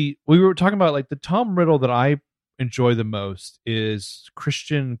wiki. We were talking about like the Tom Riddle that I enjoy the most is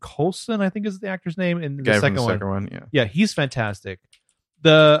Christian Coulson, I think is the actor's name, in the second one. Yeah, he's fantastic.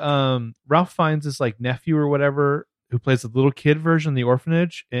 The Ralph Fiennes' like nephew or whatever, who plays the little kid version of the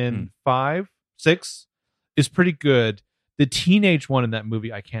orphanage in 5, 6, is pretty good. The teenage one in that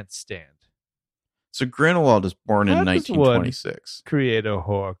movie I can't stand. So Grindelwald is born in 1926. Create a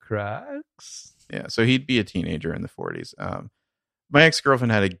Horcrux. Yeah, so he'd be a teenager in the 40s. My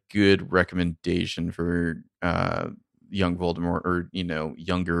ex-girlfriend had a good recommendation for young Voldemort, or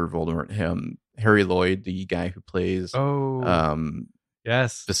younger Voldemort. Harry Lloyd, the guy who plays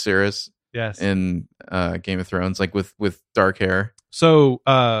yes, Viserys. Yes. in Game of Thrones, like with dark hair. So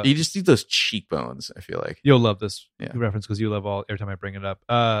You just see those cheekbones, I feel like. you'll love this Yeah. reference because you love every time I bring it up.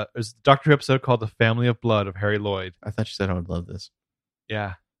 There's a Doctor Who episode called "The Family of Blood" of Harry Lloyd. I thought you said I would love this.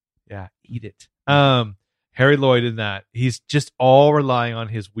 Yeah, eat it. Harry Lloyd in that, he's just all relying on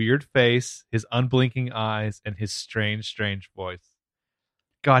his weird face, his unblinking eyes, and his strange voice.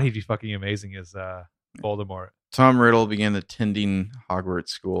 God, he'd be fucking amazing as Voldemort. Tom Riddle began attending Hogwarts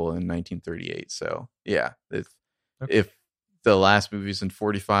School in 1938. So yeah, if the last movie's in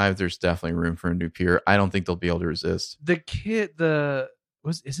 45, there's definitely room for a new peer. I don't think they'll be able to resist. The kid,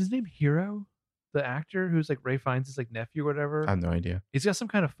 is his name Hero? The actor who's like Ray Fiennes' like nephew or whatever. I have no idea. He's got some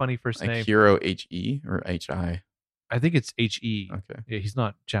kind of funny first Like name. Hero H-E or H-I? I think it's H-E. Okay. Yeah, he's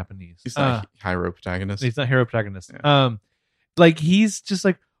not Japanese. He's not a hero protagonist. He's not hero protagonist. Yeah. Like he's just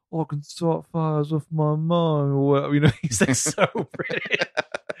like, I can start fires with my mom. Well, you know, he's like so British.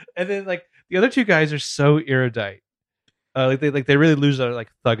 And then like the other two guys are so erudite. They really lose their like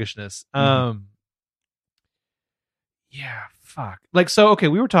thuggishness. Yeah, fuck. Like so. Okay,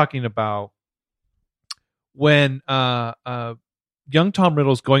 we were talking about when young Tom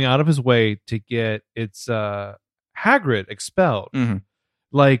Riddle's going out of his way to get its Hagrid expelled. Mm-hmm.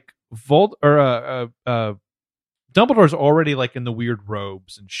 Like Dumbledore's already like in the weird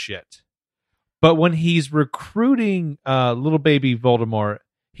robes and shit. But when he's recruiting little baby Voldemort,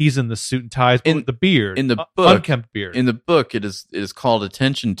 he's in the suit and ties with the beard. In the book, unkempt beard. In the book, it is called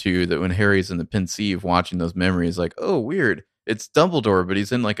attention to that when Harry's in the Pensieve watching those memories, like, oh, weird. It's Dumbledore, but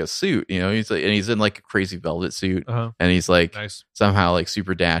he's in like a suit, you know. He's in like a crazy velvet suit, and he's like somehow like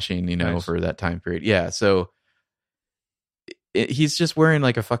super dashing, you know, for that time period. Yeah, so he's just wearing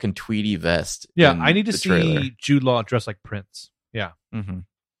like a fucking tweedy vest. Yeah, I need to see Jude Law dressed like Prince. Yeah. Mm-hmm.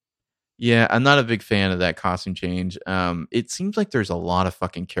 Yeah, I'm not a big fan of that costume change. It seems like there's a lot of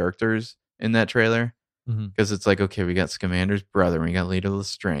fucking characters in that trailer because it's like, okay, we got Scamander's brother, we got Leta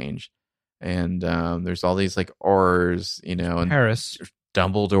Lestrange, and there's all these like Aurors, you know, and Harris,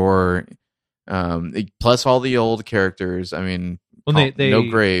 Dumbledore, plus all the old characters. I mean, no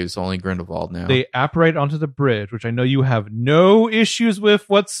Graves, only Grindelwald now. They apparate onto the bridge, which I know you have no issues with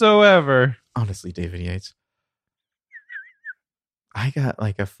whatsoever. Honestly, David Yates. I got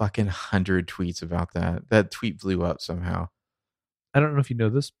like a fucking 100 tweets about that. That tweet blew up somehow. I don't know if you know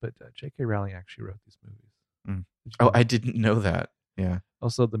this, but J.K. Rowling actually wrote these movies. Oh, I didn't know that. Yeah.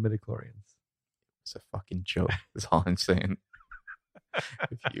 Also, the midichlorians. It's a fucking joke. That's all I'm saying.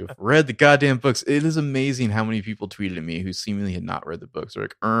 If you've read the goddamn books, it is amazing how many people tweeted at me who seemingly had not read the books. They're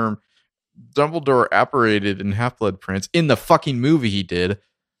like, Dumbledore apparated in Half-Blood Prince in the fucking movie he did.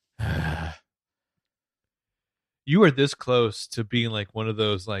 You are this close to being like one of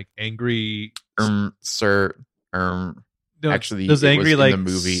those like angry sir. No, actually, those angry like the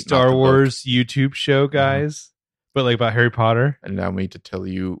movie, Star Wars YouTube show guys, but like about Harry Potter. Allow me to tell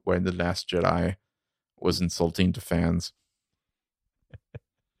you why The Last Jedi was insulting to fans.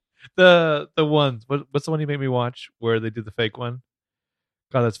 The ones. What's the one you made me watch where they did the fake one?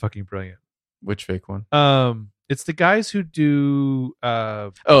 God, that's fucking brilliant. Which fake one? It's the guys who do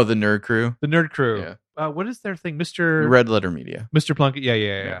the Nerd Crew. The Nerd Crew. Yeah. What is their thing? Mr. Red Letter Media. Mr. Plunkett.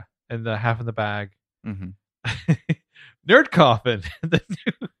 Yeah. And the Half in the Bag. Mm-hmm. Nerd Coffin.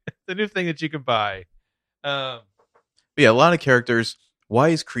 the new thing that you can buy. Yeah, a lot of characters. Why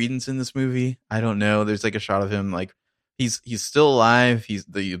is Credence in this movie? I don't know. There's like a shot of him like he's still alive.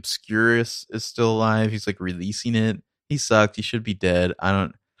 The Obscurus is still alive. He's like releasing it. He sucked. He should be dead.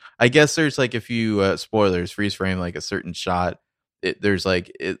 I guess there's like a few spoilers. Freeze frame like a certain shot. It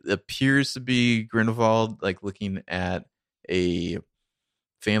appears to be Grindelwald like looking at a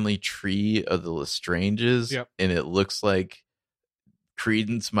family tree of the Lestranges, and it looks like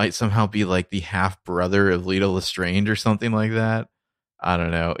Credence might somehow be like the half brother of Leta Lestrange or something like that. I don't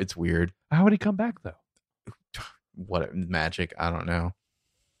know. It's weird. How would he come back though? What magic? I don't know.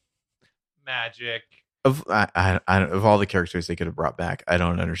 Magic. Of all the characters they could have brought back, I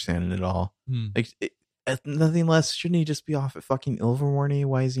don't understand it at all. Like nothing less. Shouldn't he just be off at fucking Ilvermorny?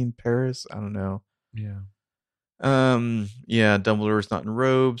 Why is he in Paris? I don't know. Yeah. Yeah. Dumbledore's not in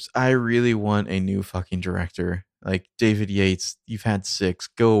robes. I really want a new fucking director. Like David Yates, you've had 6.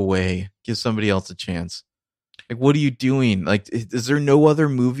 Go away. Give somebody else a chance. Like, what are you doing? Like, is there no other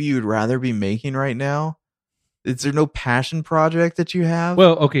movie you'd rather be making right now? Is there no passion project that you have?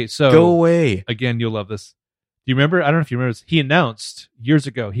 Well, okay, so go away. Again, you'll love this. Do you remember? I don't know if you remember this. He announced years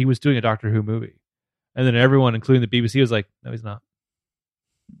ago he was doing a Doctor Who movie. And then everyone, including the BBC, was like, no, he's not.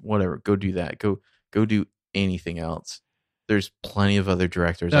 Whatever. Go do that. Go do anything else. There's plenty of other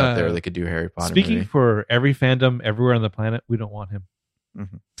directors out there that could do Harry Potter. Speaking movie. For every fandom everywhere on the planet, we don't want him.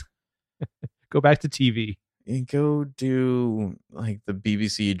 Mm-hmm. Go back to TV. And go do like the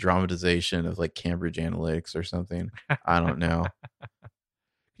BBC dramatization of like Cambridge Analytics or something. I don't know. Can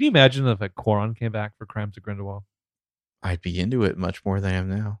you imagine if like Quaron came back for Crimes of Grindelwald? I'd be into it much more than I am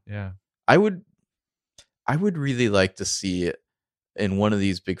now. Yeah. I would really like to see it in one of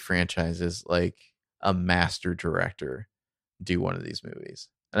these big franchises, like a master director do one of these movies.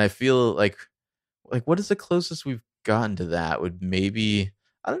 And I feel like what is the closest we've gotten to that would maybe,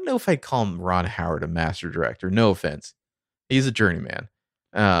 I don't know if I'd call him Ron Howard a master director. No offense. He's a journeyman.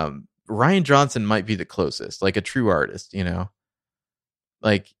 Ryan Johnson might be the closest, like a true artist, you know?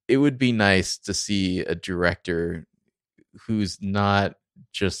 Like, it would be nice to see a director who's not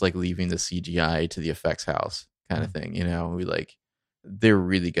just like leaving the CGI to the effects house kind of thing, you know? We like, they're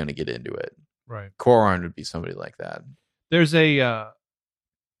really going to get into it. Right. Quaron would be somebody like that. There's a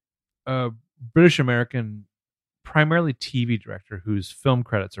British American, primarily TV director whose film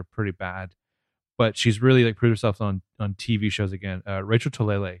credits are pretty bad, but she's really like proved herself on TV shows again. Rachel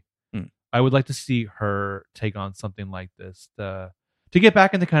Talalay. I would like to see her take on something like this to get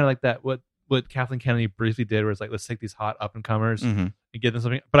back into kind of like that what Kathleen Kennedy briefly did, where it's like, let's take these hot up and comers and give them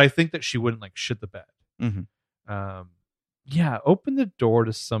something. But I think that she wouldn't like shit the bed. Yeah, open the door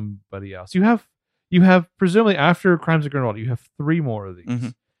to somebody else. You have presumably after Crimes of Grindelwald, you have 3 more of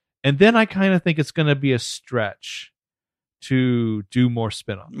these. And then I kind of think it's going to be a stretch to do more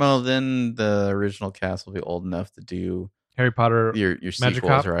spin-offs. Well, then the original cast will be old enough to do Harry Potter, your Magic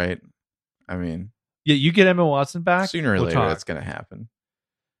sequels, Cop. right? I mean, yeah, you get Emma Watson back. Sooner or later, that's going to happen.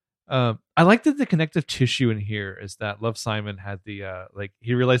 I like that the connective tissue in here is that Love Simon had the like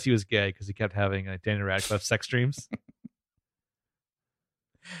he realized he was gay because he kept having Daniel Radcliffe sex dreams.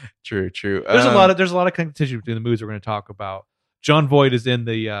 True. There's a lot of connective tissue between the movies we're going to talk about. John Voight is in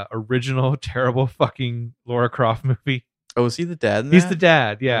the original terrible fucking Laura Croft movie. Oh, is he the dad in that? He's the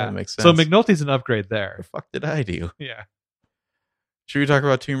dad, yeah. That makes sense. So McNulty's an upgrade there. What the fuck did I do? Yeah. Should we talk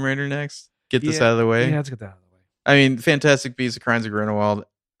about Tomb Raider next? Get this out of the way? Yeah, let's get that out of the way. I mean, Fantastic Beasts of Crimes of Grindelwald,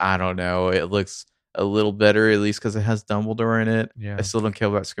 I don't know. It looks a little better, at least because it has Dumbledore in it. Yeah. I still don't care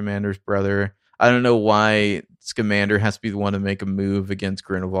about Scamander's brother. I don't know why Scamander has to be the one to make a move against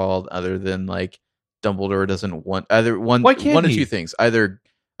Grindelwald, other than like Dumbledore doesn't want either one of two things. Either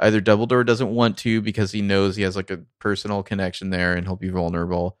Dumbledore doesn't want to because he knows he has like a personal connection there and he'll be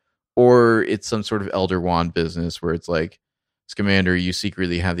vulnerable, or it's some sort of Elder Wand business where it's like, Scamander, you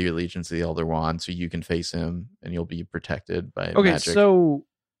secretly have the allegiance to the Elder Wand, so you can face him and you'll be protected by magic. So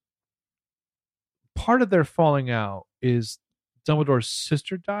part of their falling out is Dumbledore's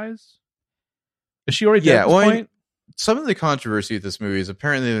sister dies. Is she already dead at this point? Some of the controversy with this movie is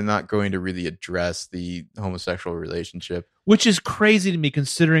apparently they're not going to really address the homosexual relationship. Which is crazy to me,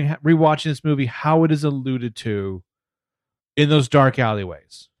 considering rewatching this movie, how it is alluded to in those dark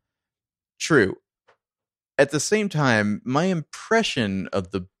alleyways. True. At the same time, my impression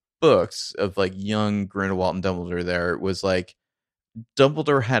of the books of like young Grindelwald and Dumbledore there was like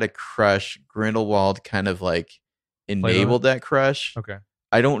Dumbledore had a crush. Grindelwald kind of like enabled that crush. Okay.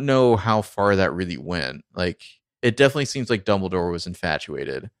 I don't know how far that really went. Like, it definitely seems like Dumbledore was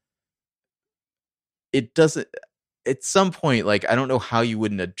infatuated. It doesn't, at some point, like, I don't know how you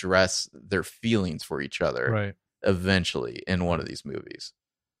wouldn't address their feelings for each other right. eventually in one of these movies.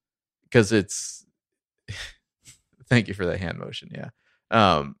 Because it's, thank you for that hand motion,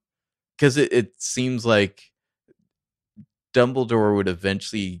 yeah. Because it seems like Dumbledore would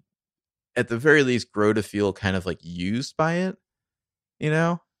eventually, at the very least, grow to feel kind of like used by it, you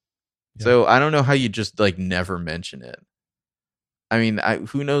know? Yeah. So I don't know how you just like never mention it. I mean,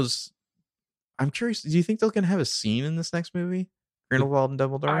 who knows? I'm curious. Do you think they're going to have a scene in this next movie? Grindelwald and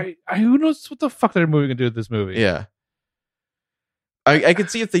Dumbledore? Who knows what the fuck they're going to do with this movie? Yeah. I could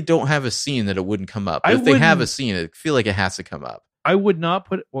see if they don't have a scene that it wouldn't come up. But if they have a scene, I feel like it has to come up. I would not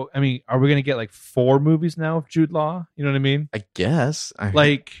put. Well, I mean, are we going to get like 4 movies now of Jude Law? You know what I mean? I guess.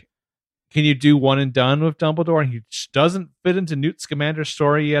 Like, can you do one and done with Dumbledore? And he doesn't fit into Newt Scamander's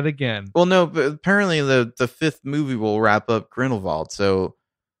story yet again. Well, no, but apparently the 5th movie will wrap up Grindelwald, so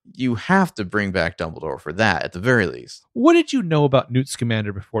you have to bring back Dumbledore for that at the very least. What did you know about Newt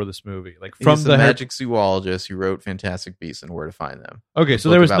Scamander before this movie? Like he's the magic zoologist who wrote Fantastic Beasts and Where to Find Them. Okay, so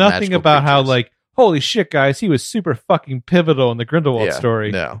there was nothing about how like, holy shit, guys, he was super fucking pivotal in the Grindelwald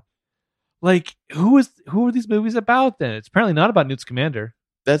story. No. Like, who are these movies about then? It's apparently not about Newt Scamander.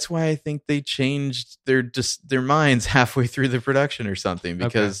 That's why I think they changed their minds halfway through the production or something,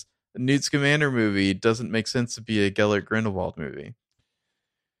 because a Newt Scamander movie doesn't make sense to be a Gellert Grindelwald movie.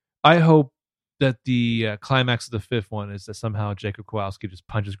 I hope that the climax of the 5th one is that somehow Jacob Kowalski just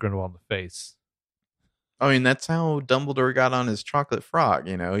punches Grindelwald in the face. I mean, that's how Dumbledore got on his chocolate frog.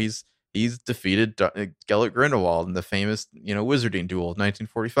 You know, he's he's defeated Gellert Grindelwald in the famous, wizarding duel of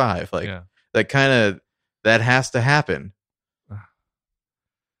 1945. Like Yeah. that has to happen.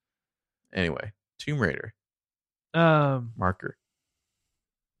 Anyway, Tomb Raider marker.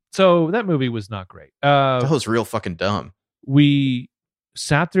 So that movie was not great. That was real fucking dumb. We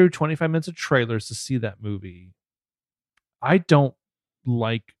sat through 25 minutes of trailers to see that movie. I don't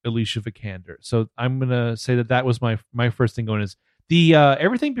like Alicia Vikander, so I'm gonna say that was my first thing going is the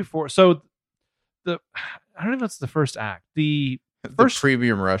everything before. So I don't know if that's the first act. The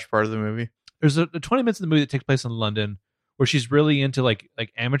premium rush part of the movie. There's a 20 minutes of the movie that takes place in London where she's really into like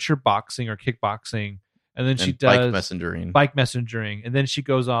amateur boxing or kickboxing, and then she does bike messengering, and then she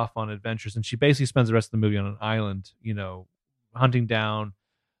goes off on adventures, and she basically spends the rest of the movie on an island, hunting down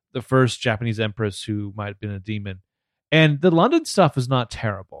the first Japanese empress who might have been a demon. And the London stuff is not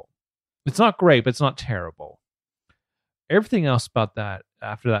terrible. It's not great, but it's not terrible. Everything else about that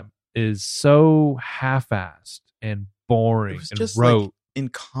after that is so half-assed and boring and just rote. Like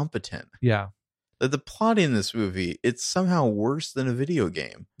incompetent. Yeah. The plot in this movie, it's somehow worse than a video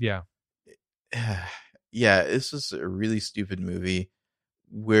game. Yeah. Yeah, this is a really stupid movie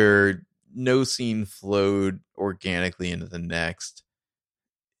where no scene flowed organically into the next.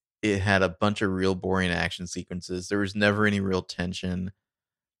 It had a bunch of real boring action sequences. There was never any real tension.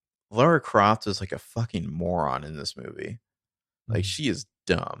 Lara Croft is like a fucking moron in this movie. Like, she is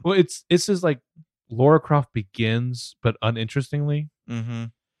dumb. Well, it's just like Lara Croft begins, but uninterestingly. Mm-hmm.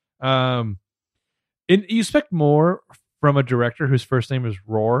 And you expect more from a director whose first name is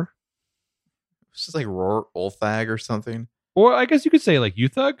Roar. It's just like Roar Ulthag or something. Or I guess you could say like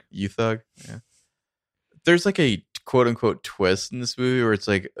Uthug. Uthug, yeah. There's like a quote-unquote twist in this movie where it's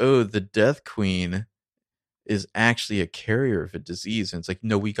like, oh, the Death Queen is actually a carrier of a disease. And it's like,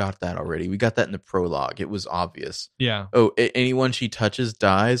 no, we got that already. We got that in the prologue. It was obvious. Yeah. Oh, anyone she touches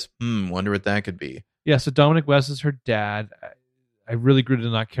dies? Wonder what that could be. Yeah, so Dominic West is her dad. I really grew to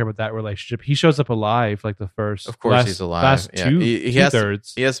not care about that relationship. He shows up alive like the first. Of course he's alive. Last yeah.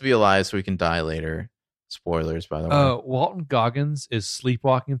 two-thirds. He has to be alive so he can die later. Spoilers, by the way. Walton Goggins is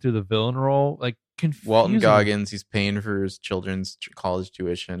sleepwalking through the villain role. Like, confusing. Walton Goggins, he's paying for his children's college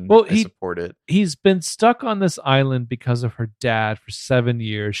tuition. Well, I support it. He's been stuck on this island because of her dad for 7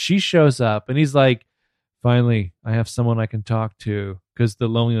 years. She shows up and he's like, finally, I have someone I can talk to because the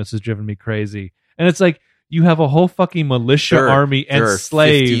loneliness has driven me crazy. And it's like, you have a whole fucking militia army and there are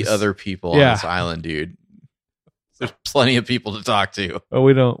slaves. 50 other people on this island, dude. There's plenty of people to talk to. Oh,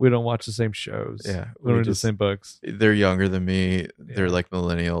 we don't watch the same shows. Yeah, we don't read the same books. They're younger than me. They're like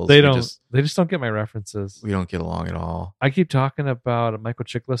millennials. They just don't get my references. We don't get along at all. I keep talking about Michael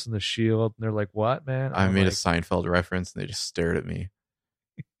Chiklis and The Shield, and they're like, "What, man?" I made a Seinfeld reference, and they just stared at me.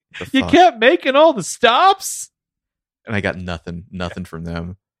 You kept making all the stops, and I got nothing from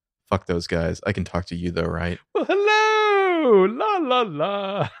them. Fuck those guys. I can talk to you though, right? Well, hello, la la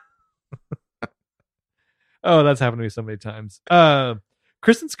la. Oh, that's happened to me so many times.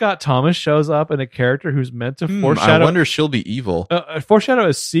 Kristen Scott Thomas shows up in a character who's meant to foreshadow. I wonder if she'll be evil. Foreshadow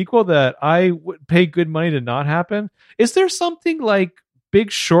a sequel that I would pay good money to not happen. Is there something like Big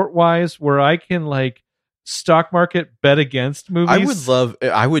Short wise where I can like stock market bet against movies?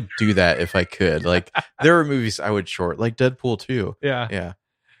 I would do that if I could. Like, there are movies I would short, like Deadpool 2. Yeah.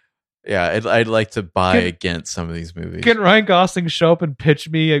 I'd like to buy against some of these movies. Can Ryan Gosling show up and pitch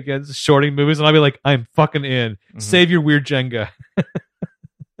me against shorting movies, and I'll be like, I'm fucking in. Mm-hmm. Save your weird Jenga.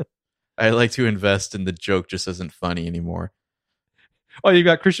 I like to invest in the joke just isn't funny anymore. Oh, you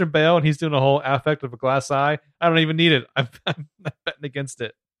got Christian Bale, and he's doing a whole affect of a glass eye. I don't even need it. I'm betting against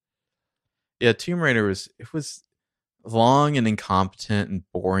it. Yeah, Tomb Raider was long and incompetent and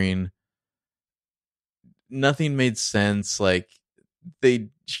boring. Nothing made sense. Like,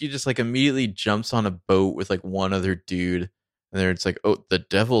 she just like immediately jumps on a boat with like one other dude, and there it's like, oh, the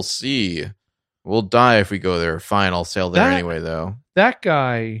Devil's Sea. We'll die if we go there. Fine, I'll sail there anyway, though. That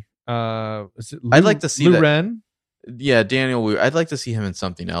guy, is it I'd like to see Lou Ren? Yeah, Daniel Wu. I'd like to see him in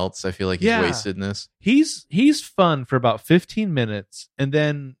something else. I feel like he's wasted in this. He's fun for about 15 minutes, and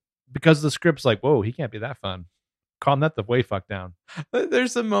then because the script's like, whoa, he can't be that fun. Calm that the way fuck down.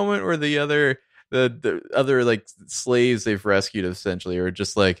 There's a moment where the other like slaves they've rescued essentially are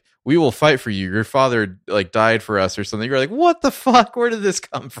just like, we will fight for you. Your father like died for us or something. You're like, what the fuck? Where did this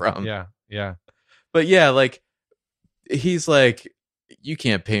come from? Yeah. But yeah, like he's like, you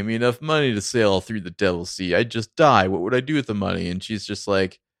can't pay me enough money to sail through the Devil's Sea. I'd just die. What would I do with the money? And she's just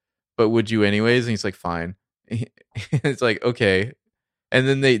like, but would you anyways? And he's like, fine. It's like, okay. And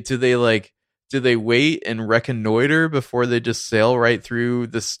then do they wait and reconnoiter before they just sail right through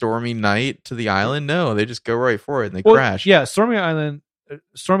the stormy night to the island? No, they just go right for it and they crash. Yeah, Stormy Island.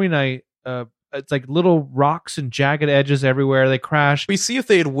 Stormy Night. It's like little rocks and jagged edges everywhere. They crash. We see if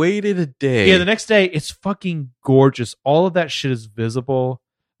they had waited a day. Yeah, the next day it's fucking gorgeous. All of that shit is visible.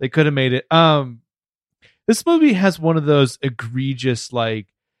 They could have made it. This movie has one of those egregious, like,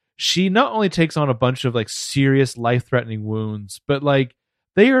 she not only takes on a bunch of like serious life-threatening wounds, but like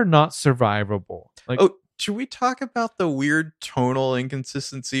they are not survivable. Like, oh, should we talk about the weird tonal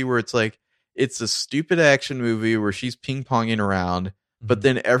inconsistency where it's like it's a stupid action movie where she's ping-ponging around, but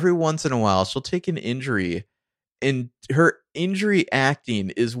then every once in a while she'll take an injury, and her injury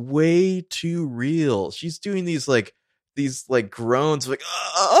acting is way too real. She's doing these groans like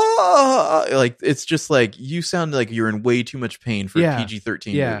it's just like you sound like you're in way too much pain for a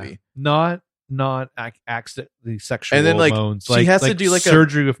PG-13 movie. Not accidentally sexual and then like moans. She has to do like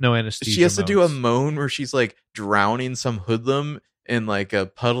surgery with no anesthesia. She has to do a moan where she's like drowning some hoodlum in like a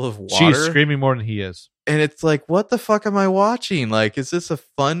puddle of water. She's screaming more than he is. And it's like, what the fuck am I watching? Like, is this a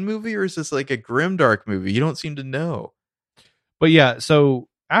fun movie or is this like a grimdark movie? You don't seem to know. But yeah, so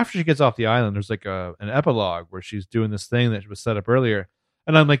after she gets off the island, there's like an epilogue where she's doing this thing that was set up earlier.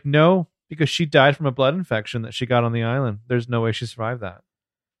 And I'm like, no, because she died from a blood infection that she got on the island. There's no way she survived that.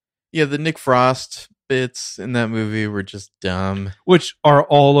 Yeah, the Nick Frost bits in that movie were just dumb. Which are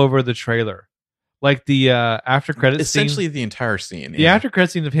all over the trailer. Like the after credits scene. Essentially the entire scene. The after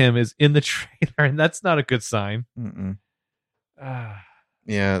credit scene of him is in the trailer, and that's not a good sign.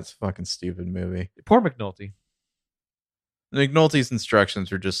 Yeah, it's a fucking stupid movie. Poor McNulty. McNulty's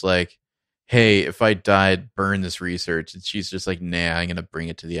instructions were just like, hey, if I died, burn this research. And she's just like, nah, I'm going to bring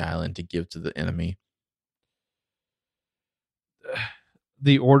it to the island to give to the enemy.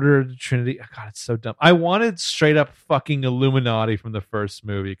 The Order of the Trinity. Oh, God, it's so dumb. I wanted straight up fucking Illuminati from the first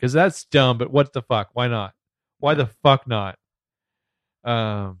movie because that's dumb, but what the fuck? Why not? Why the fuck not?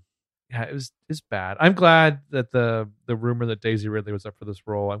 Yeah, it's bad. I'm glad that the rumor that Daisy Ridley was up for this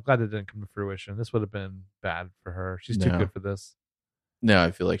role, I'm glad it didn't come to fruition. This would have been bad for her. She's too good for this. No,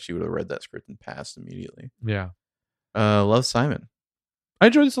 I feel like she would have read that script and passed immediately. Yeah. Love, Simon. I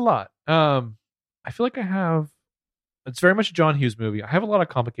enjoyed this a lot. I feel like it's very much a John Hughes movie. I have a lot of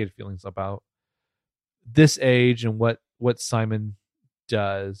complicated feelings about this age and what Simon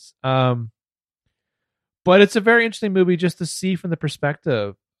does. But it's a very interesting movie just to see from the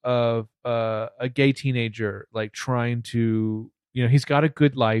perspective of a gay teenager, like trying to, he's got a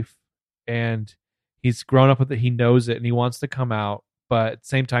good life and he's grown up with it. He knows it and he wants to come out, but at the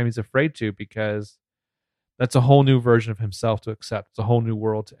same time he's afraid to because that's a whole new version of himself to accept. It's a whole new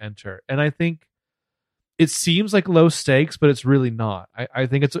world to enter. And I think it seems like low stakes, but it's really not. I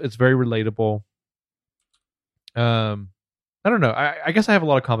think it's very relatable. I don't know. I guess I have a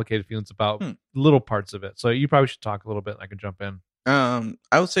lot of complicated feelings about little parts of it. So you probably should talk a little bit and I can jump in.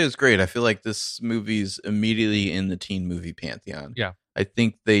 I would say it's great. I feel like this movie's immediately in the teen movie pantheon. Yeah. I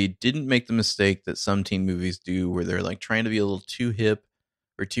think they didn't make the mistake that some teen movies do where they're like trying to be a little too hip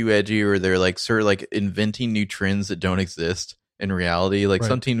or too edgy, or they're like sort of like inventing new trends that don't exist in reality. Like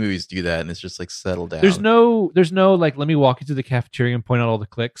some teen movies do that and it's just like settle down. There's no like, let me walk you through the cafeteria and point out all the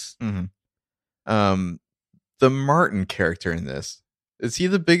cliques. Mm-hmm. The Martin character in this, is he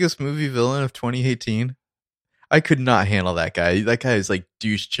the biggest movie villain of 2018? I could not handle that guy. That guy is like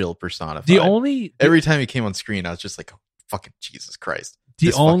douche chill personified. Every time he came on screen, I was just like, oh, fucking Jesus Christ.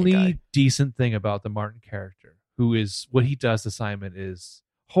 The only decent thing about the Martin character, who is what he does to Simon, is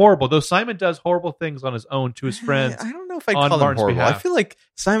horrible. Though Simon does horrible things on his own to his friends. I don't know if I call him horrible. Behalf. I feel like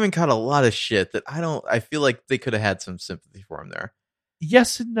Simon caught a lot of shit that I feel like they could have had some sympathy for him there.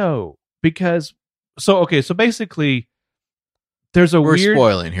 Yes and no, because so basically there's we're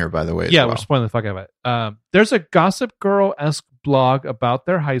spoiling here, by the way. Yeah, we're spoiling the fuck out of it. There's a Gossip Girl-esque blog about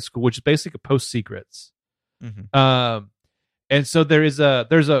their high school, which is basically Post Secrets. Mm-hmm. And so there's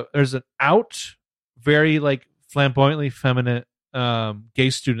an out, very like flamboyantly feminine gay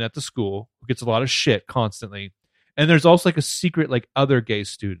student at the school who gets a lot of shit constantly, and there's also like a secret like other gay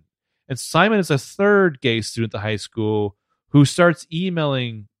student. And Simon is a third gay student at the high school who starts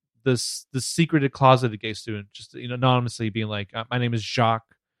emailing the secreted closeted gay student, just anonymously being like, my name is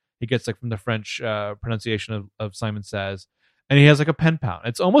Jacques. He gets like from the French pronunciation of Simon Says, and he has like a pen pal.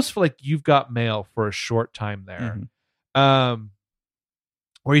 It's almost like You've Got Mail for a short time there. Mm-hmm.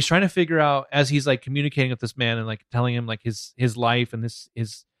 Where he's trying to figure out, as he's like communicating with this man and like telling him like his life and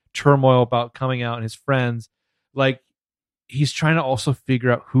his turmoil about coming out and his friends, like he's trying to also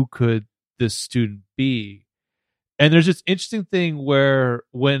figure out who could this student be. And there's this interesting thing where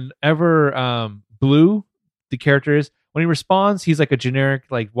whenever Blue, the character is, when he responds, he's like a generic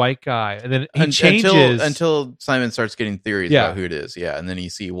like white guy, and then he changes until Simon starts getting theories about who it is. Yeah, and then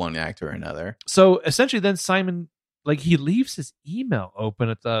you see one actor or another. So essentially, then Simon like he leaves his email open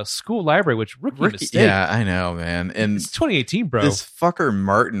at the school library, which rookie mistake. Yeah, I know, man. And it's 2018, bro. this fucker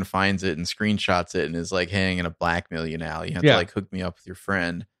Martin finds it and screenshots it and is like, "Hey, I'm gonna blackmail you now. You have to like hook me up with your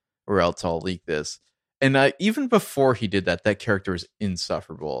friend, or else I'll leak this." And even before he did that, that character is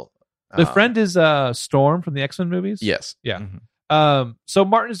insufferable. The friend is Storm from the X-Men movies. Yes. Yeah. Mm-hmm. So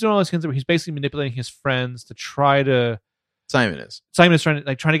Martin is doing all these things where he's basically manipulating his friends to try to. Simon is trying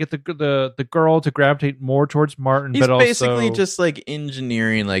to get the girl to gravitate more towards Martin. He's but basically also, just like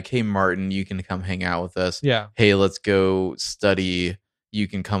engineering, like, "Hey, Martin, you can come hang out with us. Yeah. Hey, let's go study. You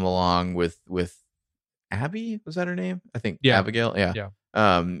can come along with Abby. Was that her name? I think. Yeah. Abigail. Yeah.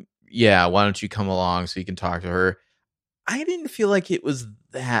 Yeah. Yeah. Why don't you come along so you can talk to her?" I didn't feel like it was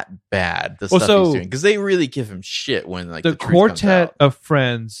that bad. The stuff he's doing, because they really give him shit when like the quartet of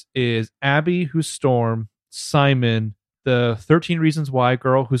friends is Abby, who's Storm, Simon, the 13 Reasons Why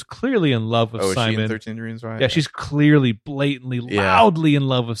girl, who's clearly in love with Simon. Is she in 13 Reasons Why? Yeah, she's clearly, blatantly, loudly in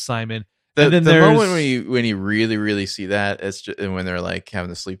love with Simon. And then the moment when you really, really see that, it's just, and when they're like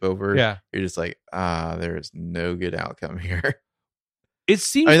having a sleepover, you're just like, there is no good outcome here. It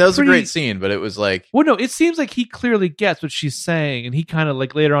seems. I mean, that was a great scene, but it was like, well, no, it seems like he clearly gets what she's saying, and he kind of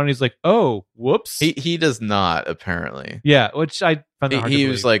like later on, he's like, "Oh, whoops." He does not, apparently. Yeah, which I found hard to he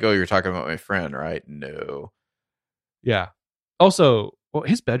was like, "Oh, you're talking about my friend, right?" No. Yeah. Also, well,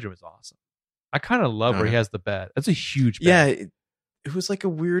 his bedroom is awesome. I kind of love where he has the bed. That's a huge bed. Yeah, it was like a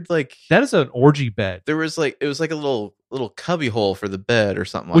weird like that is an orgy bed. There was like, it was like a little cubby hole for the bed or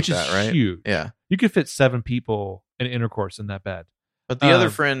something like that, right? Which is huge. Yeah, you could fit 7 people in intercourse in that bed. But the other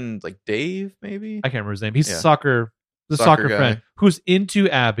friend, like Dave, maybe, I can't remember his name. He's the soccer friend who's into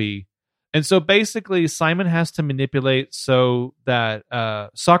Abby. And so basically Simon has to manipulate so that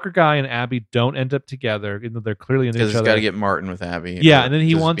soccer guy and Abby don't end up together, even though they're clearly into each other. Because he's got to get Martin with Abby. Yeah, and then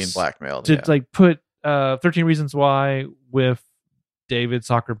he wants being blackmailed to like put 13 Reasons Why with David,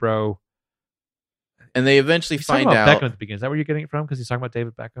 soccer bro. And they eventually find out Beckham at the beginning. Is that where you're getting it from? Because he's talking about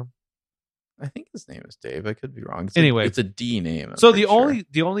David Beckham. I think his name is Dave. I could be wrong. Anyway, it's a D name. So the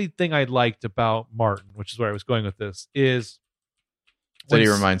only thing I liked about Martin, which is where I was going with this, is that he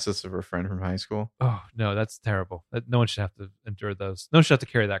reminds us of her friend from high school. Oh no, that's terrible. No one should have to endure those. No one should have to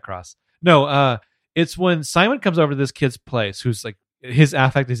carry that cross. No, it's when Simon comes over to this kid's place, who's like, his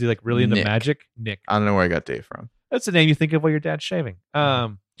affect is he like really into magic. Nick. I don't know where I got Dave from. That's the name you think of while your dad's shaving.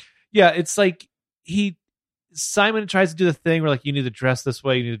 Yeah, it's like Simon tries to do the thing where like, you need to dress this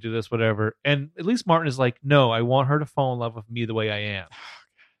way, you need to do this, whatever. And at least Martin is like, no, I want her to fall in love with me the way I am.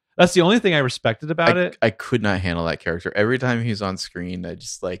 That's the only thing I respected about it. I could not handle that character. Every time he's on screen, I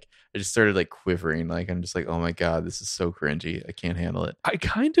just started like quivering. Like, I'm just like, oh my God, this is so cringy. I can't handle it. I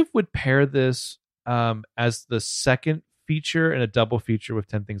kind of would pair this as the second feature and a double feature with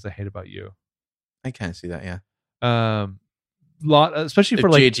 10 Things I Hate About You. I kind of see that, yeah. Especially if for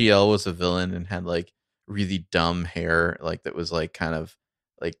like JGL was a villain and had like really dumb hair, like that was like kind of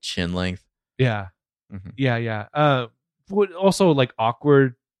like chin length. Yeah. Mm-hmm. Yeah. Also like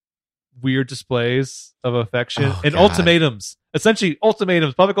awkward, weird displays of affection and ultimatums. Essentially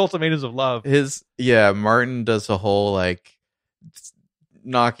ultimatums, public ultimatums of love. Martin does a whole like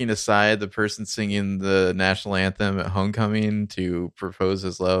knocking aside the person singing the national anthem at homecoming to propose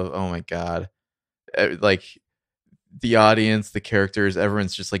his love. Oh my God. Like the audience, the characters,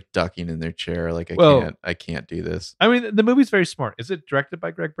 everyone's just like ducking in their chair. Like I can't do this. I mean, the movie's very smart. Is it directed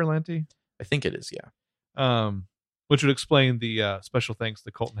by Greg Berlanti? I think it is, yeah. Which would explain the special thanks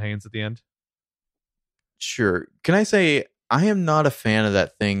to Colton Haynes at the end. Sure. Can I say I am not a fan of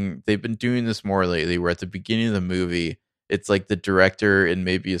that thing? They've been doing this more lately, where at the beginning of the movie, it's like the director and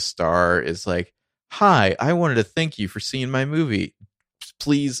maybe a star is like, "Hi, I wanted to thank you for seeing my movie.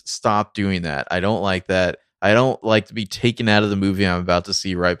 Please stop doing that. I don't like that. I don't like to be taken out of the movie I'm about to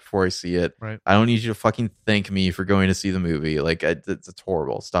see right before I see it. Right. I don't need you to fucking thank me for going to see the movie. Like, it's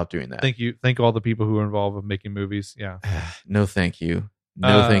horrible. Stop doing that. Thank you. Thank all the people who are involved with making movies. Yeah. No, thank you.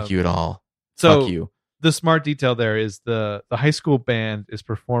 No, thank you at all. So fuck you. The smart detail there is the high school band is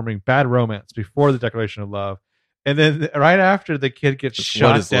performing Bad Romance before the Declaration of Love. And then right after the kid gets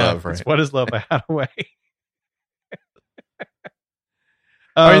shot down, love, right? It's What Is Love by Hadaway.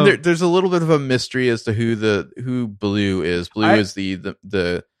 I mean, there's a little bit of a mystery as to who Blue is. Blue is the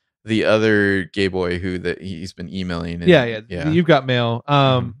other gay boy who he's been emailing. Yeah. You've got mail.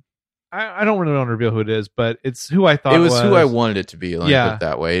 I don't really want to reveal who it is, but it's who I thought it was who I wanted it to be. Put it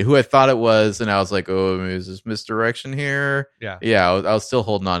that way. Who I thought it was, and I was like, oh, is this misdirection here? Yeah. I was still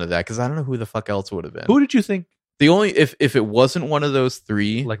holding on to that because I don't know who the fuck else would have been. Who did you think? The only if it wasn't one of those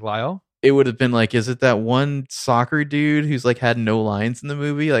three, like Lyle. It would have been like, is it that one soccer dude who's like had no lines in the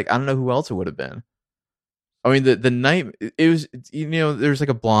movie? Like, I don't know who else it would have been. I mean, the night it was, there's like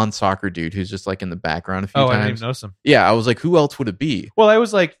a blonde soccer dude who's just like in the background a few Oh, times. I didn't even notice him. Yeah, I was like, who else would it be? Well, I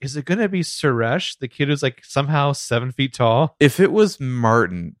was like, is it going to be Suresh, the kid who's like somehow 7 feet tall? If it was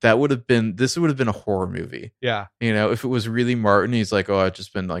Martin, this would have been a horror movie. Yeah. If it was really Martin, he's like, oh, I've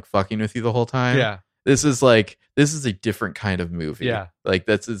just been like fucking with you the whole time. Yeah. This is a different kind of movie. Yeah. Like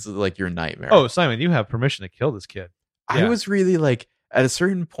it's like your nightmare. Oh, Simon, you have permission to kill this kid. I was really like, at a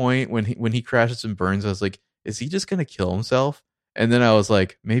certain point when he crashes and burns, I was like, is he just gonna kill himself? And then I was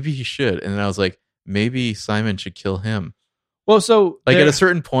like, maybe he should. And then I was like, maybe Simon should kill him. Well, so like at a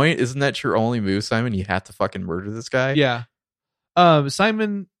certain point, isn't that your only move, Simon? You have to fucking murder this guy. Yeah.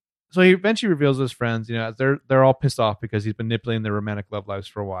 Simon. So he eventually reveals to his friends, they're all pissed off because he's been manipulating their romantic love lives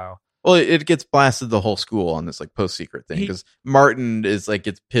for a while. Well, it gets blasted the whole school on this like post secret thing because Martin is like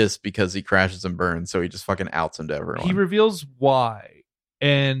gets pissed because he crashes and burns, so he just fucking outs him to everyone. He reveals why,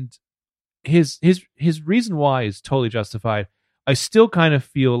 and his reason why is totally justified. I still kind of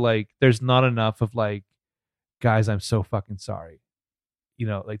feel like there's not enough of like, guys, I'm so fucking sorry.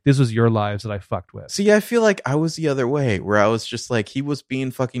 Like this was your lives that I fucked with. See, I feel like I was the other way, where I was just like, he was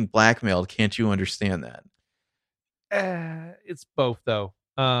being fucking blackmailed. Can't you understand that? It's both though.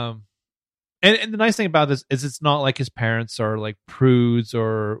 And the nice thing about this is it's not like his parents are like prudes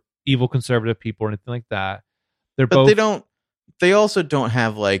or evil conservative people or anything like that. They also don't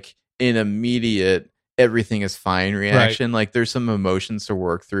have like an immediate everything is fine reaction. Right. Like there's some emotions to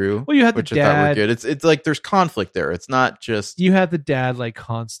work through. Well, you had which the dad, I thought were good. It's like there's conflict there. It's not just you had the dad like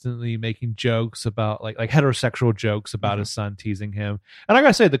constantly making jokes about like heterosexual jokes about his son teasing him. And I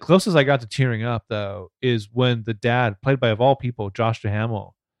gotta say, the closest I got to tearing up though is when the dad, played by of all people, Josh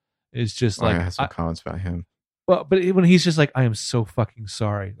Duhamel, is just like I have some comments about him. Well, but when he's just like, I am so fucking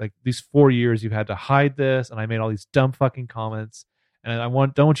sorry. Like these 4 years you've had to hide this, and I made all these dumb fucking comments, and don't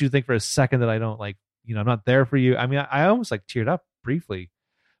want you to think for a second that I don't like. I'm not there for you. I mean, I almost like teared up briefly,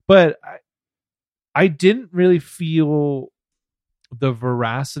 but I didn't really feel the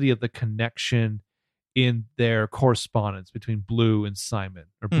veracity of the connection in their correspondence between Blue and Simon,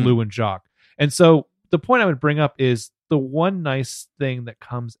 or Blue and Jacques. And so the point I would bring up is the one nice thing that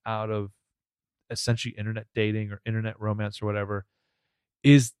comes out of essentially internet dating or internet romance or whatever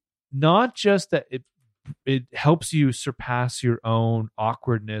is not just that it helps you surpass your own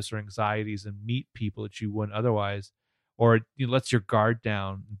awkwardness or anxieties and meet people that you wouldn't otherwise, or it lets your guard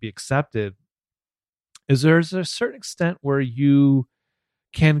down and be accepted, is there's a certain extent where you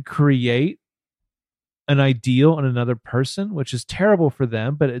can create an ideal in another person, which is terrible for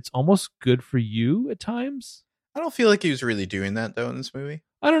them, but it's almost good for you at times. I don't feel like he was really doing that though in this movie.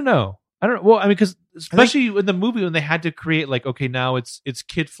 I don't know. Well, I mean, because especially in the movie when they had to create like, okay, now it's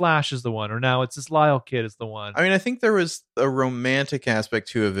Kid Flash is the one, or now it's this Lyle kid is the one. I mean, I think there was a romantic aspect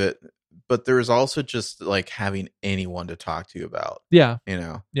to it, but there was also just like having anyone to talk to about. Yeah,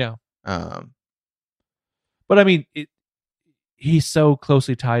 Yeah. But I mean, he's so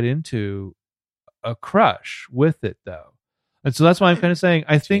closely tied into a crush with it though, and so that's why I'm kind of saying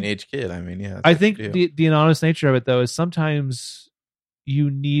I think teenage kid. I mean, yeah. I think the anonymous nature of it though is sometimes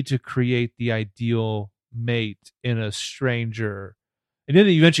you need to create the ideal mate in a stranger, and then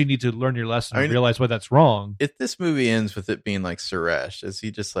you eventually need to learn your lesson and realize why that's wrong. If this movie ends with it being like Suresh, is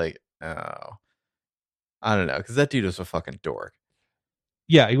he just like, oh, I don't know, because that dude was a fucking dork.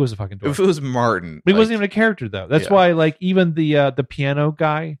 Yeah, he was a fucking dork. If it was Martin, but he wasn't even a character though. That's why, like, even the piano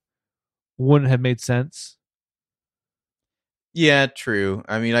guy wouldn't have made sense. Yeah, true.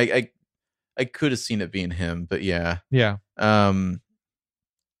 I mean, I could have seen it being him, but yeah.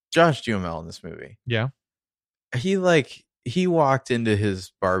 Josh Duhamel in this movie. Yeah. He walked into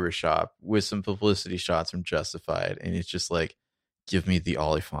his barbershop with some publicity shots from Justified, and he's just like, give me the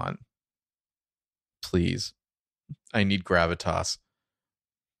Oliphant. Please. I need gravitas.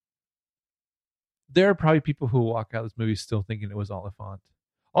 There are probably people who walk out of this movie still thinking it was Oliphant.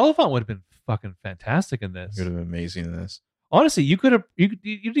 Oliphant would have been fucking fantastic in this. It would have been amazing in this. Honestly, you didn't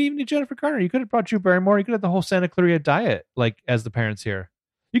even need Jennifer Garner. You could have brought Drew Barrymore. You could have the whole Santa Clarita Diet, like, as the parents here.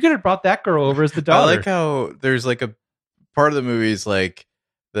 You could have brought that girl over as the daughter. I like how there's like a part of the movie is like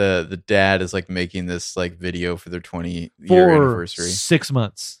the dad is like making this like video for their 20-year anniversary. 6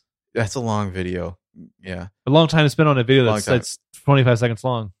 months. That's a long video. Yeah. A long time to spend on a video that's 25 seconds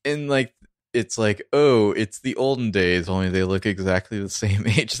long. And like, it's like, oh, it's the olden days, only they look exactly the same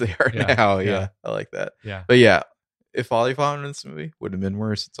age they are now. Yeah. I like that. Yeah. But yeah, if Oliphant in this movie would have been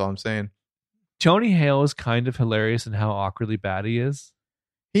worse. That's all I'm saying. Tony Hale is kind of hilarious in how awkwardly bad he is.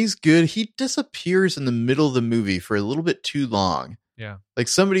 He's good. He disappears in the middle of the movie for a little bit too long. Yeah. Like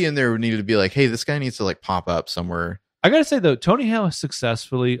somebody in there needed to be like, hey, this guy needs to like pop up somewhere. I gotta say though, Tony Hale has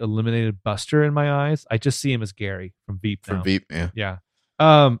successfully eliminated Buster in my eyes. I just see him as Gary from Veep now. From Veep, yeah. Yeah.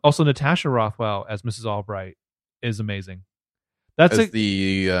 Also Natasha Rothwell as Mrs. Albright is amazing. That's As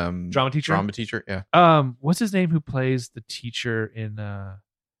the drama teacher. Drama teacher, yeah. What's his name who plays the teacher in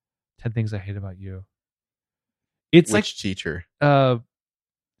 10 Things I Hate About You? It's Which teacher?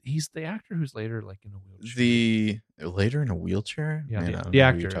 He's the actor who's later like in a wheelchair. Later in a wheelchair? Yeah, Man, I don't the know who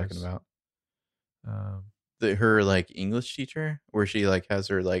actor you're talking is. about. Her Like English teacher, where she like has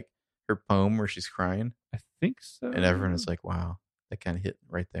her like her poem where she's crying, I think so. and everyone is like, "Wow, that kind of hit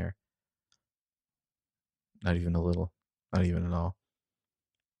right there." Not even a little, not even at all.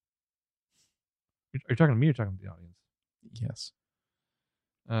 Are you talking to me or talking to the audience? Yes,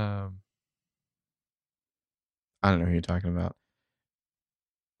 I don't know who you're talking about.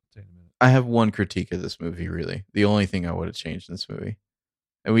 I'll tell you in a minute. I have one critique of this movie. Really, the only thing I would have changed in this movie,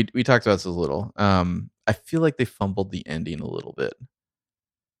 and we talked about this a little. I feel like they fumbled the ending a little bit.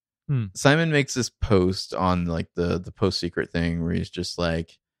 Simon makes this post on like the post secret thing where he's just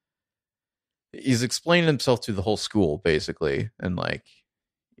like, he's explaining himself to the whole school basically, and like,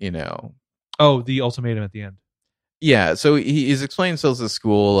 Oh, the ultimatum at the end. Yeah, so he's explaining himself to the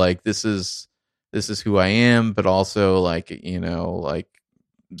school like this is who I am, but also like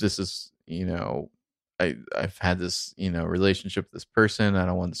this is I've had this relationship with this person. I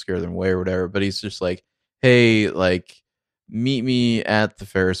don't want to scare them away or whatever. But he's just like, hey, like meet me at the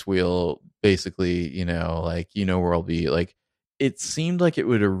Ferris wheel. Basically, where I'll be. Like it seemed like it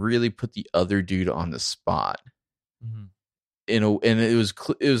would have really put the other dude on the spot. Mm-hmm. And it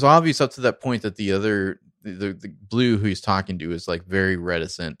was obvious up to that point that the other the Blue who he's talking to is like very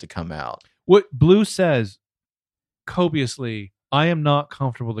reticent to come out. What Blue says copiously, I am not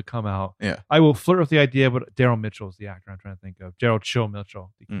comfortable to come out. Yeah, I will flirt with the idea, but Daryl Mitchell is the actor I'm trying to think of. Gerald Chill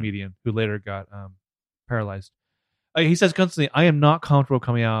Mitchell, the comedian who later got paralyzed. He says constantly, I am not comfortable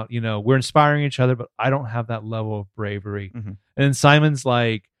coming out. We're inspiring each other, but I don't have that level of bravery. Mm-hmm. And then Simon's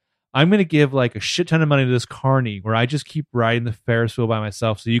like, I'm going to give like a shit ton of money to this carny where I just keep riding the Ferris wheel by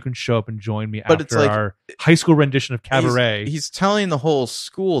myself so you can show up and join me after our high school rendition of Cabaret. He's telling the whole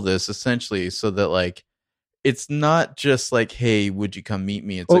school this essentially so that like it's not just like, hey, would you come meet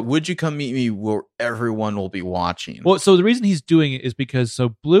me? It's like, would you come meet me where everyone will be watching? Well, so the reason he's doing it is because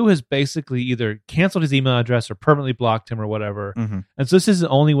Blue has basically either canceled his email address or permanently blocked him or whatever. Mm-hmm. And so this is the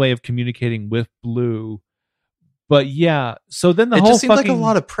only way of communicating with Blue. But yeah, so then it just seems like a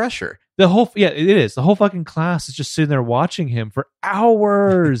lot of pressure. It is. The whole fucking class is just sitting there watching him for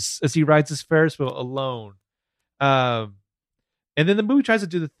hours as he rides his Ferris wheel alone. And then the movie tries to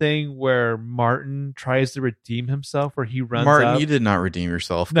do the thing where Martin tries to redeem himself, where he runs Martin, up. you did not redeem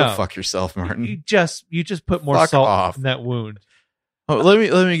yourself. No. Go fuck yourself, Martin. You just put more salt in that wound. Oh, let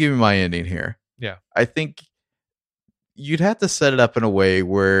me give you my ending here. Yeah. I think you'd have to set it up in a way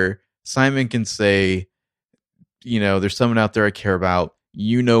where Simon can say, there's someone out there I care about.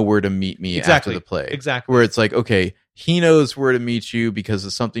 You know where to meet me after the play. Exactly. Where it's like, okay, he knows where to meet you because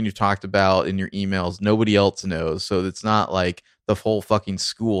of something you talked about in your emails. Nobody else knows. So it's not like the whole fucking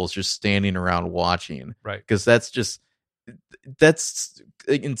school is just standing around watching. Right. Because that's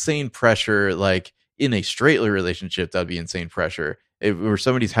insane pressure. Like in a straight relationship, that'd be insane pressure. Where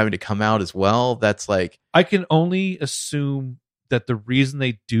somebody's having to come out as well, that's like... I can only assume that the reason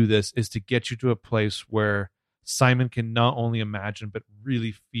they do this is to get you to a place where Simon can not only imagine but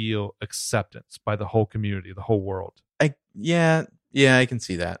really feel acceptance by the whole community, the whole world. Yeah, I can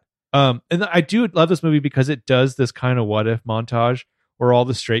see that. And I do love this movie because it does this kind of what if montage where all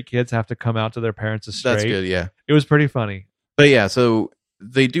the straight kids have to come out to their parents as straight. That's good, yeah. It was pretty funny. But yeah, so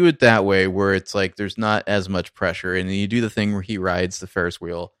they do it that way where it's like there's not as much pressure, and then you do the thing where he rides the Ferris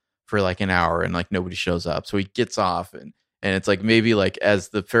wheel for like an hour and like nobody shows up. So he gets off and it's like maybe like as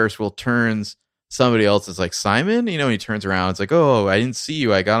the Ferris wheel turns, somebody else is like, Simon, and he turns around. It's like, oh, I didn't see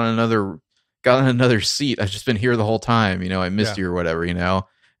you. I got on another seat. I've just been here the whole time. I missed you or whatever,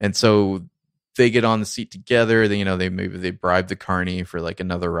 And so they get on the seat together. They bribe the carny for like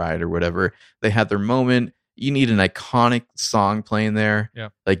another ride or whatever. They had their moment. You need an iconic song playing there. Yeah.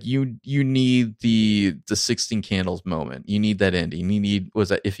 Like you need the 16 Candles moment. You need that ending. You need, was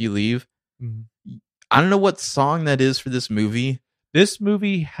that If You Leave? Mm-hmm. I don't know what song that is for this movie. This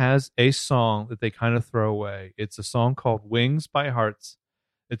movie has a song that they kind of throw away. It's a song called Wings by Hearts.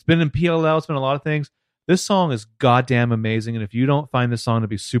 It's been in PLL. It's been a lot of things. This song is goddamn amazing. And if you don't find this song to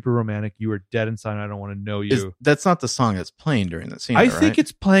be super romantic, you are dead inside. And I don't want to know you. That's not the song that's playing during the scene. I think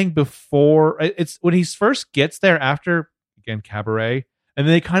it's playing before. It's when he first gets there after, again, Cabaret. And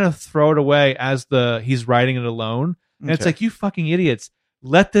then they kind of throw it away as he's writing it alone. And It's like, you fucking idiots.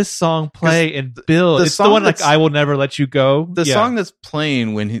 let this song play and build. It's the one like I Will Never Let You Go. The song that's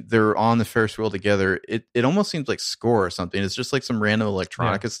playing when they're on the Ferris wheel together, it almost seems like score or something. It's just like some random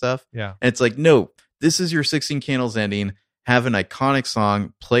electronica stuff. Yeah. And it's like, no, this is your 16 Candles ending. Have an iconic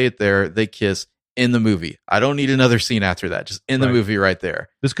song, play it there, they kiss in the movie. I don't need another scene after that. Just in the movie right there.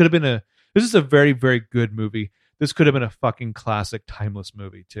 This is a very, very good movie. This could have been a fucking classic, timeless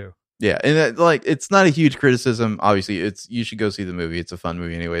movie too. Yeah, and like it's not a huge criticism. Obviously, you should go see the movie. It's a fun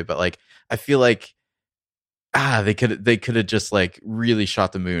movie anyway. But like, I feel like they could have just like really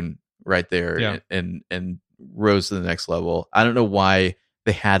shot the moon right there and rose to the next level. I don't know why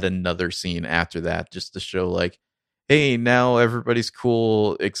they had another scene after that just to show like, hey, now everybody's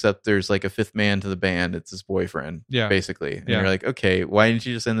cool except there's like a fifth man to the band. It's his boyfriend, basically. And you're like, okay, why didn't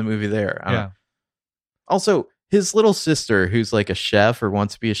you just end the movie there? I don't know. Also, his little sister, who's like a chef or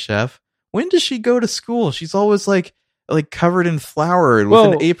wants to be a chef, when does she go to school? She's always like covered in flour and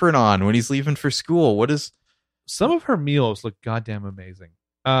with an apron on when he's leaving for school. What is? Some of her meals look goddamn amazing.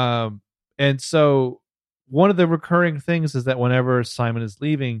 And so one of the recurring things is that whenever Simon is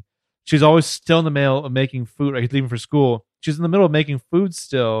leaving, she's always still in the middle of making food. Right? He's leaving for school. She's in the middle of making food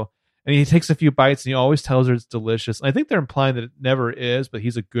still. And he takes a few bites and he always tells her it's delicious. And I think they're implying that it never is, but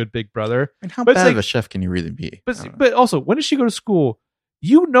he's a good big brother. And how bad of a chef can you really be? But also, when does she go to school?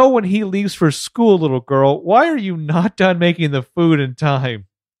 You know when he leaves for school, little girl. Why are you not done making the food in time?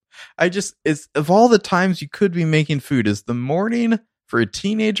 It's of all the times you could be making food, is the morning for a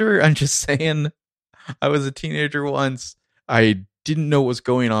teenager. I'm just saying, I was a teenager once. I didn't know what was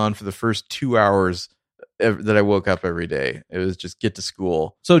going on for the first 2 hours that I woke up every day. It was just get to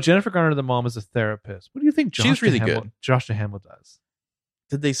school. So Jennifer Garner, the mom, is a therapist. What do you think she's really good. Josh Duhamel does?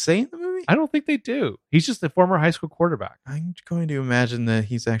 Did they say in the movie? I don't think they do. He's just a former high school quarterback. I'm going to imagine that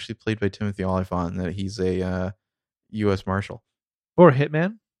he's actually played by Timothy Olyphant and that he's a U.S. Marshal. Or a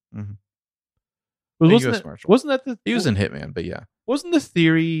hitman. Mm-hmm. Wasn't that he was in Hitman, but yeah. Wasn't the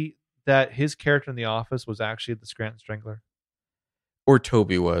theory that his character in The Office was actually the Scranton Strangler? Or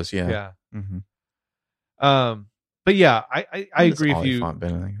Toby was, yeah. Yeah. Mm-hmm. But yeah, I agree with you. I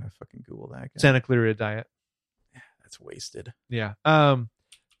fucking Google that guy. Santa Clarita Diet. Yeah, that's wasted. Yeah.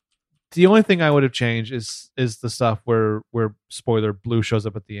 The only thing I would have changed is the stuff where spoiler Blue shows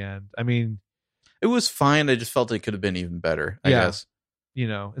up at the end. I mean, it was fine. I just felt it could have been even better. I guess. You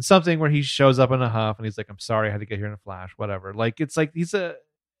know, it's something where he shows up in a huff and he's like, "I'm sorry, I had to get here in a flash." Whatever. Like it's like he's a.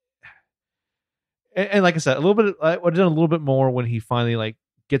 And like I said, I would have done a little bit more when he finally like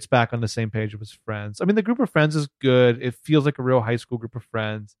gets back on the same page with his friends. I mean, the group of friends is good. It feels like a real high school group of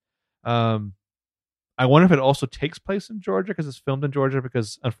friends. I wonder if it also takes place in Georgia because it's filmed in Georgia,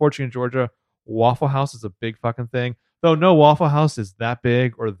 because unfortunately in Georgia, Waffle House is a big fucking thing. Though no Waffle House is that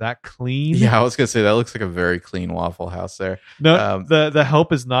big or that clean. Yeah, I was going to say that looks like a very clean Waffle House there. No, the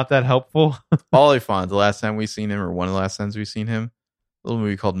help is not that helpful. Olyphant, the last time we seen him, or one of the last times we seen him, a little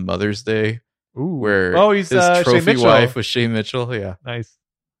movie called Mother's Day. Ooh. Where he's his trophy wife was Shay Mitchell. Yeah. Nice.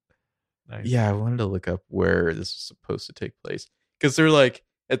 Yeah, I wanted to look up where this was supposed to take place. Because they're like,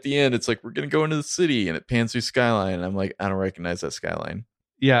 at the end, it's like, we're going to go into the city, and it pans through skyline. And I'm like, I don't recognize that skyline.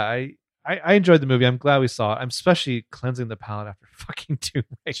 Yeah, I enjoyed the movie. I'm glad we saw it. I'm especially cleansing the palate after fucking Tomb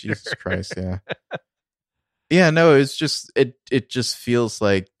Raider. Jesus Christ, yeah. Yeah, no, it's just, it just feels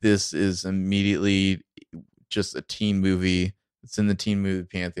like this is immediately just a teen movie. It's in the teen movie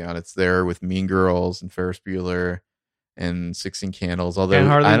pantheon. It's there with Mean Girls and Ferris Bueller and 16 Candles. Although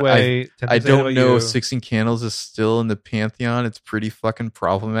I don't know if 16 Candles is still in the pantheon. It's pretty fucking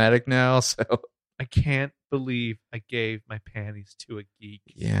problematic now. So I can't believe I gave my panties to a geek.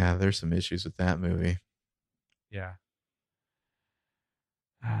 Yeah, there's some issues with that movie. Yeah.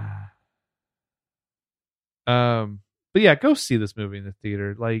 But yeah, go see this movie in the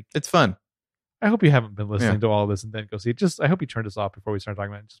theater. Like, it's fun. I hope you haven't been listening to all this and then go see it. I hope you turned us off before we started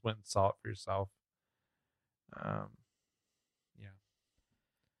talking about it. Just went and saw it for yourself. Yeah.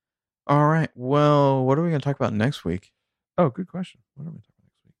 All right. Well, what are we going to talk about next week? Oh, good question. What are we talking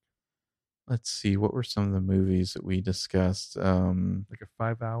about next week? Let's see. What were some of the movies that we discussed? Like a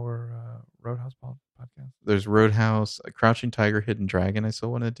 5-hour Roadhouse podcast? There's Roadhouse, Crouching Tiger, Hidden Dragon I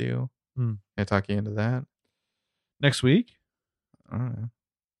still want to do. Can I talk you into that? Next week? I don't know.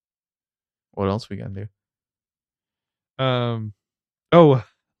 What else we got to do?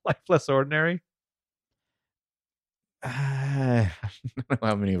 Life Less Ordinary? I don't know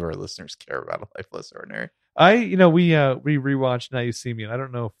how many of our listeners care about Life Less Ordinary. We rewatched Now You See Me, and I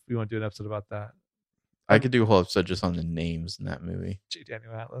don't know if we want to do an episode about that. I could do a whole episode just on the names in that movie. J.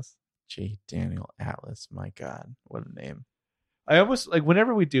 Daniel Atlas. J. Daniel Atlas. My God, what a name. I almost, like,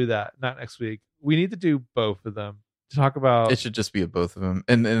 whenever we do that, not next week, we need to do both of them to talk about. It should just be of both of them,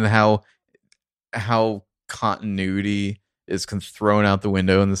 and how continuity is thrown out the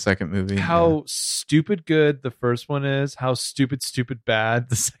window in the second movie. How stupid good the first one is. How stupid bad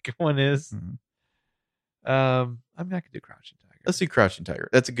the second one is. Mhm. I mean, I could do Crouching Tiger. Let's do Crouching Tiger.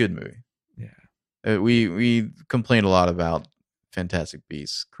 That's a good movie. Yeah. We complained a lot about Fantastic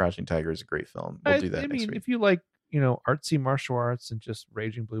Beasts. Crouching Tiger is a great film. We'll do that next week. If you like, artsy martial arts and just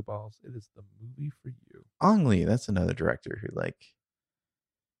raging blue balls, it is the movie for you. Ang Lee, that's another director who,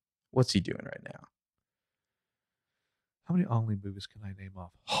 what's he doing right now? How many Ang Lee movies can I name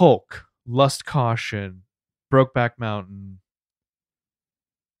off? Hulk, Lust Caution, Brokeback Mountain.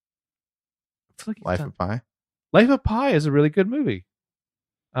 I feel like Life of Pi. Life of Pi is a really good movie.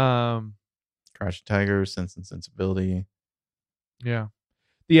 Crouching Tiger, Sense and Sensibility. Yeah.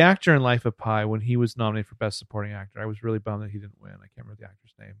 The actor in Life of Pi, when he was nominated for Best Supporting Actor, I was really bummed that he didn't win. I can't remember the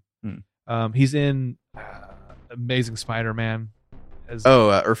actor's name. He's in Amazing Spider-Man.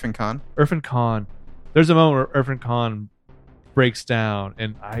 Irfan Khan. Irfan Khan. There's a moment where Irfan Khan breaks down,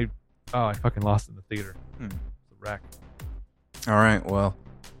 and I fucking lost in the theater. It's a wreck. All right, well,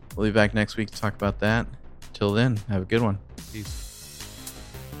 we'll be back next week to talk about that. Till then, have a good one. Peace.